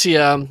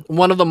Patrizia,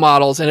 one of the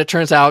models, and it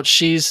turns out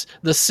she's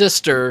the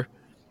sister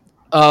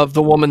of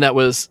the woman that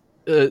was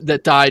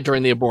that died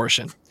during the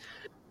abortion.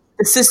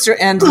 The sister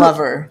and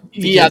lover.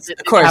 Yeah,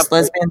 of course,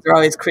 lesbians are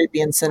always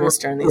creepy and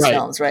sinister in these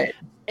films, right?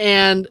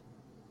 And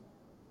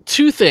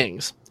 2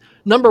 things.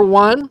 Number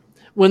 1,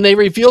 when they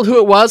revealed who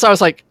it was, I was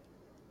like,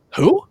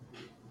 who?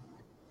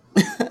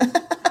 Who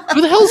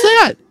the hell is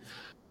that?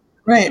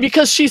 Right.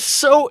 Because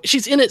she's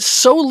in it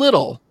so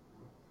little.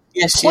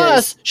 Yes,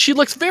 Plus, she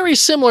looks very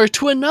similar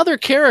to another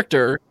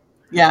character.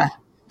 Yeah,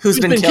 who's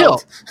been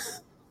killed.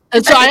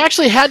 And so I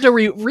actually had to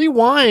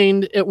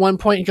rewind at one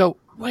point and go,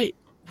 wait,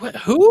 what?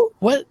 Who?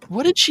 What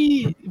did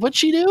she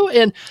do?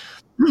 And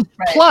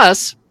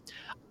plus,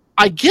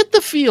 I get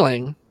the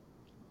feeling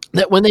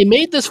that when they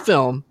made this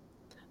film,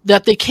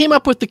 that they came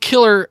up with the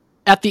killer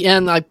at the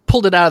end. I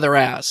pulled it out of their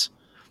ass.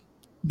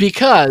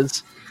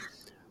 because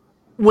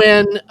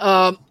when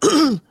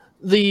the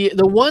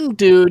one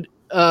dude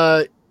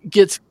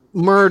gets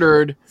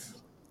murdered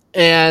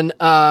and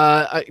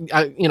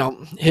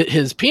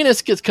his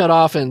penis gets cut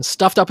off and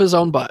stuffed up his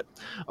own butt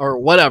or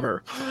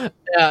whatever,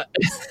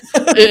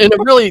 in a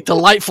really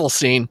delightful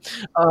scene.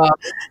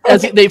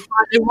 As they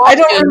walk I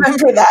don't in,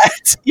 remember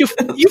that. you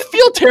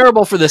feel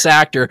terrible for this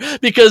actor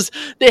because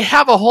they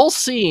have a whole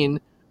scene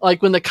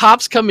like when the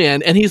cops come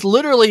in and he's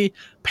literally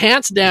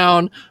pants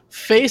down,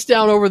 face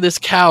down over this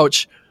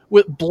couch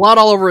with blood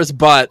all over his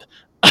butt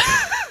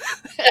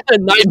and a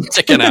knife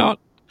sticking out.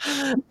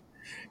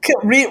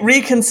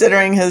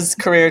 Reconsidering his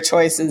career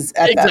choices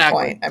at that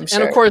point, I'm sure.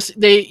 And of course,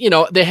 they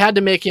had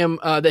to make him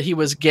that he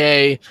was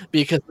gay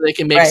because they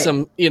can make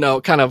some,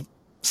 kind of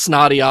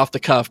snotty off the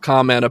cuff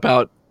comment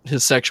about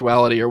his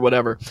sexuality or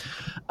whatever.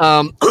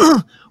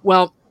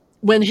 Well,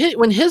 when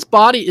his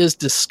body is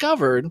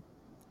discovered,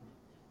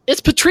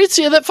 it's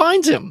Patrizia that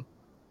finds him.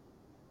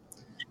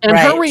 And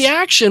her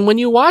reaction when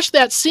you watch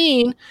that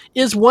scene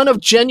is one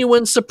of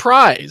genuine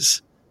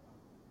surprise.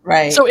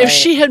 Right. So if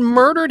she had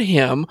murdered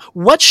him,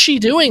 what's she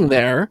doing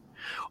there?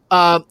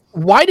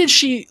 Why did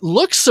she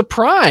look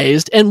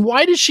surprised, and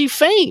why did she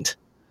faint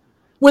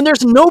when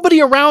there's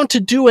nobody around to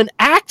do an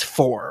act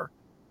for?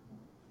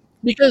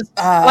 Because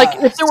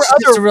if there were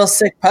she's a real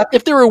sick puppy.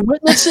 If there were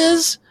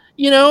witnesses,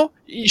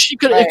 she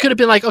could it could have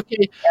been like,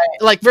 okay,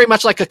 like very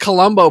much like a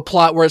Columbo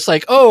plot where it's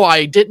like, oh,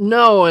 I didn't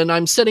know, and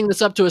I'm setting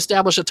this up to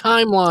establish a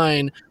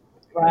timeline,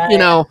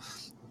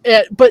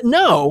 but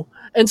no.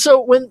 And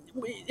so when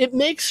it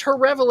makes her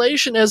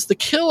revelation as the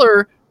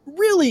killer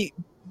really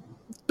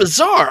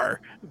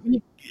bizarre,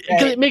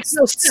 because it makes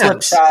no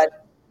sense. Slipshod.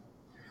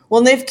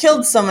 Well, they've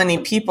killed so many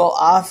people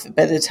off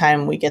by the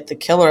time we get the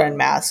killer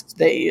unmasked.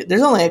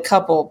 There's only a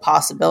couple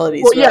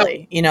possibilities,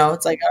 really.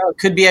 It's like, it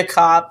could be a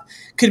cop,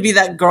 could be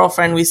that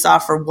girlfriend we saw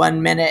for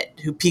 1 minute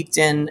who peeked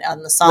in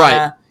on the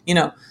sauna.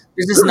 Right.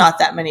 There's just not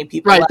that many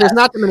people left. There's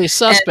not that many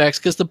suspects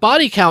because the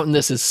body count in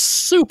this is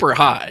super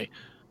high.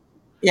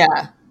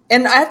 Yeah.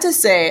 And I have to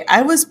say,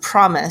 I was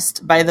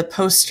promised by the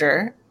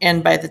poster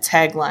and by the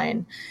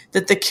tagline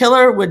that the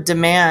killer would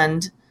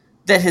demand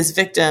that his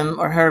victim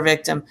or her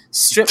victim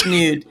strip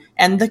nude.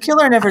 And the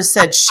killer never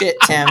said shit,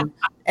 Tim.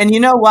 And you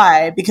know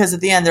why? Because at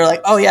the end, they're like,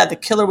 oh, yeah, the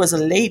killer was a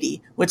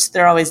lady, which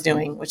they're always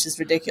doing, which is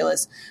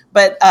ridiculous.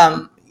 But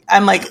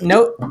I'm like,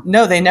 no,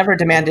 they never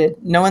demanded.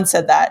 No one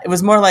said that. It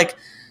was more like,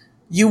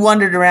 you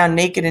wandered around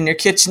naked in your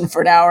kitchen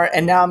for an hour,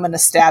 and now I'm going to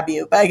stab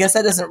you. But I guess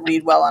that doesn't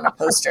read well on a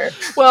poster.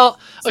 Well,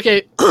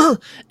 okay,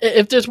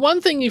 if there's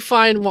one thing you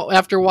find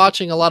after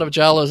watching a lot of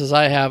Giallos as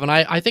I have, and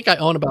I think I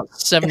own about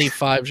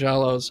 75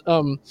 Giallos.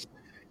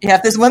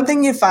 If there's one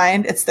thing you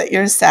find, it's that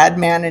you're a sad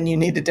man and you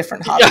need a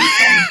different hobby.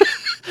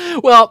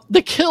 Well,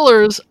 the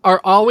killers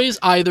are always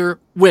either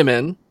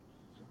women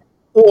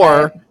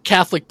or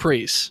Catholic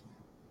priests.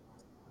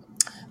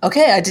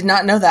 Okay, I did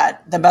not know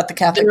that about the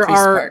Catholic priest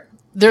part.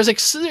 There's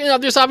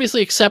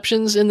obviously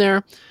exceptions in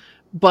there,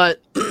 but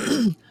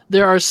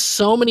there are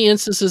so many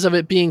instances of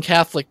it being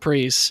Catholic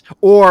priests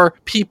or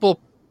people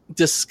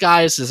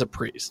disguised as a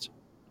priest.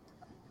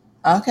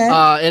 Okay.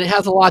 And it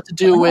has a lot to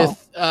do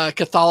with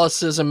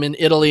Catholicism in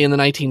Italy in the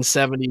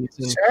 1970s.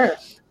 And, sure.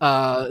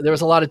 There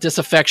was a lot of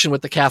disaffection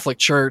with the Catholic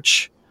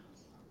Church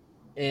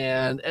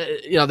and,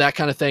 that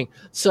kind of thing.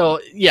 So,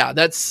 yeah,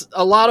 that's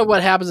a lot of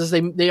what happens is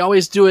they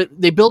always do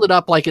it. They build it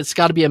up like it's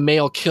got to be a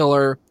male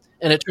killer.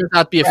 And it turns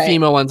out to be a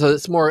female one, so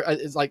it's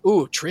like,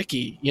 ooh,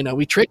 tricky.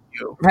 We tricked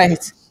you.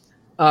 Right.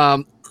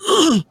 I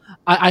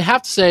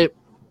have to say,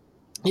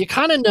 you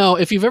kind of know,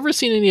 if you've ever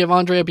seen any of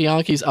Andrea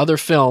Bianchi's other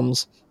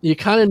films, you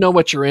kind of know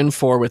what you're in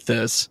for with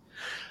this.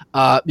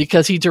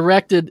 Because he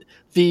directed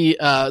the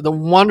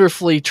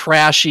wonderfully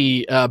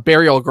trashy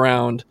Burial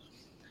Ground,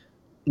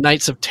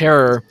 Nights of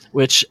Terror,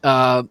 which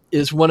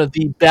is one of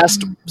the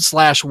best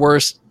 /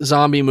 worst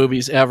zombie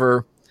movies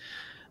ever.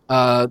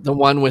 The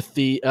one with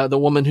the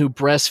woman who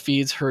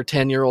breastfeeds her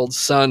 10-year-old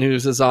son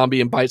who's a zombie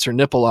and bites her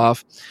nipple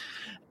off.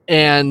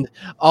 And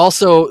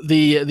also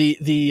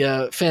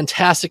the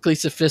fantastically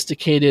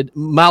sophisticated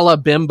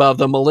Malabimba,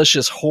 the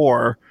Malicious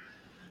Whore,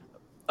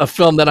 a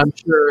film that I'm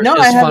sure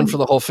is fun for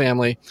the whole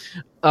family.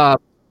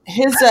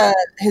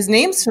 His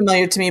name's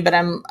familiar to me, but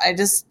I'm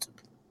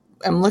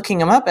looking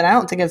him up and I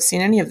don't think I've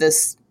seen any of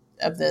this.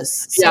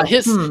 So,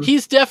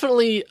 he's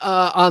definitely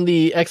on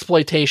the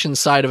exploitation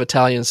side of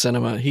Italian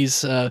cinema.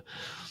 He's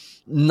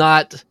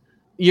not.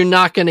 You're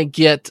not going to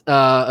get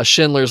a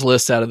Schindler's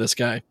List out of this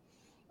guy.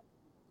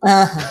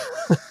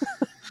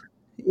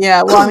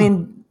 Yeah. Well, I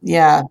mean,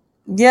 yeah.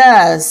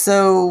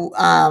 So,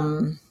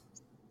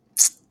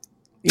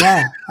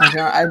 yeah.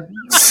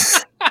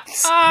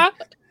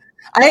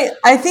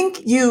 I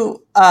think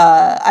you.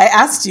 I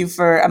asked you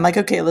for. I'm like,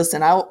 okay,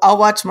 listen. I'll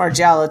watch more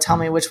Giallo. Tell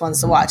me which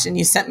ones to watch, and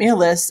you sent me a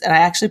list, and I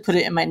actually put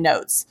it in my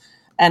notes.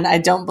 And I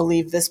don't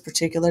believe this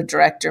particular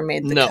director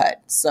made the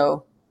cut.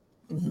 So,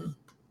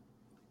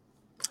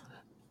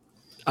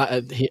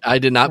 I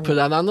did not put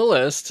that on the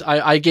list.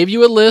 I gave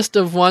you a list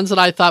of ones that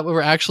I thought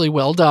were actually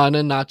well done,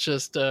 and not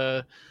just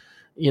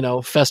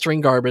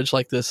festering garbage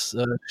like this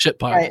shit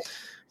pile. Right.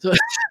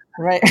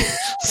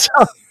 So,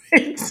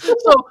 right. So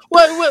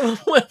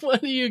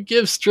what do you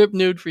give Strip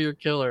Nude for your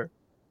killer?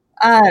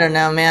 I don't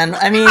know, man.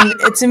 I mean,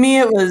 to me,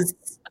 it was.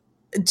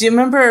 Do you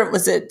remember?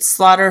 Was it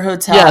Slaughter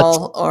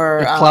Hotel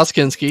or Klaus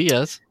Kinski?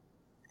 Yes.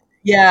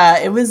 Yeah,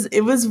 it was.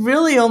 It was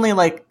really only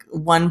like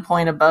 1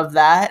 point above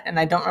that, and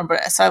I don't remember.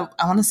 So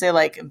I want to say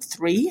like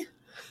 3.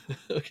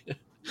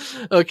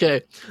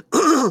 Okay.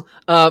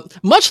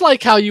 Much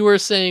like how you were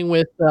saying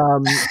with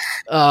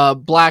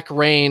Black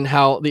Rain,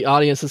 how the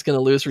audience is going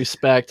to lose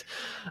respect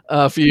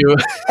for you.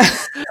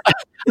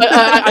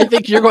 I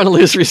think you're going to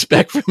lose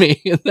respect for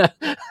me.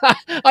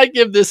 I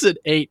give this an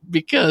 8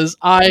 because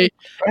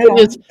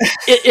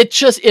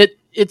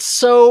it's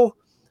so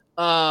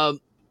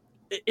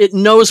it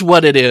knows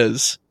what it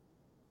is.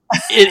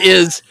 It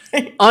is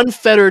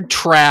unfettered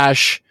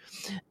trash,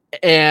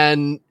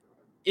 and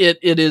it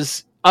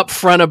is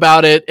upfront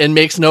about it and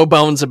makes no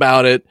bones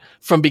about it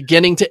from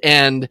beginning to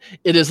end.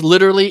 It is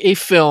literally a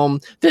film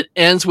that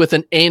ends with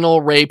an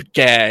anal rape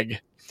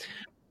gag.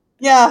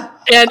 Yeah.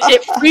 And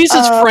it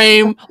freezes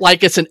frame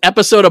like it's an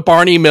episode of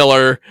Barney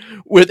Miller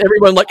with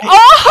everyone like,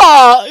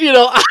 aha!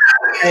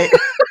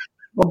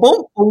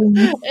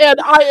 And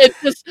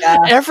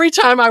every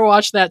time I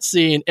watch that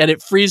scene and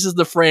it freezes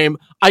the frame,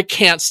 I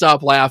can't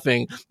stop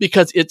laughing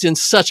because it's in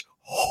such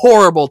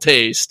horrible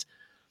taste.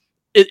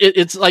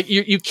 It's like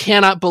you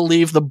cannot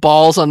believe the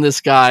balls on this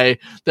guy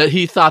that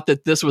he thought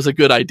that this was a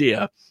good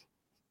idea.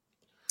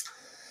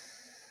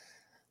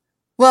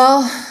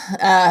 Well,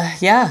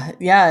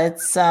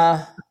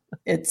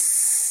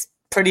 it's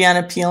pretty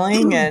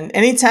unappealing, and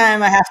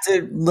anytime I have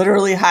to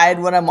literally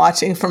hide what I'm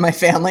watching from my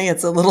family,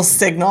 it's a little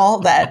signal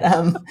that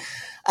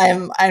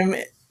I'm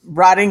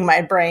rotting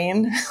my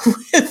brain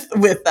with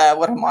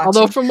what I'm watching.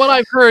 Although from what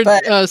I've heard,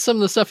 some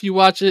of the stuff you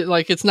watch,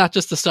 it's not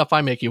just the stuff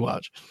I make you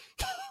watch.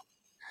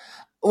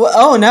 Well,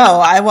 oh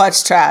no, I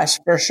watch trash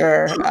for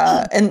sure.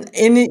 And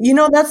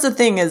that's the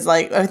thing is,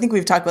 like, I think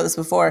we've talked about this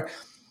before.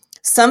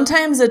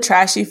 Sometimes a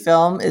trashy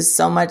film is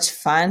so much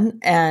fun,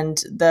 and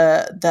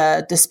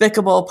the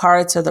despicable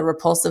parts or the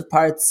repulsive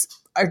parts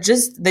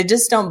they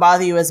just don't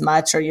bother you as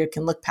much, or you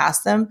can look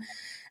past them.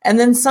 And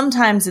then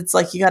sometimes it's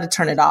like, you got to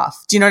turn it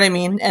off. Do you know what I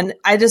mean? And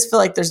I just feel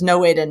like there's no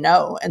way to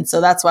know. And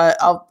so that's why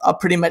I'll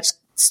pretty much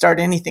start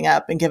anything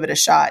up and give it a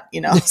shot,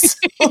 So.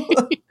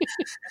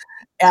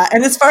 Yeah,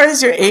 and as far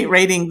as your 8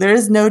 rating, there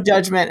is no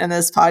judgment in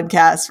this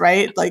podcast,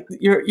 right? Like,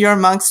 you're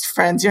amongst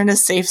friends, you're in a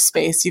safe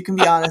space. You can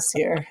be honest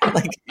here.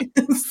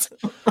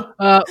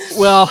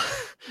 Well,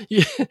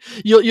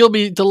 you'll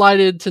be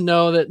delighted to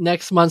know that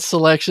next month's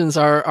selections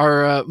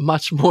are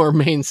much more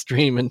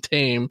mainstream and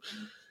tame.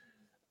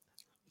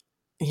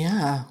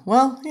 Yeah,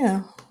 well,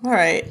 all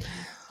right.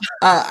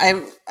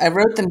 I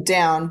wrote them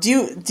down. Do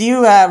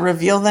you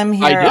reveal them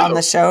here on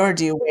the show, or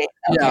do you wait?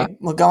 Okay, yeah.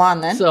 We'll go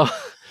on then. So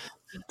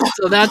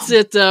that's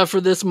it for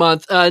this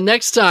month.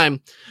 Next time,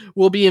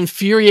 we'll be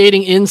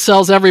infuriating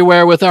incels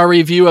everywhere with our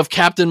review of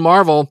Captain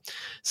Marvel,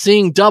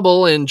 seeing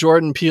double in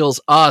Jordan Peele's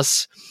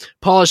Us,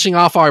 polishing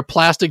off our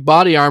plastic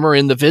body armor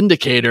in The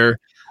Vindicator,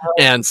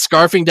 and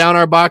scarfing down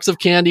our box of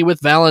candy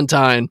with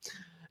Valentine.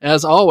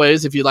 As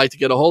always, if you'd like to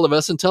get a hold of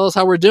us and tell us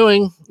how we're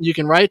doing, you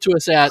can write to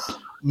us at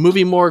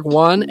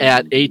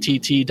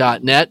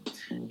moviemorgue1@att.net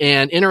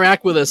and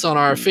interact with us on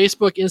our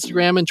Facebook,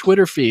 Instagram, and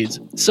Twitter feeds.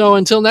 So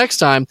until next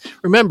time,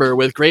 remember,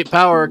 with great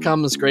power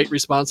comes great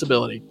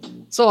responsibility.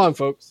 So long,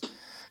 folks.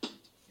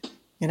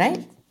 Good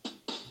night.